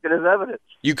took it as evidence.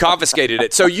 You confiscated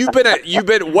it. So you've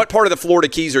been. What part of the Florida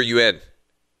Keys are you in?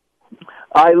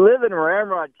 I live in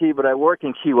Ramrod Key, but I work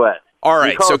in Key West. All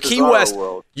right, so Key West,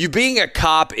 you being a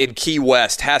cop in Key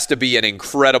West has to be an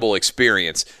incredible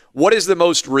experience. What is the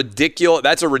most ridiculous –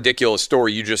 that's a ridiculous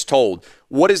story you just told.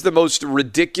 What is the most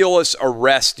ridiculous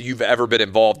arrest you've ever been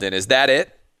involved in? Is that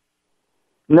it?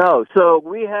 No, so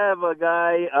we have a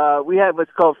guy, we have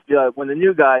what's called, when the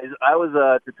new guys, I was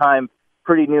at the time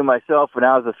pretty new myself when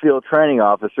I was a field training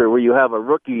officer, where you have a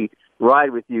rookie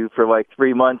ride with you for like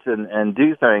 3 months and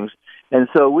do things. And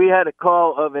so we had a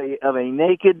call of a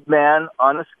naked man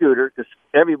on a scooter, because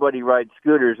everybody rides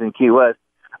scooters in Key West,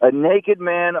 a naked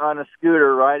man on a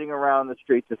scooter riding around the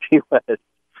streets of Key West.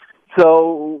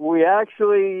 So we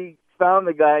actually found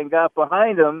the guy and got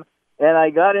behind him, and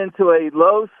I got into a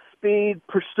low-speed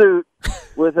pursuit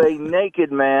with a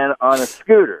naked man on a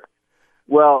scooter.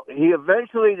 Well, he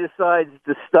eventually decides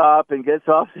to stop and gets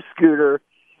off the scooter,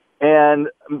 and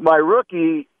my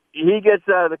rookie, he gets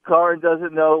out of the car and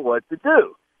doesn't know what to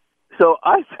do. So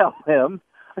I tell him,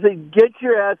 I said, get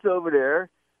your ass over there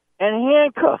and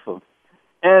handcuff him.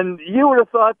 And you would have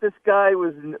thought this guy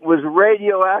was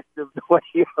radioactive the way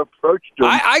he approached him.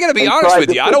 I got to be honest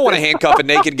with you. I don't want to handcuff a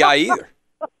naked guy either.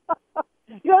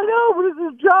 Yeah, no, but it's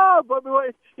his job. I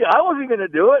mean, I wasn't going to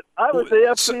do it. I was the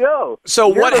FCO. So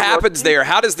what happens there?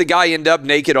 How does the guy end up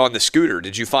naked on the scooter?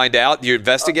 Did you find out? Did you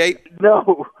investigate?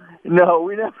 No,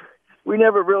 we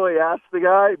never really asked the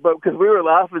guy, but because we were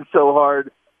laughing so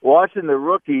hard watching the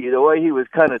rookie, the way he was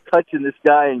kind of touching this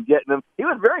guy and getting him. He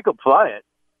was very compliant.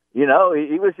 You know,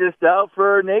 he was just out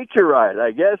for a nature ride,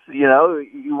 I guess. You know,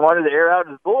 he wanted to air out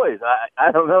his boys.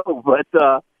 I don't know, but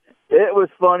it was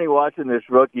funny watching this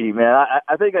rookie, man.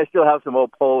 I think I still have some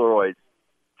old Polaroids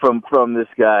from this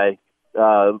guy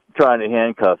trying to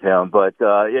handcuff him. But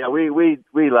yeah, we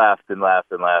laughed and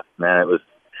laughed and laughed, man. It was,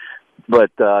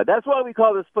 but that's why we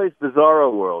call this place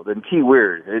Bizarro World and Key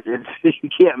Weird. You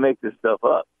can't make this stuff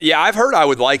up. Yeah, I've heard I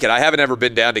would like it. I haven't ever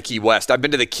been down to Key West. I've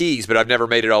been to the Keys, but I've never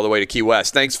made it all the way to Key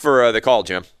West. Thanks for the call,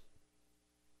 Jim.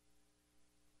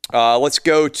 Let's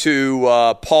go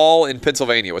to Paul in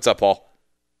Pennsylvania. What's up, Paul?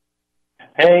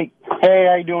 Hey,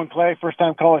 how you doing, Clay? First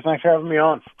time caller. Thanks for having me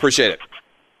on. Appreciate it.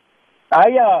 I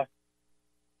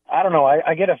don't know.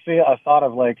 I get a thought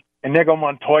of like Inigo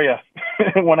Montoya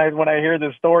when I hear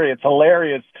this story. It's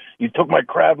hilarious. You took my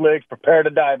crab legs, prepare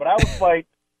to die. But I would fight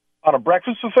on a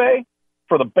breakfast buffet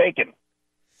for the bacon.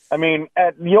 I mean,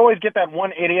 you always get that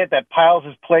one idiot that piles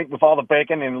his plate with all the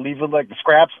bacon and leaves it like the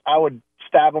scraps. I would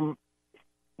stab him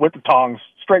with the tongs,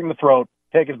 straight in the throat,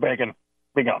 take his bacon,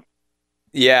 be gone.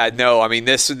 Yeah, no, I mean,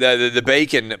 the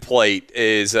bacon plate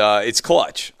is it's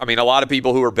clutch. I mean, a lot of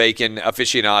people who are bacon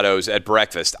aficionados at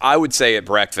breakfast, I would say at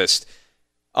breakfast,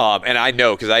 and I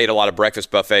know because I ate a lot of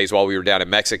breakfast buffets while we were down in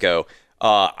Mexico,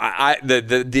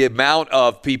 the amount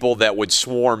of people that would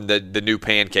swarm the new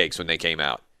pancakes when they came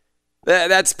out,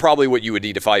 that's probably what you would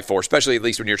need to fight for, especially at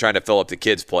least when you're trying to fill up the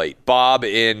kids' plate. Bob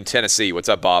in Tennessee. What's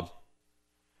up, Bob?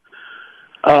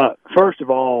 First of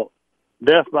all,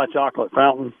 death by chocolate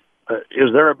fountain.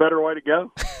 Is there a better way to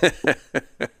go?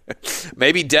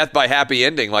 Maybe death by happy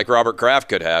ending like Robert Kraft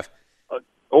could have.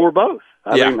 Or both.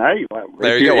 I mean, hey.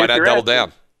 There you go. Why not double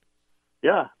down?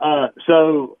 Yeah.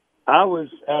 So I was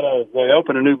they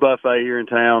opened a new buffet here in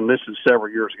town. This is several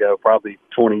years ago, probably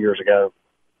 20 years ago.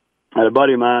 I had a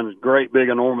buddy of mine, a great, big,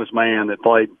 enormous man that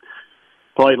played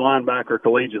linebacker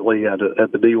collegiately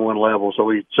at the D1 level, so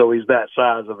he's that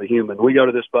size of a human. We go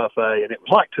to this buffet, and it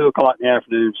was like 2:00 in the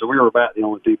afternoon, so we were about the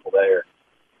only people there.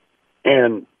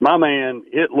 And my man,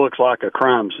 it looks like a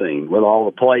crime scene with all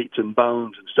the plates and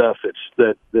bones and stuff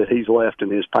that he's left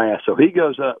in his past. So he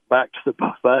goes up back to the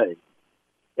buffet,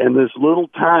 and this little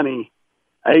tiny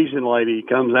Asian lady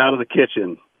comes out of the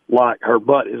kitchen like her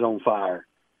butt is on fire.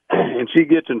 And she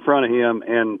gets in front of him,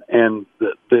 and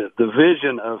the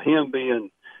vision of him being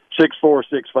 6'4",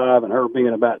 6'5", and her being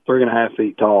about 3.5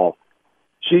 feet tall,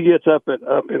 she gets up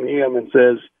in him and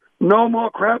says, "No more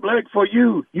crab leg for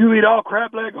you. You eat all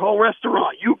crab leg, whole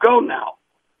restaurant. You go now."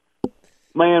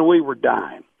 Man, we were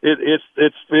dying. It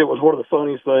was one of the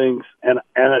funniest things, and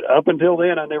up until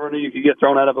then, I never knew you could get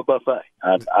thrown out of a buffet.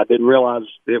 I didn't realize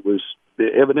it was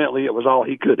all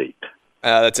he could eat.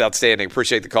 That's outstanding.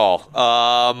 Appreciate the call.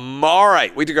 All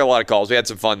right. We took a lot of calls. We had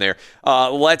some fun there.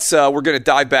 We're going to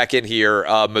dive back in here.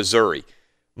 Missouri,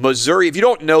 if you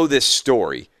don't know this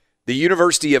story, the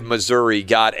University of Missouri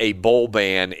got a bowl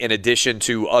ban in addition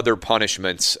to other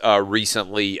punishments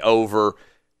recently over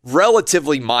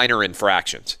relatively minor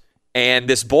infractions. And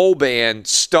this bowl ban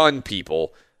stunned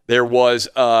people. There was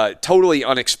totally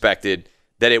unexpected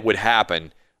that it would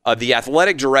happen. The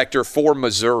athletic director for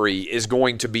Missouri is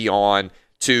going to be on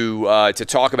to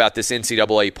talk about this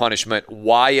NCAA punishment,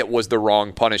 why it was the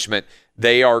wrong punishment.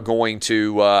 They are going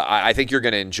to, I think you're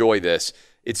going to enjoy this.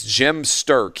 It's Jim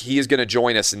Sturk. He is going to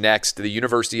join us next, the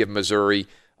University of Missouri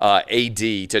AD,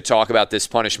 to talk about this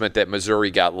punishment that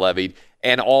Missouri got levied,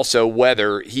 and also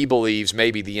whether he believes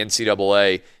maybe the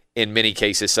NCAA in many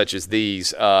cases such as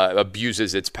these,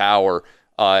 abuses its power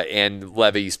and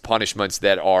levies punishments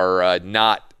that are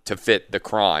not to fit the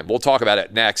crime. We'll talk about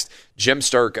it next. Jim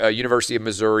Sterk, University of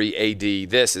Missouri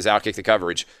AD. This is Outkick the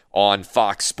Coverage on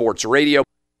Fox Sports Radio.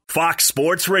 Fox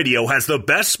Sports Radio has the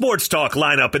best sports talk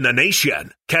lineup in the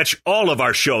nation. Catch all of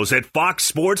our shows at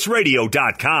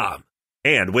foxsportsradio.com.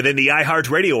 And within the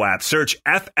iHeartRadio app, search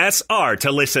FSR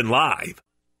to listen live.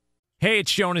 Hey,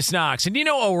 it's Jonas Knox, and you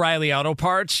know O'Reilly Auto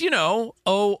Parts. You know,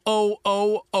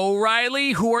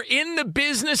 O'Reilly, who are in the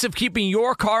business of keeping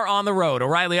your car on the road.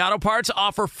 O'Reilly Auto Parts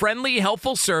offer friendly,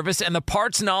 helpful service and the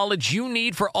parts knowledge you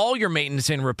need for all your maintenance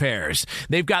and repairs.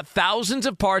 They've got thousands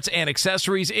of parts and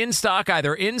accessories in stock,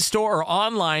 either in-store or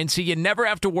online, so you never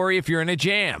have to worry if you're in a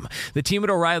jam. The team at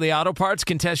O'Reilly Auto Parts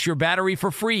can test your battery for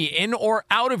free, in or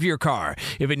out of your car.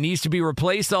 If it needs to be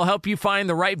replaced, they'll help you find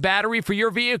the right battery for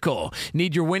your vehicle.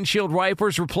 Need your windshield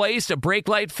wipers replaced, a brake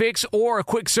light fix, or a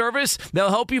quick service? They'll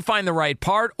help you find the right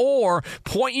part or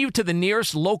point you to the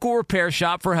nearest local repair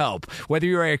shop for help. Whether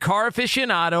you're a car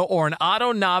aficionado or an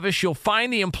auto novice, you'll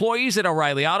find the employees at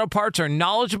O'Reilly Auto Parts are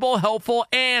knowledgeable, helpful,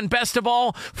 and best of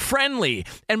all, friendly.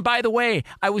 And by the way,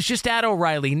 I was just at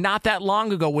O'Reilly not that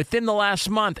long ago, within the last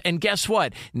month, and guess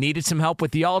what? Needed some help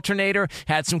with the alternator,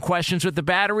 had some questions with the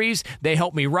batteries. They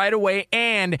helped me right away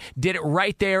and did it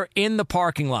right there in the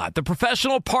parking lot. The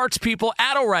professional parts people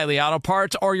at O'Reilly Auto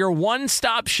Parts are your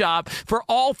one-stop shop for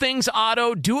all things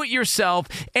auto, do-it-yourself,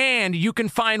 and you can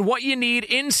find what you need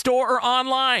in-store or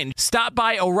online. Stop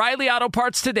by O'Reilly Auto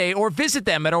Parts today or visit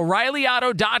them at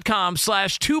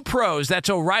O'ReillyAuto.com/2pros. That's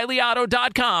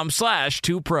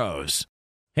O'ReillyAuto.com/2pros.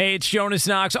 Hey, it's Jonas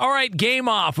Knox. All right, game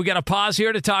off. We got to pause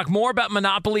here to talk more about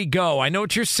Monopoly Go. I know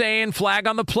what you're saying, flag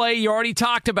on the play. You already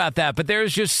talked about that, but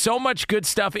there's just so much good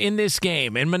stuff in this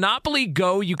game. In Monopoly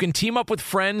Go, you can team up with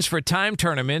friends for time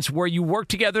tournaments where you work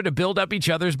together to build up each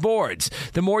other's boards.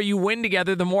 The more you win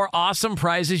together, the more awesome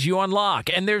prizes you unlock.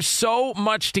 And there's so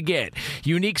much to get.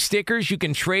 Unique stickers you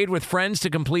can trade with friends to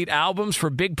complete albums for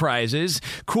big prizes.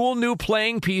 Cool new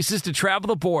playing pieces to travel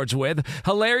the boards with.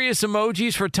 Hilarious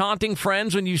emojis for taunting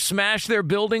friends when you smash their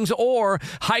buildings or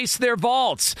heist their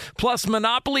vaults. Plus,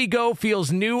 Monopoly Go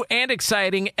feels new and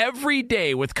exciting every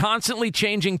day with constantly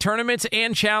changing tournaments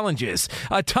and challenges.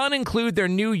 A ton include their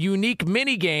new unique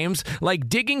mini games like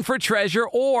digging for treasure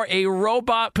or a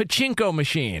robot pachinko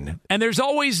machine. And there's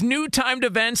always new timed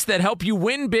events that help you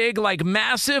win big, like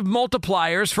massive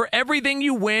multipliers for everything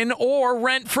you win or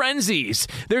rent frenzies.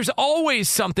 There's always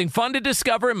something fun to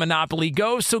discover in Monopoly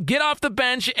Go, so get off the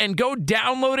bench and go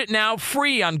download it now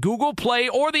free on Google Play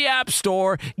or the App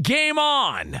Store. Game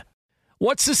on!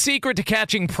 What's the secret to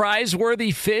catching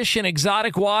prize-worthy fish in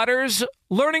exotic waters?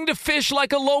 Learning to fish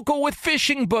like a local with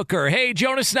Fishing Booker. Hey,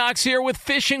 Jonas Knox here with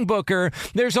Fishing Booker.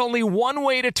 There's only one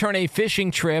way to turn a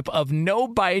fishing trip of no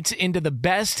bites into the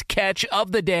best catch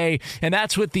of the day, and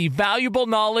that's with the valuable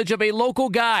knowledge of a local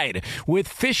guide. With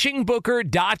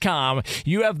FishingBooker.com,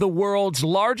 you have the world's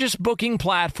largest booking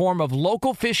platform of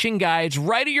local fishing guides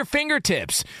right at your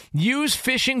fingertips. Use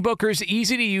Fishing Booker's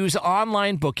easy-to-use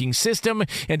online booking system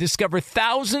and discover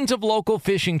thousands of local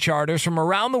fishing charters from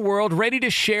around the world ready to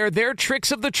share their tricks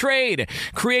of the trade.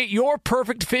 Create your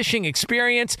perfect fishing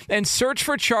experience and search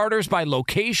for charters by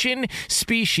location,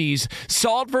 species,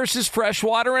 salt versus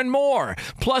freshwater, and more.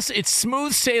 Plus, it's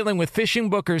smooth sailing with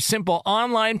Fishing Booker's simple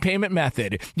online payment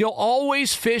method. You'll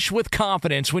always fish with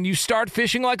confidence when you start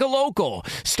fishing like a local.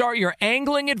 Start your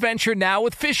angling adventure now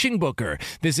with Fishing Booker.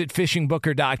 Visit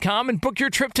FishingBooker.com and book your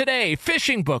trip today.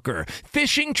 Fishing Booker.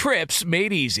 Fishing trips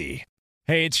made easy.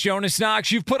 Hey, it's Jonas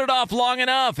Knox. You've put it off long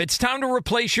enough. It's time to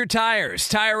replace your tires.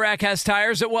 Tire Rack has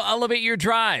tires that will elevate your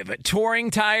drive.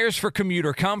 Touring tires for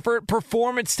commuter comfort,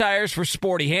 performance tires for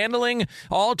sporty handling,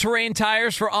 all-terrain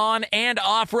tires for on- and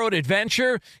off-road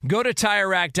adventure. Go to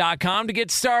TireRack.com to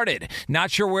get started.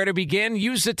 Not sure where to begin?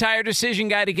 Use the Tire Decision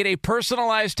Guide to get a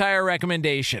personalized tire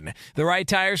recommendation. The right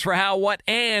tires for how, what,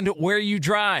 and where you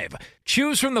drive.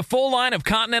 Choose from the full line of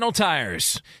Continental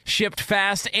tires. Shipped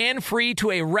fast and free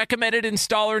to a recommended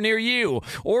installer near you.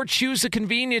 Or choose the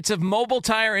convenience of mobile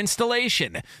tire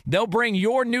installation. They'll bring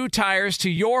your new tires to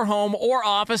your home or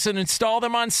office and install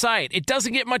them on site. It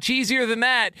doesn't get much easier than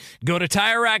that. Go to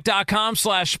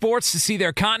TireRack.com/sports to see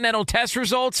their Continental test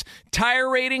results, tire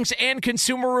ratings, and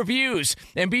consumer reviews.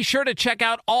 And be sure to check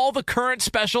out all the current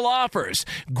special offers.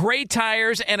 Great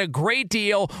tires and a great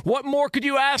deal. What more could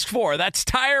you ask for? That's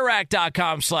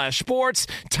TireRack.com/sports.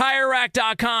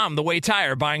 TireRack.com, the way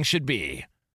tire buying should be.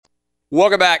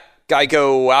 Welcome back,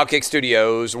 Geico Outkick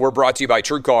Studios. We're brought to you by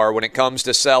TrueCar. When it comes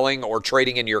to selling or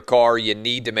trading in your car, you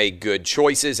need to make good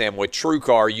choices. And with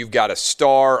TrueCar, you've got a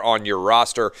star on your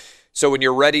roster. So when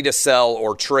you're ready to sell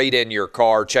or trade in your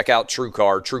car, check out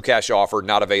TrueCar. True cash offer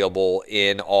not available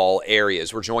in all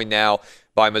areas. We're joined now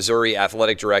by Missouri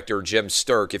Athletic Director Jim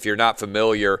Sterk. If you're not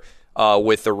familiar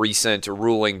with the recent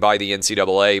ruling by the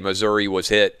NCAA, Missouri was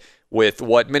hit with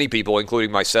what many people,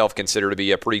 including myself, consider to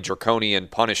be a pretty draconian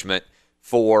punishment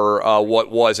for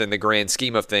what was, in the grand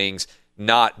scheme of things,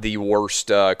 not the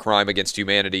worst crime against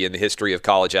humanity in the history of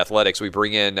college athletics. We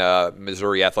bring in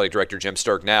Missouri Athletic Director Jim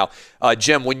Sterk now.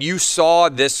 Jim, when you saw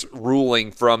this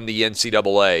ruling from the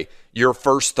NCAA, your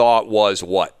first thought was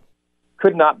what?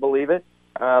 Could not believe it.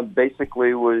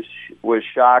 Basically was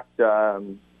shocked.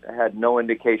 Had no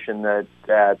indication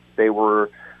that they were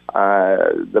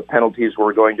the penalties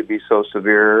were going to be so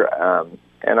severe.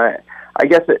 And I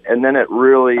guess then it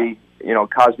really,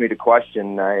 caused me to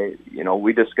question.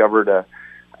 We discovered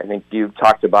I think you've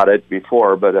talked about it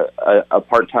before, but a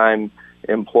part-time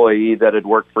employee that had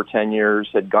worked for 10 years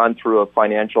had gone through a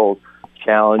financial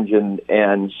challenge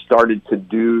and started to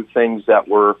do things that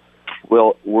were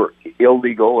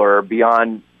illegal or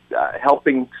beyond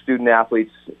helping student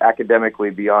athletes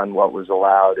academically beyond what was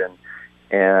allowed.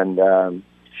 And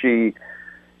she,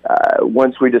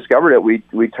 once we discovered it,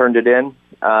 we turned it in,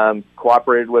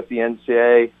 cooperated with the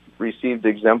NCAA, received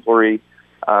exemplary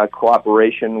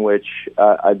cooperation, which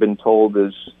I've been told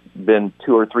has been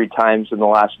 2 or 3 times in the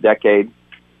last decade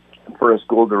for a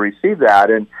school to receive that.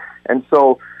 And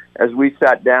so as we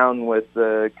sat down with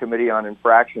the Committee on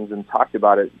Infractions and talked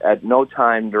about it, at no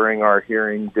time during our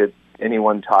hearing did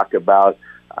anyone talk about,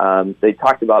 they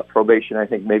talked about probation, I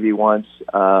think maybe once,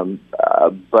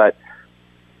 but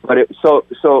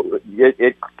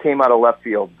it came out of left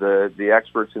field. The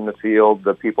experts in the field,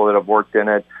 the people that have worked in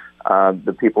it,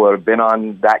 the people that have been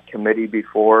on that committee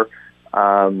before,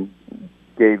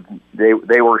 they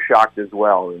were shocked as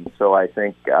well. And so I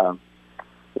think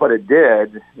what it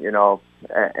did,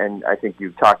 and I think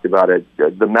you've talked about it,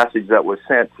 the message that was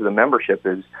sent to the membership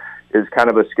is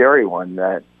kind of a scary one,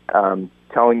 that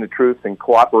telling the truth and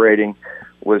cooperating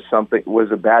was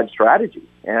a bad strategy,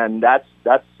 and that's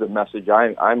the message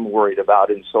I'm worried about.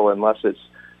 And so unless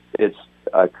it's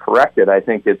corrected, I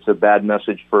think it's a bad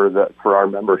message for our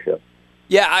membership.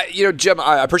 Yeah, Jim,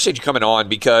 I appreciate you coming on,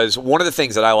 because one of the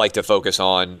things that I like to focus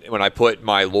on when I put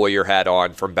my lawyer hat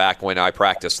on from back when I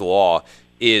practiced law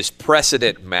is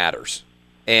precedent matters.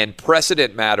 And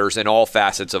precedent matters in all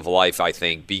facets of life, I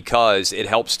think, because it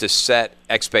helps to set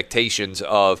expectations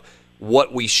of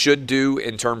what we should do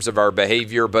in terms of our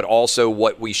behavior, but also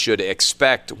what we should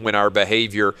expect when our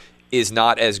behavior is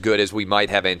not as good as we might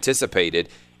have anticipated.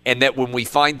 And that when we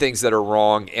find things that are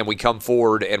wrong and we come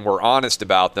forward and we're honest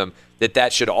about them,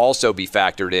 that should also be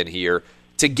factored in here.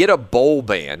 To get a bowl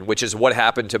ban, which is what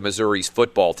happened to Missouri's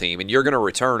football team, and you're going to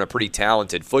return a pretty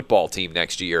talented football team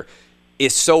next year,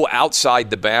 is so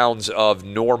outside the bounds of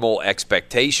normal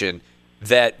expectation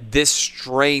that this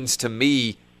strains, to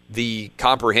me, the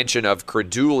comprehension of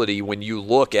credulity when you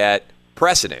look at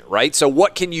precedent, right? So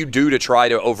what can you do to try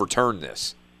to overturn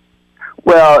this?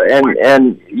 Well,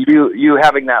 and you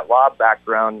having that law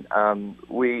background,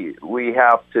 we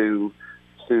have to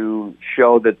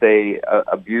show that they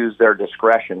abuse their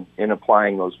discretion in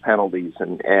applying those penalties,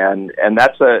 and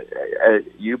that's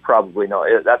you probably know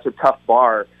that's a tough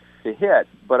bar to hit.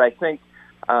 But I think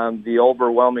the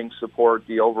overwhelming support,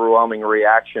 the overwhelming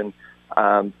reaction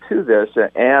to this,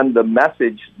 and the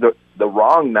message, the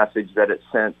wrong message that it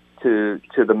sent to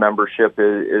the membership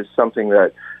is something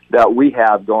that we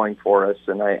have going for us.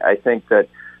 And I think that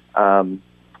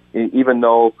even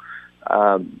though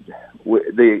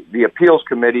the appeals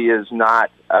committee is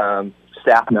not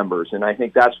staff members, and I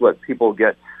think that's what people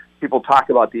talk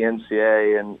about the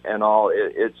NCAA and all.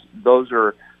 Those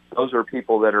are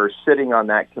people that are sitting on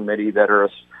that committee that are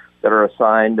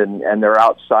assigned, and they're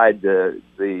outside the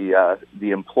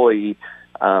employee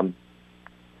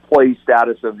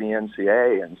status of the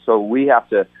NCAA, and so we have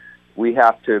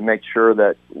to make sure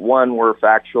that, one, we're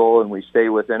factual and we stay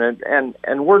within it,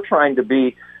 and we're trying to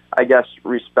be, I guess,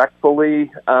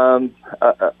 respectfully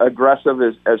aggressive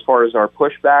as far as our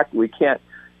pushback. We can't.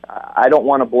 I don't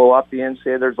want to blow up the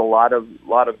NCAA. There's a lot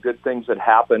of good things that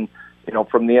happen,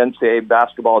 from the NCAA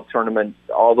basketball tournament.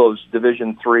 All those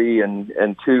Division III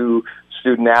and II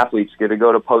student athletes get to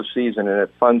go to postseason, and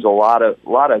it funds a lot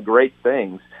of great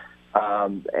things.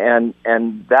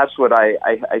 And that's what I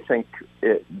think.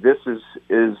 This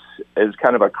is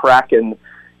kind of a crack in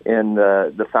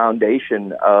the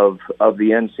foundation of the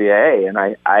NCAA, and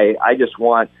I just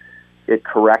want it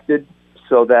corrected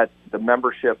so that the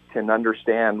membership can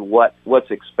understand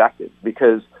what's expected,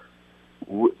 because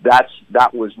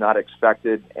that was not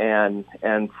expected, and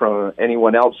from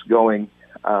anyone else going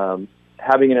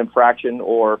having an infraction,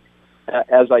 or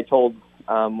as I told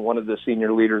one of the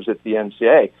senior leaders at the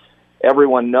NCAA,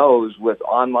 everyone knows with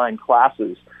online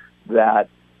classes that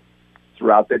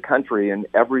throughout the country in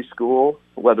every school,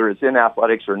 whether it's in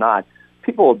athletics or not,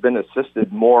 people have been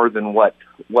assisted more than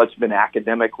what's been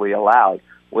academically allowed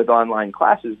with online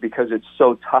classes because it's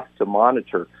so tough to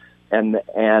monitor.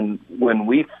 And when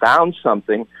we found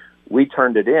something, we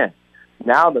turned it in.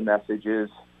 Now the message is,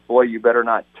 boy, you better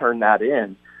not turn that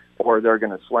in or they're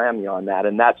going to slam you on that,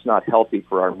 and that's not healthy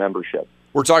for our membership.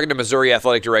 We're talking to Missouri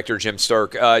Athletic Director Jim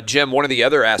Sterk. Jim, one of the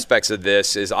other aspects of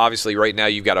this is obviously right now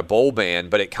you've got a bowl ban,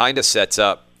 but it kind of sets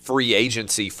up free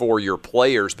agency for your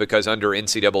players because under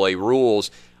NCAA rules,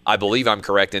 I believe I'm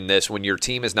correct in this, when your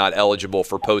team is not eligible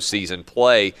for postseason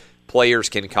play, players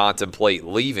can contemplate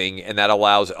leaving, and that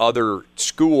allows other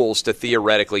schools to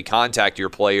theoretically contact your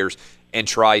players and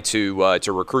try to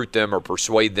recruit them or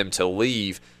persuade them to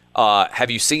leave.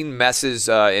 Have you seen messes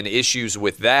and issues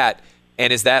with that?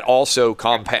 And is that also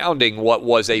compounding what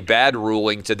was a bad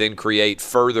ruling to then create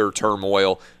further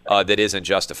turmoil that isn't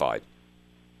justified?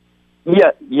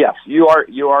 Yeah, yes, you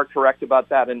are correct about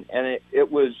that, and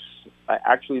it was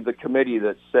actually the committee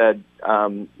that said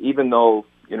even though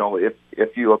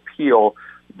if you appeal,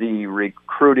 the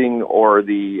recruiting or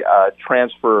the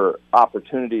transfer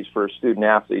opportunities for student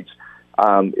athletes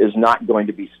is not going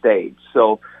to be stayed.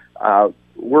 So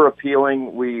we're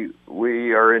appealing.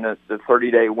 We are in the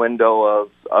 30-day window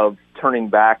of turning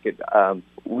back.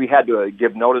 We had to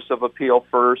give notice of appeal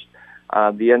first.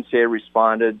 The NCAA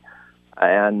responded,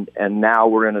 and now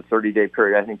we're in a 30-day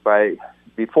period. I think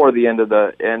before the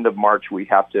end of March, we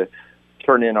have to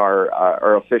turn in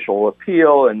our official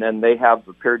appeal, and then they have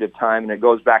a period of time, and it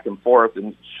goes back and forth,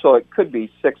 and so it could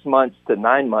be 6 months to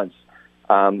 9 months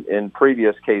in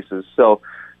previous cases. So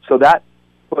that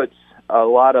puts a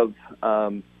lot of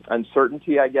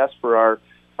uncertainty, I guess, for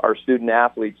our student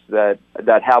athletes that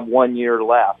have 1 year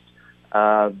left.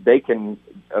 They can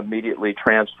immediately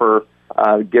transfer,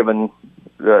 given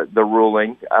the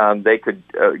ruling. They could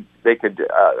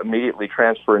immediately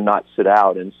transfer and not sit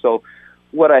out. And so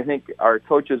what I think our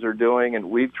coaches are doing, and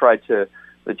we've tried to,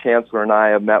 the chancellor and I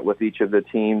have met with each of the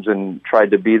teams and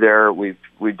tried to be there. We've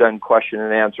done question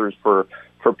and answers for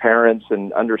parents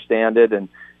and understand it. And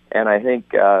I think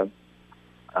Coach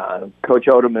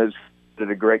Odom has did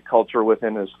a great culture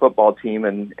within his football team,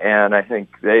 and I think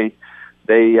they've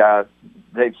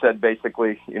said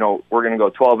basically, we're going to go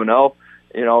 12-0,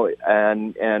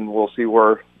 and we'll see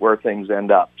where things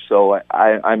end up. So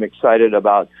I'm excited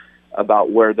about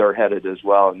where they're headed as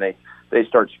well, and they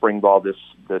start spring ball this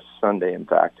Sunday, in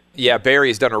fact. Yeah,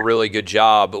 Barry's done a really good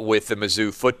job with the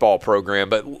Mizzou football program,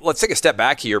 but let's take a step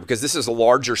back here because this is a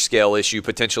larger scale issue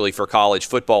potentially for college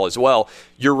football as well.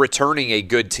 You're returning a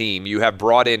good team. You have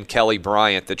brought in Kelly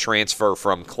Bryant, the transfer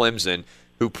from Clemson,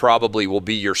 who probably will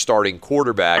be your starting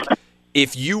quarterback.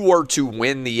 If you were to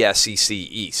win the SEC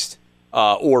East,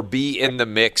 or be in the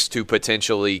mix to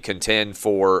potentially contend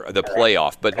for the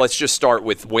playoff, but let's just start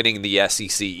with winning the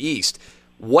SEC East.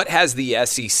 What has the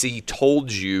SEC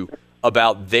told you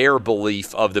about their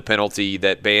belief of the penalty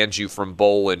that bans you from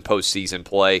bowl and postseason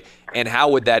play, and how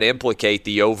would that implicate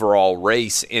the overall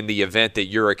race in the event that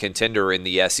you're a contender in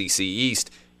the SEC East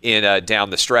in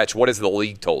down the stretch? What has the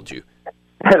league told you?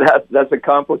 That's a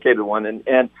complicated one,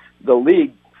 and the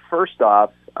league, first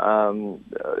off,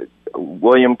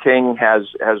 William King has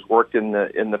worked in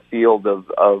the field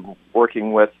of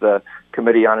working with the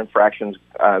Committee on Infractions.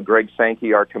 Greg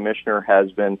Sankey, our commissioner,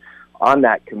 has been on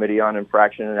that Committee on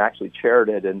Infraction and actually chaired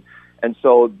it, and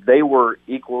so they were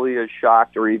equally as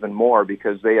shocked or even more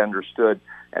because they understood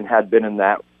and had been in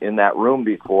that room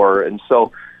before, and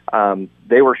so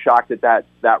they were shocked at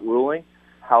that ruling.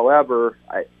 However,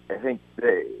 I think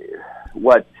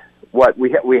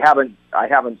I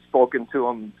haven't spoken to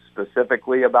them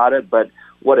specifically about it, but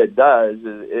what it does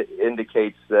is it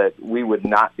indicates that we would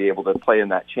not be able to play in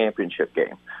that championship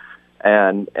game,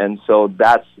 and so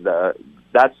that's the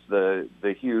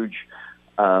huge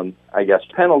I guess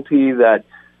penalty that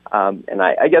and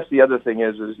I guess the other thing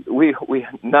is we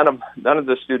none of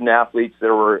the student athletes,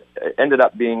 there ended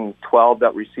up being 12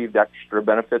 that received extra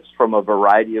benefits from a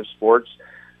variety of sports.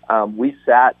 We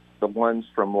sat the ones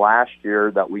from last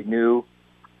year that we knew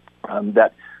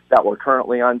that were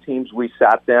currently on teams. We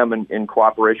sat them in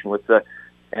cooperation with the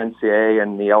NCAA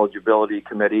and the eligibility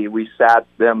committee. We sat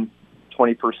them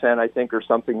 20%, I think, or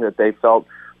something that they felt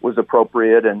was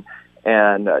appropriate, and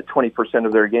 20%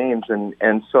 of their games.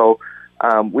 And so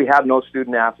we have no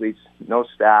student athletes, no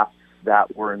staff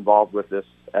that were involved with this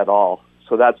at all.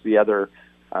 So that's the other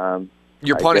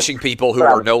You're punishing people who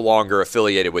are no longer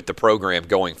affiliated with the program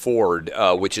going forward,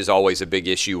 which is always a big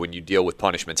issue when you deal with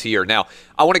punishments here. Now,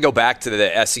 I want to go back to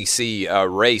the SEC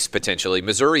race potentially.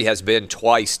 Missouri has been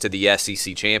twice to the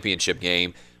SEC championship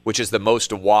game, which is the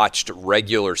most watched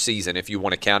regular season, if you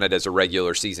want to count it as a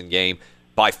regular season game,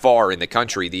 by far in the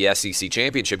country, the SEC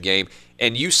championship game.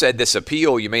 And you said this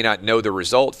appeal, you may not know the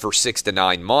result for 6 to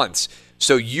 9 months.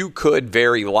 So you could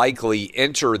very likely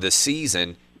enter the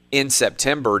season in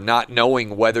September not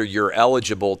knowing whether you're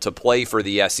eligible to play for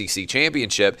the SEC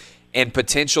championship and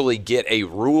potentially get a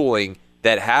ruling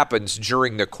that happens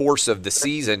during the course of the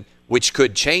season, which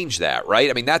could change that, right?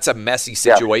 I mean, that's a messy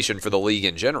situation for the league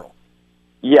in general.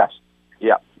 Yes.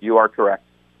 Yeah, you are correct.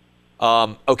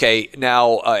 Okay,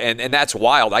 now, and that's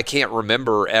wild. I can't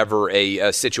remember ever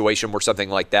a situation where something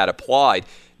like that applied.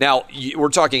 Now, we're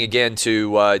talking again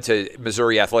to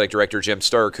Missouri Athletic Director Jim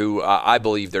Sterk, who I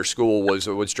believe their school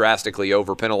was drastically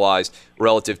over-penalized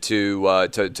relative to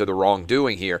the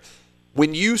wrongdoing here.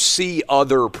 When you see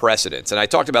other precedents, and I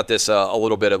talked about this a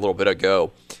little bit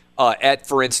ago, at,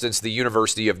 for instance, the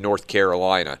University of North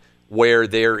Carolina, where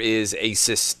there is a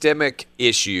systemic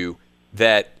issue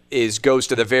that goes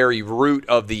to the very root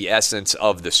of the essence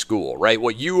of the school, right?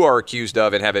 What you are accused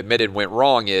of and have admitted went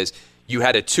wrong is you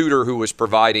had a tutor who was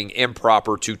providing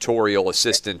improper tutorial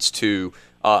assistance to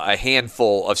a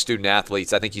handful of student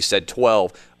athletes, I think you said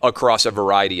 12, across a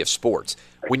variety of sports.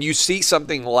 When you see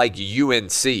something like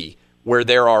UNC, where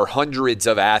there are hundreds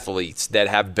of athletes that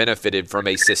have benefited from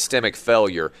a systemic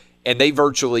failure, and they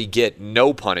virtually get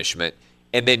no punishment,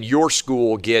 and then your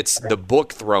school gets the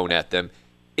book thrown at them,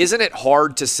 isn't it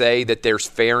hard to say that there's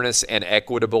fairness and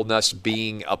equitableness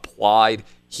being applied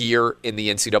here in the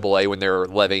NCAA when they're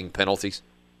levying penalties?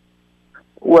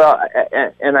 Well,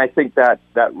 and I think that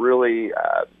really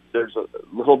there's a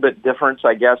little bit difference,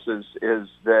 I guess, is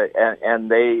and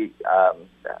they,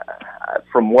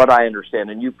 from what I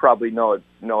understand, and you probably know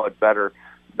it better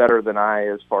than I,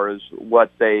 as far as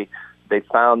what they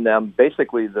found them.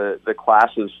 Basically, the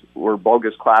classes were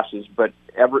bogus classes, but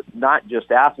not just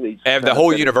athletes. The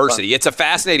whole university. It's a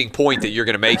fascinating point that you're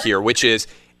going to make here, which is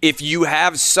if you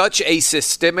have such a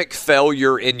systemic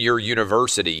failure in your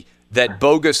university that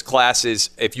bogus classes,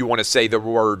 if you want to say the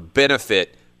word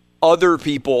benefit, other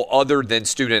people other than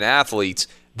student athletes,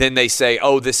 then they say,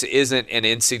 oh, this isn't an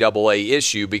NCAA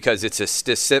issue because it's a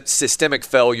systemic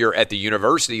failure at the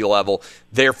university level,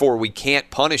 therefore we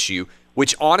can't punish you,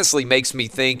 which honestly makes me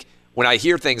think when I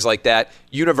hear things like that,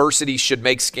 universities should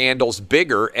make scandals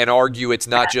bigger and argue it's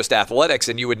not just athletics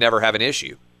and you would never have an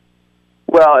issue.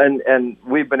 Well, and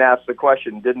we've been asked the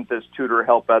question, didn't this tutor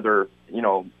help other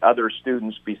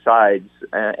students besides?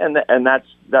 And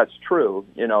that's true.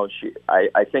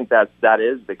 I think that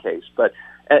is the case. But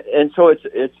and so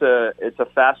it's a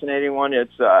fascinating one.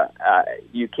 It's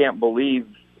you can't believe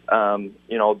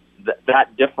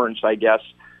that difference, I guess,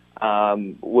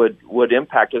 would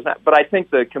impact us. But I think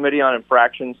the Committee on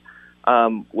Infractions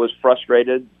was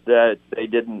frustrated that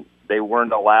they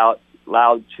weren't allowed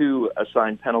to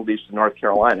assign penalties to North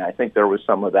Carolina. I think there was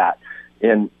some of that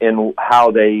in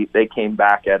how they came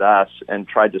back at us and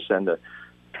tried to send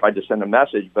a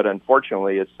message, but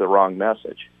unfortunately it's the wrong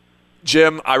message.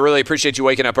 Jim, I really appreciate you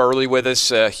waking up early with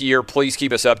us here. Please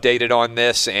keep us updated on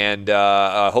this, and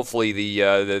hopefully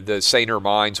the saner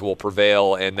minds will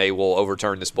prevail and they will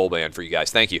overturn this bowl ban for you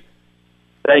guys. Thank you.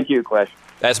 Thank you, Clash.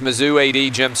 That's Mizzou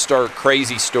AD Jim Sterk.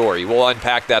 Crazy story. We'll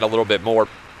unpack that a little bit more.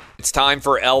 It's time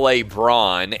for L.A.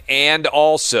 Braun, and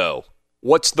also,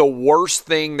 what's the worst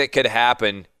thing that could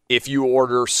happen if you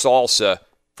order salsa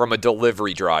from a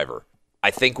delivery driver?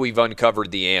 I think we've uncovered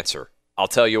the answer. I'll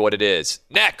tell you what it is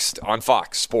next on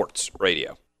Fox Sports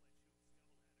Radio.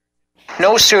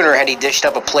 No sooner had he dished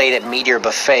up a plate at Meteor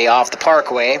Buffet off the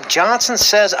Parkway, Johnson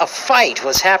says a fight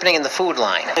was happening in the food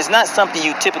line. It's not something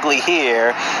you typically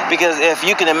hear, because if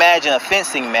you can imagine a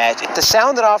fencing match. The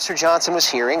sound that Officer Johnson was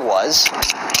hearing was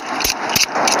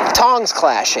tongs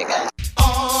clashing.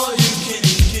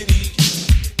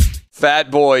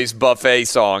 Fat Boys Buffet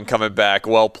song coming back,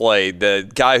 well played. The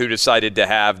guy who decided to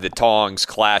have the tongs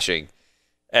clashing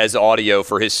as audio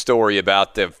for his story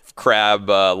about the crab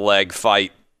leg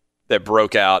fight that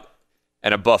broke out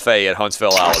at a buffet at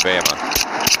Huntsville, Alabama.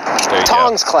 There you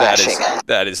tongs go. Clashing.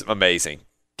 That is amazing.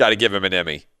 Got to give him an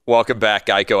Emmy. Welcome back,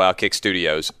 Geico Outkick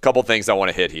Studios. A couple things I want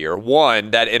to hit here.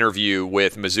 One, that interview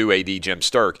with Mizzou AD Jim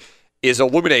Sterk is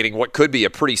illuminating what could be a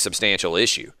pretty substantial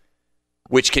issue.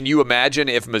 Which, can you imagine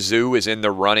if Mizzou is in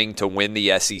the running to win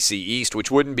the SEC East, which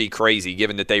wouldn't be crazy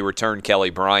given that they returned Kelly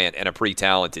Bryant and a pretty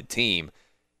talented team,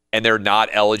 and they're not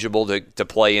eligible to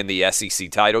play in the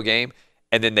SEC title game?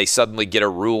 and then they suddenly get a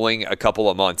ruling a couple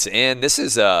of months in. This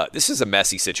is a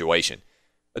messy situation,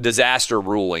 a disaster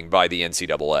ruling by the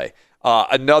NCAA.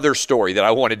 Another story that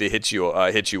I wanted to hit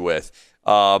you with.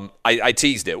 I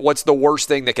teased it. What's the worst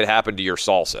thing that could happen to your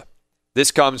salsa?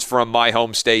 This comes from my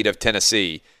home state of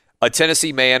Tennessee. A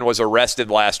Tennessee man was arrested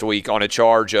last week on a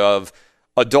charge of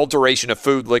adulteration of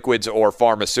food, liquids, or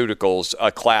pharmaceuticals,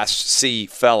 a Class C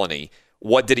felony.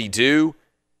 What did he do?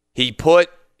 He put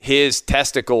his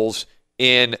testicles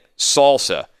in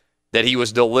salsa that he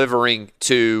was delivering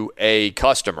to a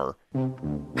customer.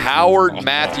 Howard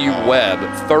Matthew Webb,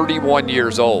 31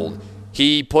 years old.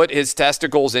 He put his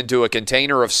testicles into a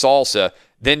container of salsa,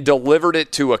 then delivered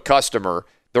it to a customer.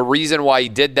 The reason why he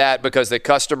did that, because the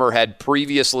customer had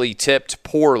previously tipped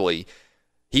poorly.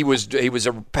 He was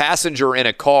a passenger in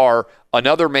a car.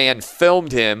 Another man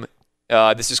filmed him.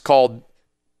 This is called,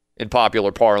 in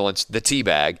popular parlance, the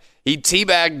teabag. He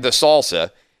teabagged the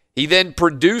salsa. He then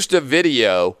produced a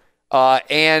video,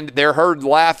 and they're heard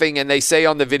laughing, and they say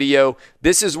on the video,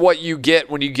 this is what you get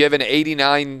when you give an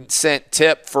 89-cent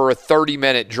tip for a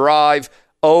 30-minute drive.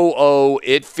 Oh,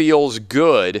 it feels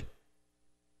good.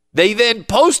 They then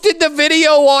posted the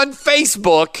video on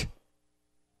Facebook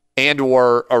and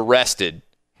were arrested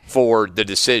for the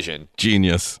decision.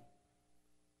 Genius.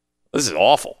 This is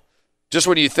awful. Just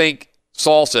when you think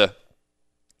salsa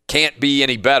can't be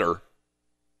any better.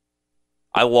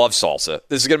 I love salsa.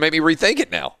 This is going to make me rethink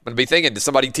it now. I'm going to be thinking, did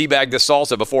somebody teabag this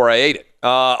salsa before I ate it?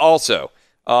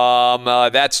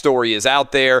 That story is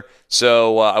out there,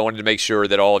 so I wanted to make sure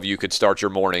that all of you could start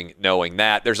your morning knowing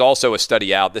that. There's also a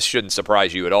study out. This shouldn't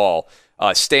surprise you at all.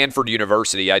 Stanford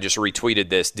University, I just retweeted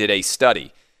this, did a study.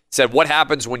 It said, what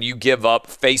happens when you give up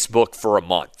Facebook for a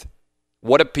month?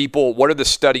 What do the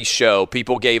studies show?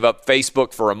 People gave up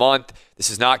Facebook for a month. This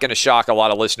is not going to shock a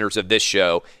lot of listeners of this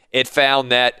show. It found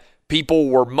that people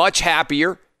were much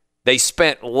happier. They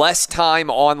spent less time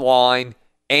online,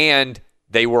 and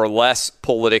they were less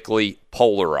politically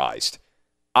polarized.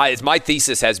 My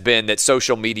thesis has been that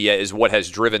social media is what has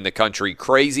driven the country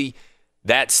crazy.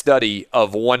 That study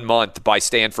of 1 month by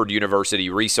Stanford University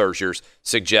researchers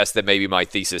suggests that maybe my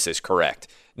thesis is correct.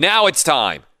 Now it's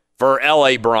time for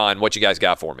L.A. Bron. What you guys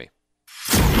got for me?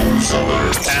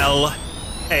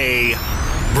 L.A.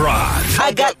 Bron.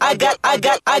 I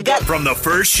got. From the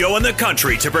first show in the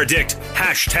country to predict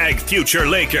 #Future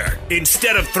Laker.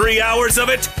 Instead of 3 hours of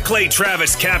it, Clay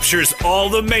Travis captures all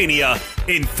the mania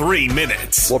in 3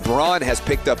 minutes. LeBron has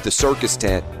picked up the circus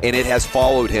tent, and it has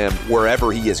followed him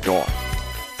wherever he has gone.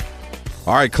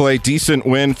 All right, Clay, decent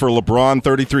win for LeBron,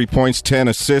 33 points, 10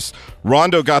 assists.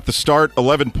 Rondo got the start,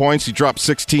 11 points. He dropped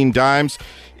 16 dimes.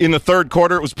 In the third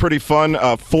quarter, it was pretty fun.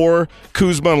 4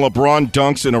 Kuzma and LeBron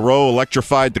dunks in a row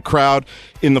electrified the crowd.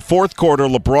 In the fourth quarter,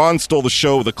 LeBron stole the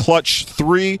show with a clutch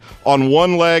 3 on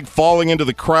one leg, falling into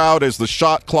the crowd as the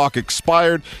shot clock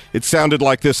expired. It sounded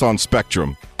like this on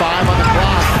Spectrum. 5 on the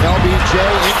clock. LBJ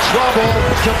in trouble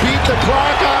to beat the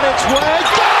clock on its way.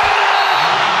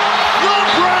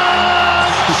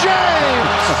 LeBron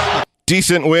James!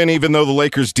 Decent win, even though the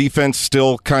Lakers' defense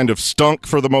still kind of stunk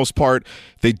for the most part.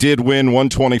 They did win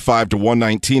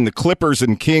 125-119. The Clippers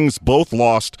and Kings both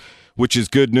lost, which is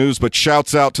good news, but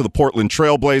shouts out to the Portland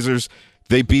Trail Blazers.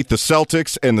 They beat the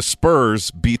Celtics, and the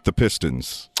Spurs beat the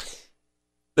Pistons.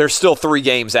 They're still 3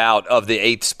 games out of the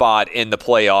 8th spot in the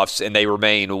playoffs, and they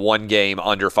remain 1 game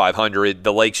under 500.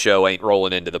 The Lake Show ain't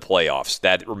rolling into the playoffs.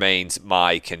 That remains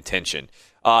my contention.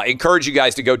 Encourage you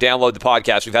guys to go download the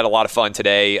podcast. We've had a lot of fun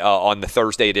today on the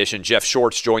Thursday edition. Jeff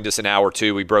Shorts joined us an hour or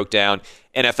two. We broke down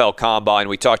NFL Combine.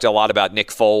 We talked a lot about Nick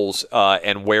Foles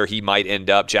and where he might end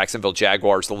up. Jacksonville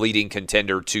Jaguars, the leading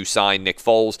contender to sign Nick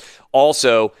Foles.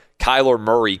 Also, Kyler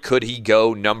Murray, could he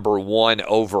go number 1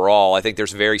 overall? I think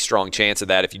there's a very strong chance of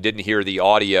that. If you didn't hear the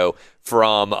audio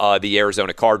from the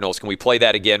Arizona Cardinals, can we play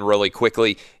that again really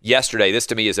quickly? Yesterday, this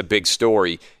to me is a big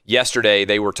story. Yesterday,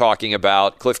 they were talking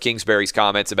about Cliff Kingsbury's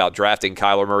comments about drafting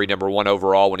Kyler Murray number 1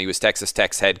 overall when he was Texas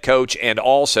Tech's head coach, and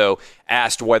also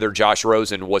asked whether Josh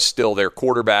Rosen was still their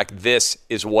quarterback. This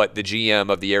is what the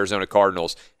GM of the Arizona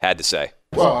Cardinals had to say.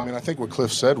 Well, I think what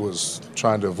Cliff said was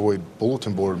trying to avoid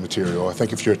bulletin board material. I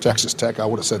think if you're at Texas Tech, I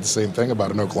would have said the same thing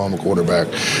about an Oklahoma quarterback.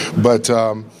 But,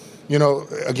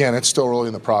 again, it's still early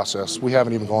in the process. We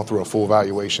haven't even gone through a full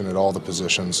evaluation at all the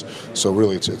positions. So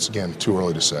really, it's again, too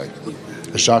early to say.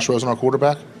 Is Josh Rosen our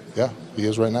quarterback? Yeah, he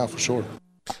is right now for sure.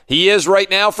 He is right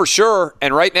now for sure,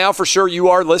 and right now for sure you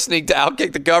are listening to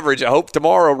Outkick the Coverage. I hope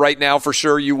tomorrow, right now for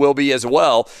sure, you will be as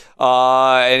well.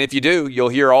 And if you do, you'll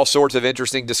hear all sorts of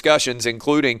interesting discussions,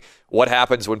 including what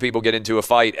happens when people get into a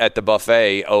fight at the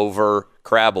buffet over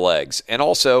crab legs. And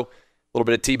also, little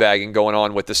bit of teabagging going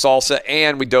on with the salsa,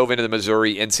 and we dove into the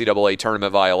Missouri NCAA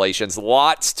tournament violations.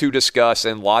 Lots to discuss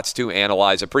and lots to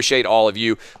analyze. Appreciate all of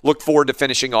you. Look forward to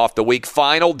finishing off the week.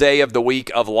 Final day of the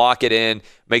week of Lock It In.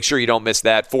 Make sure you don't miss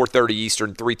that. 4:30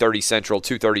 Eastern, 3:30 Central,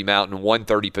 2:30 Mountain,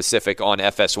 1:30 Pacific on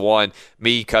FS1.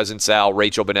 Me, Cousin Sal,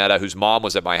 Rachel Bonetta, whose mom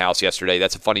was at my house yesterday.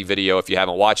 That's a funny video if you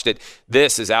haven't watched it.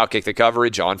 This is Outkick the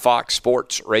Coverage on Fox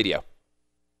Sports Radio.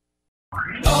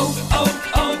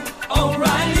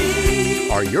 O'Reilly.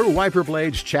 Are your wiper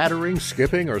blades chattering,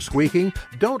 skipping, or squeaking?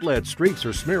 Don't let streaks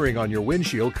or smearing on your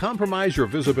windshield compromise your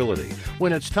visibility.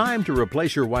 When it's time to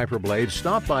replace your wiper blades,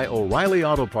 stop by O'Reilly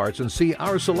Auto Parts and see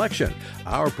our selection.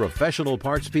 Our professional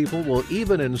parts people will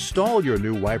even install your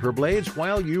new wiper blades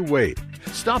while you wait.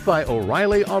 Stop by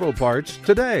O'Reilly Auto Parts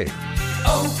today.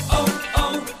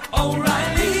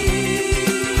 O'Reilly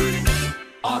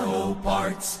Auto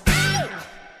Parts.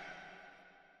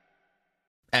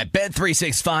 At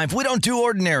Bet365, we don't do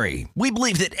ordinary. We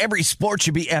believe that every sport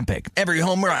should be epic. Every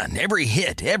home run, every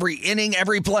hit, every inning,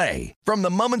 every play. From the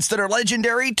moments that are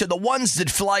legendary to the ones that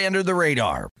fly under the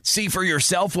radar. See for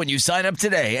yourself when you sign up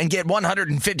today and get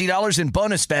 $150 in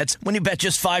bonus bets when you bet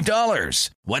just $5.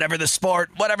 Whatever the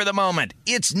sport, whatever the moment,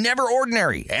 it's never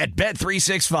ordinary at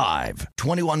Bet365.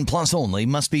 21 plus only.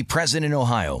 Must be present in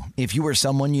Ohio. If you or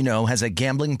someone you know has a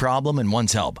gambling problem and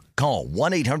wants help, call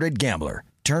 1-800-GAMBLER.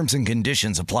 Terms and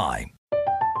conditions apply.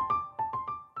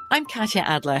 I'm Katya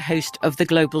Adler, host of The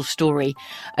Global Story.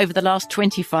 Over the last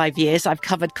 25 years, I've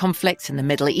covered conflicts in the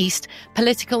Middle East,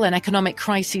 political and economic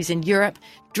crises in Europe,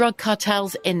 drug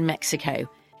cartels in Mexico.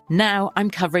 Now I'm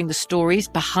covering the stories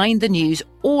behind the news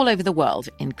all over the world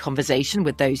in conversation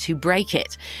with those who break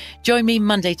it. Join me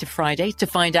Monday to Friday to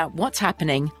find out what's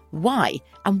happening, why,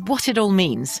 and what it all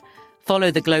means.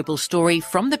 Follow The Global Story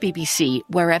from the BBC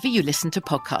wherever you listen to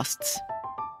podcasts.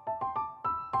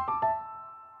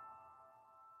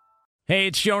 Hey,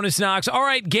 it's Jonas Knox. All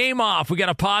right, game off. We got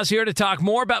to pause here to talk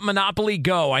more about Monopoly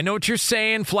Go. I know what you're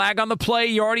saying, flag on the play.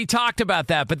 You already talked about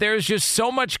that, but there's just so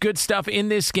much good stuff in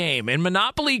this game. In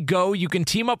Monopoly Go, you can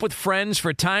team up with friends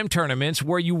for time tournaments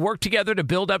where you work together to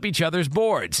build up each other's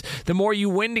boards. The more you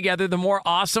win together, the more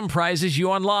awesome prizes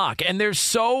you unlock. And there's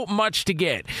so much to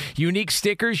get. Unique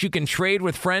stickers you can trade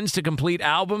with friends to complete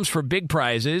albums for big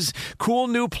prizes. Cool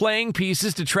new playing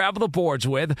pieces to travel the boards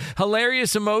with.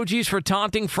 Hilarious emojis for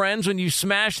taunting friends when you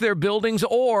smash their buildings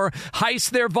or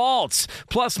heist their vaults.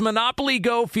 Plus, Monopoly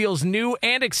Go feels new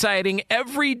and exciting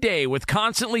every day with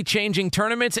constantly changing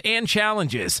tournaments and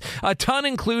challenges. A ton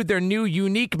include their new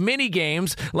unique mini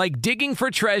games like digging for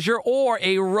treasure or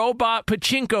a robot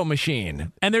pachinko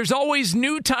machine. And there's always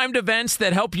new timed events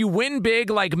that help you win big,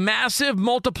 like massive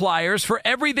multipliers for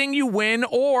everything you win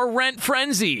or rent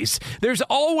frenzies. There's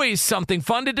always something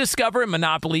fun to discover in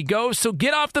Monopoly Go, so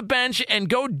get off the bench and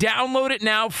go download it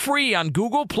now free on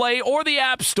Google Play or the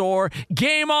App Store.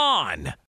 Game on!